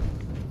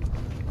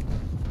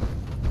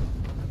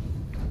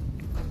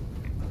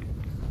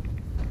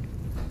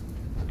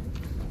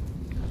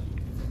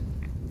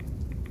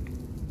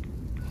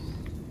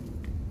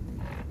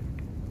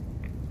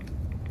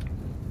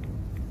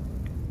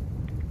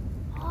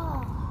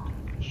 Oh.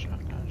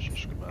 Shotgun,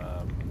 shish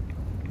kebab,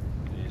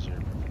 laser,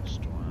 perfect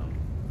storm.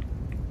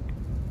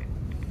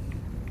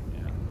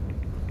 Yeah.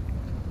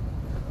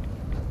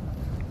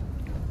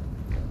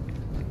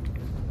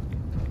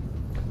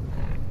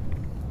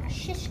 A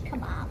shish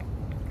kebab.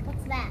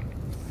 What's that?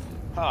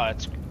 Oh,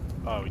 it's.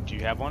 Oh, do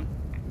you have one?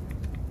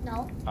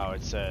 No. Oh,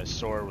 it's a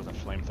sword with a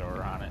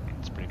flamethrower on it.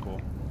 It's pretty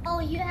cool. Oh,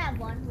 you have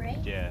one, right?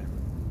 Yeah.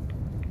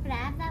 Can I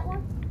have that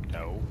one?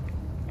 No.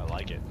 I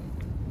like it.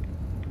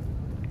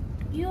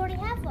 You already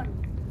have one.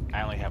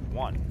 I only have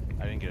one.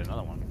 I didn't get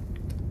another one.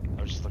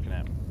 I was just looking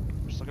at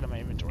my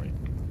inventory.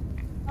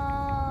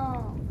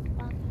 Oh.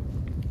 Okay.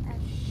 A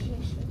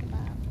shish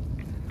kebab.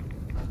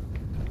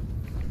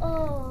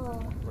 Oh.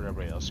 Where'd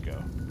everybody else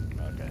go?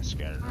 Okay,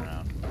 scattered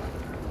around.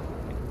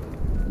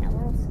 Yeah,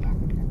 we're all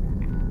scattered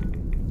around.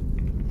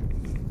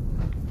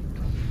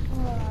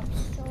 Oh, I'm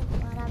so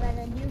glad I'm at a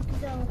nuke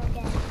zone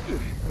again.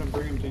 I'm gonna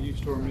bring him to you,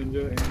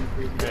 StormNinja, and you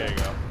bring him There you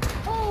go.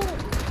 Oh,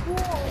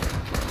 whoa.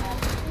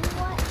 You know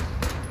what?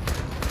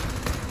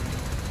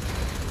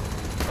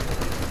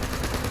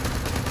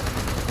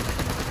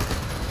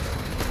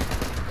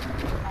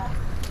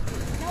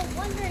 No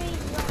wonder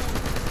he's running.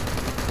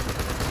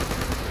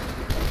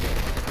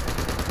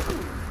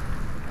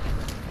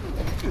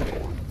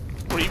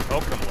 What are you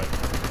poking him with?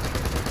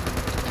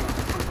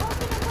 I'm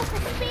poking him with a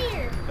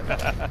spear.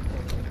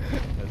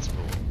 That's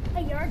cool. A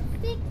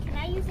yardstick? Can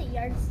I use a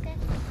yardstick?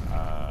 I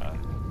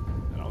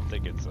don't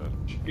think it's a.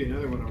 Should be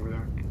another one over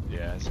there.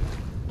 Yeah, it's a.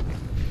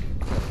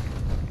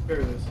 There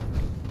it is.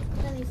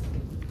 Let me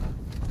see.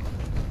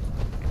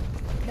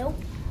 Nope.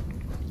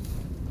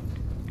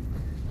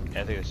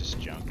 Yeah, I think it's just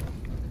junk.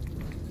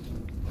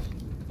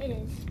 It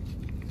is.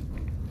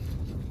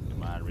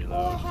 Come on, All I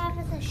reload. have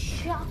is a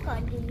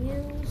shotgun to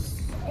use.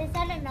 Is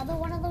that another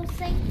one of those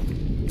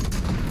things?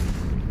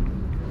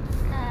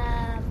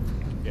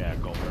 Yeah,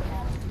 Golder.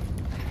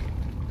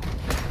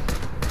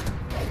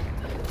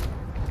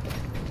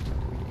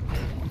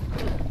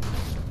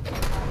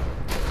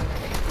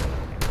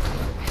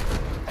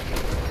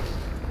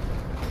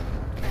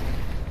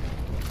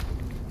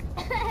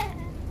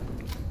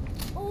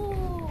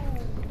 Ooh.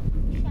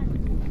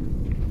 Shotgun.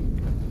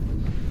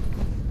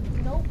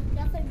 Nope,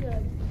 nothing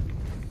good.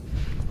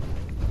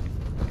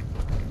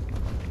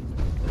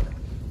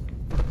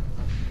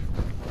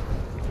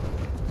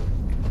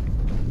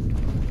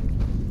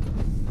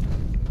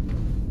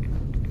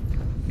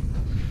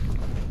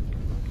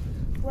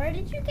 Where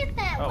did you get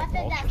that Oh, weapon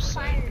that ultra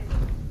sight. fired?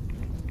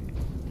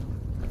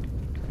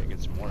 Gotta get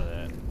some more of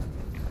that.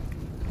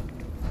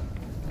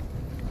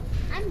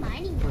 I'm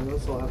mining Alright,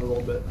 let's all have a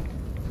little bit.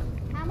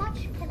 How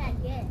much can I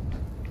get?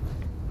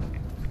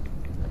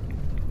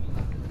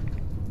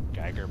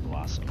 Geiger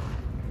Blossom.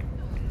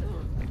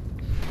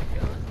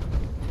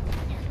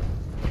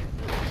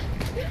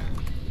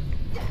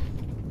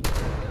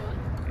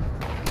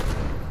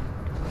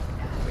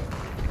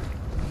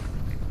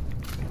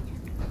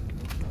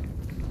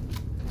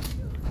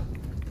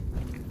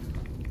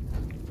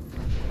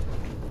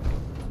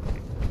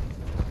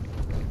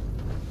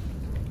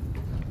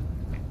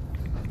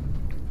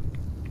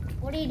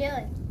 What are you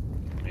doing?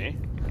 Me?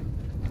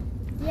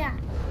 Yeah.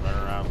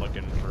 Running around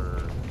looking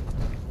for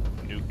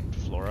Nuke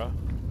flora.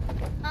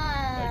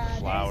 Like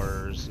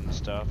flowers and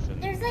stuff.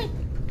 And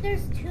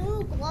There's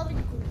two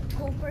glowing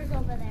gophers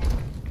over there.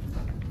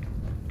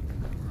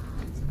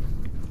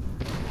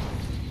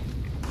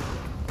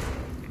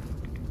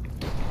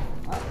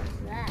 What was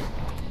that?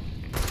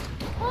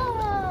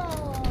 Oh!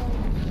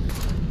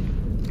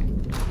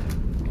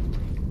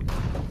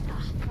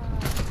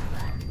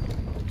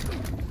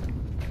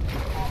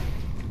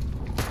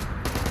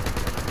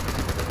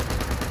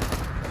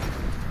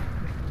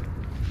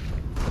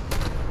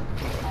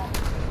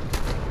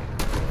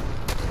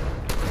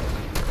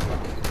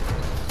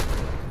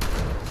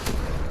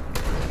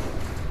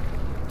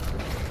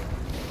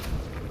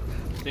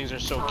 Things are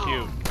so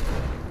cute.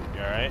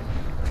 You alright?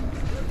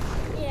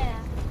 Yeah,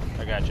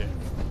 I got you.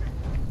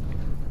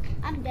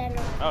 I'm dead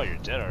already. Oh, you're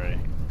dead already.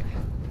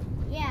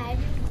 Yeah, I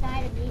just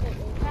died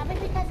immediately. Probably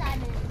because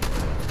I'm in.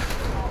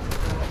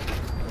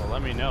 Well,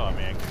 let me know. I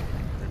mean, I can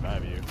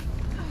revive you.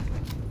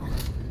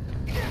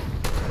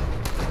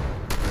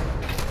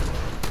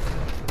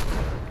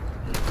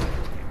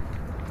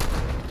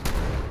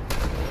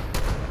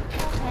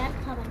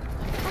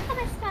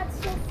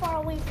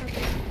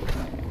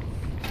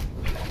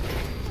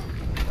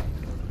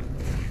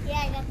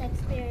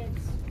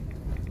 experience.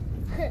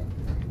 Good.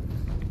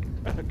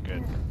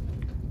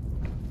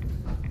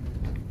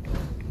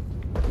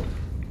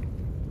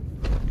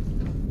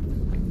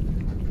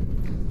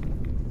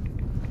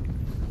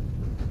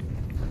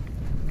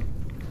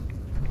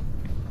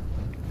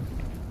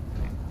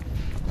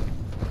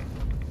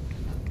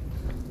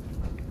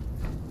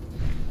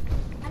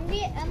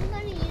 I'm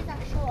gonna use a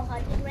short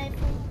hunting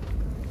rifle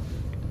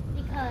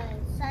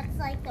because that's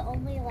like the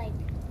only like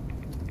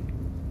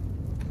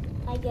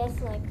I guess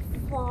like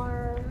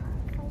far.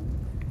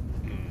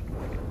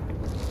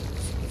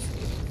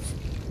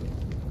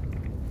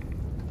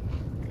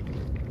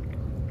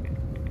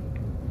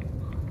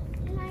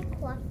 And I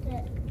collect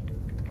it.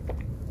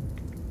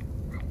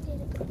 I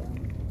did it again.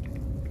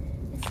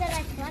 It said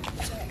I collected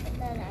it, and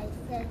then I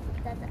said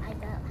that I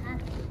don't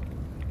have it.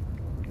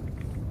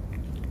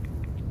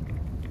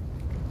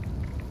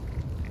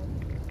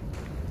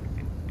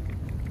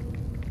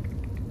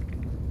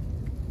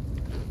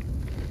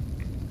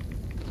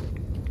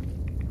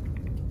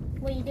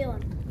 What are you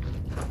doing?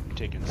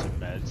 Taking some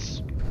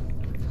meds.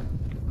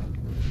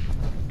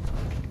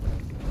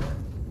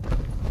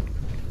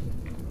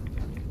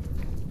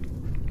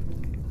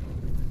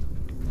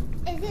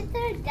 Is it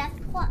there a death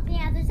claw?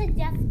 Yeah, there's a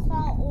death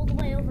claw all the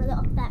way over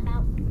up that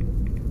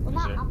mountain. Well,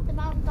 not up the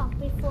mountain, but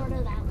before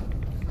the mountain.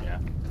 Yeah.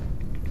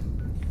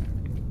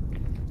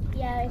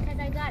 Yeah, because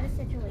I got a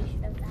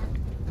situation of that.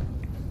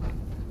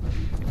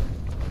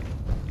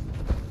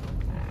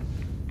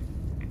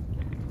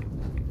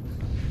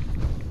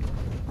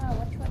 Oh,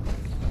 which one?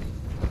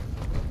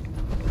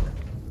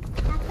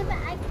 How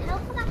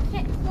come I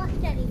can't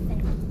collect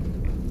anything?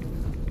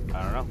 I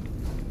don't know.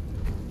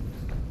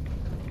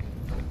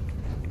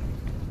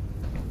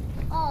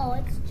 Oh,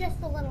 it's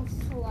just a little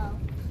slow.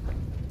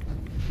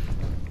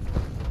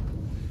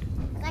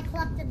 'Cause I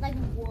collected like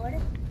wood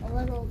a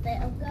little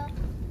bit ago,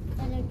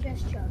 and it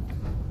just showed.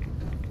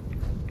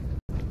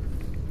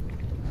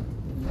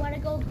 You wanna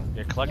go?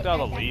 Yeah, collect get all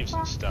that the death leaves claw?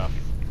 and stuff.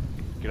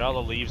 Get all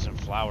the leaves and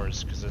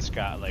flowers, because it's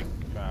got like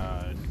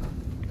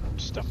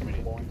stuff we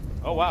need. Glowing.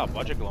 Oh wow, a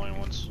bunch of glowing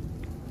ones.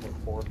 Look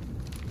for.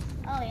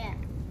 Oh yeah.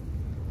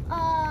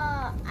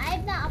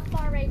 I'm not a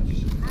far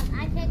range.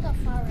 I take a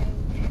far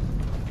range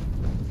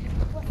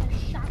with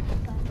a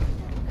shotgun.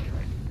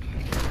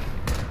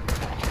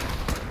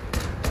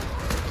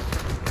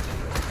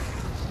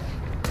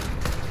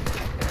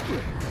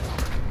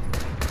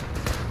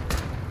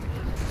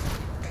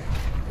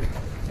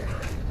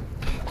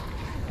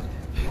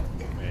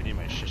 Wait, I need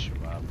my shishu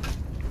bob.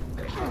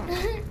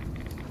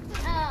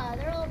 Oh,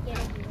 they're all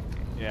getting you.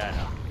 Yeah, I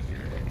know.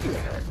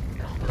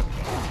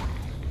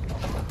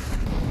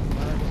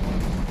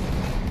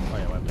 Oh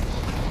yeah, weapons.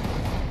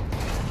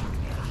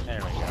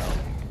 There we go.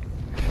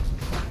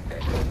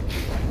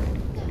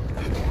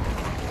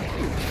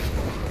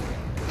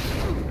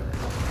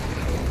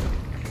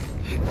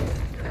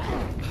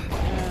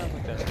 Yeah,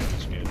 but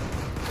that's good.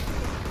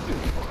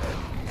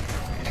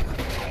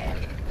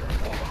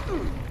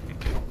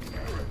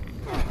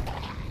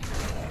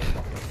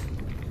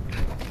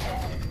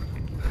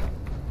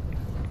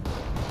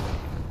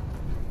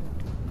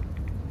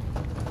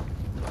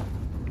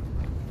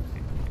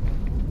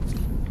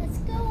 Let's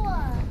go,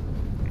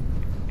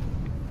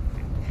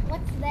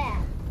 what's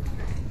that?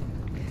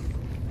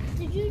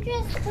 Did you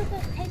just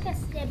take a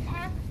stim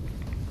pack?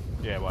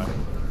 Yeah, what?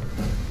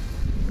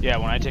 Yeah,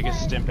 when I take a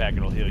stim pack,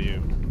 it'll heal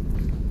you.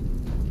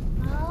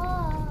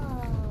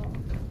 Oh.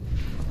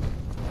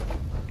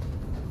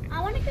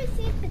 I want to go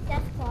see if the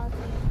death claws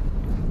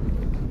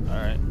are.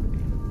 Alright.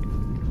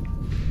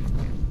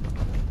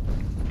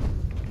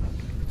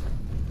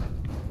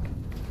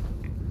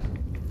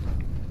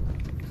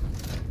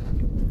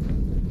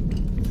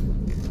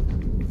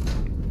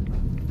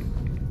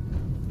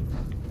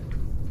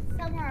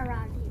 Somewhere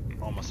around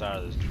here. Almost out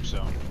of this Duke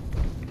zone.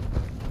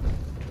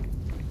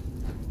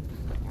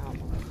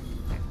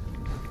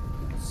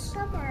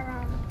 Somewhere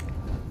around.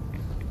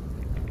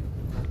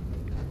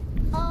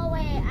 Oh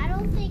wait, I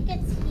don't think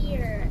it's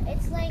here.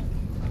 It's like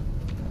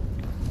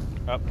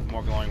Oh,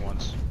 more glowing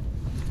ones.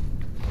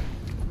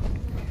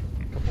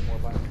 A couple more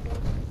back and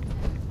forth.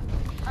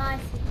 I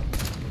see.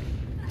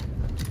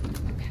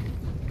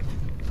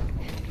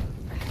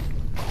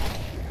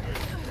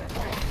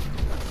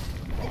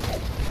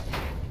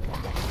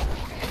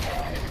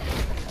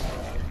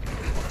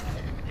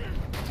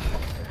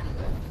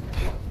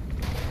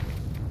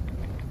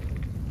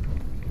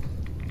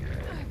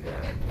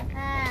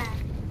 Ah.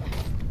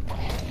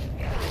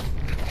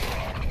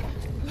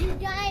 You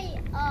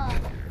die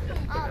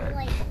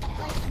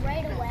like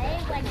right away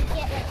when you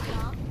get like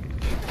knocked.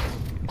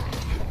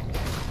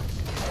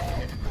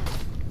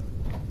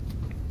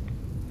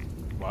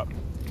 What?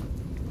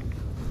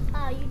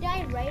 You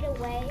die right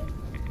away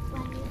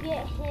when you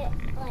get hit.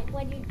 Like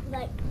when you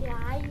die,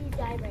 you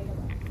die right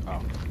away.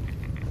 Oh.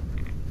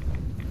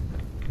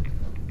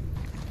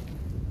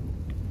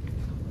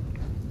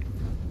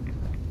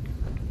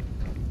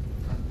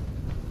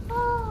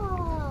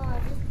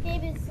 Oh, this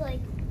game is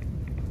like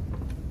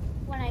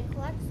when I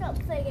collect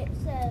something, it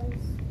says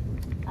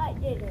I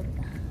did it.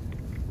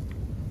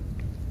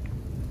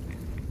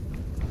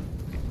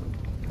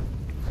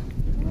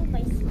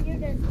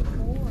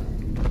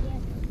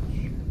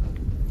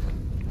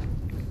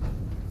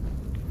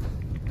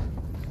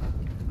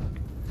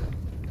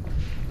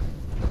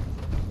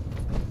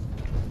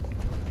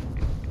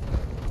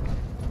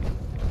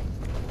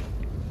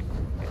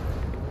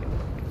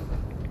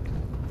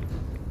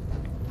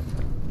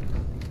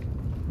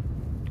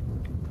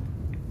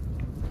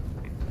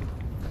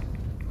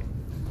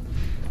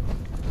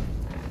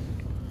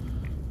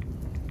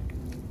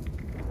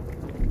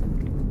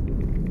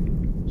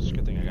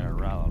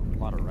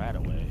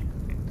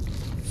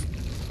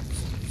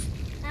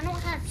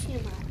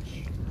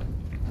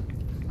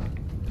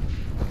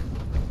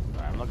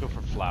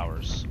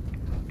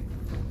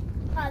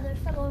 Oh, there's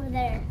some over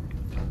there.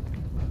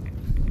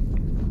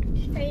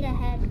 Straight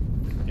ahead.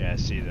 Yeah, I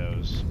see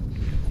those.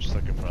 Just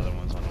looking for other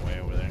ones on the way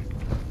over there.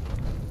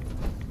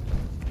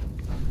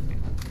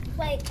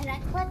 Wait, can I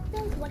collect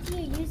those? What do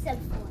you use them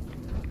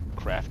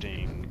for?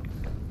 Crafting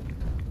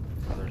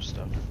other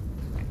stuff.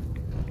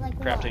 Like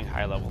Crafting what?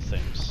 high level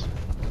things.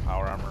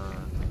 Power armor,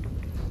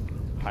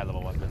 high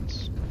level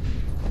weapons.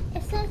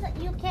 It says that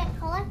you can't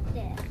collect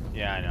it.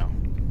 Yeah, I know.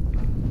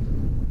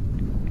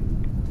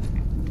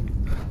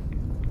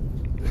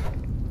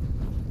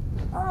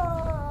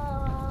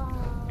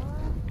 Oh.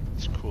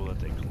 It's cool that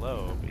they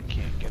glow, but you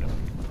can't get them.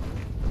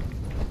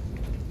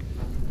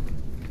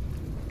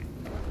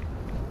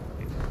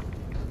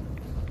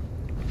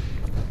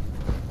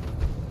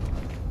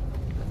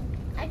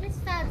 I just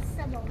found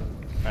some of them.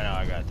 I know,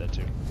 I got that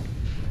too.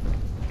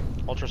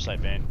 Ultrasight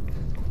vein.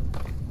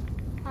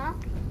 Huh?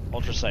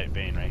 Ultrasight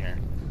vein right here.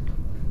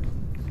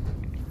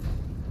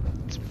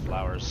 Some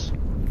flowers.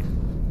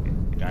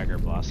 Geiger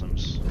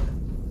blossoms.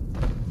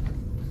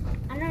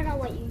 I don't know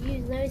what you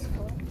use those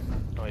for.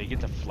 Oh, you get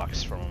the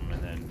flux from them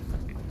and then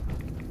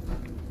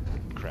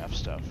craft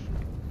stuff.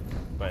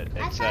 But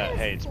I it's thought it was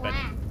hey,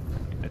 black.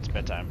 it's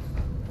bedtime.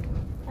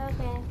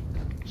 Okay.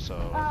 So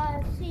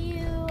See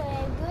you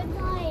and good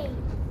night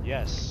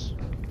yes.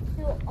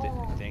 to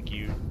all. Thank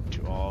you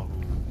to all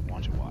who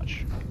want to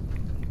watch.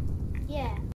 Yeah.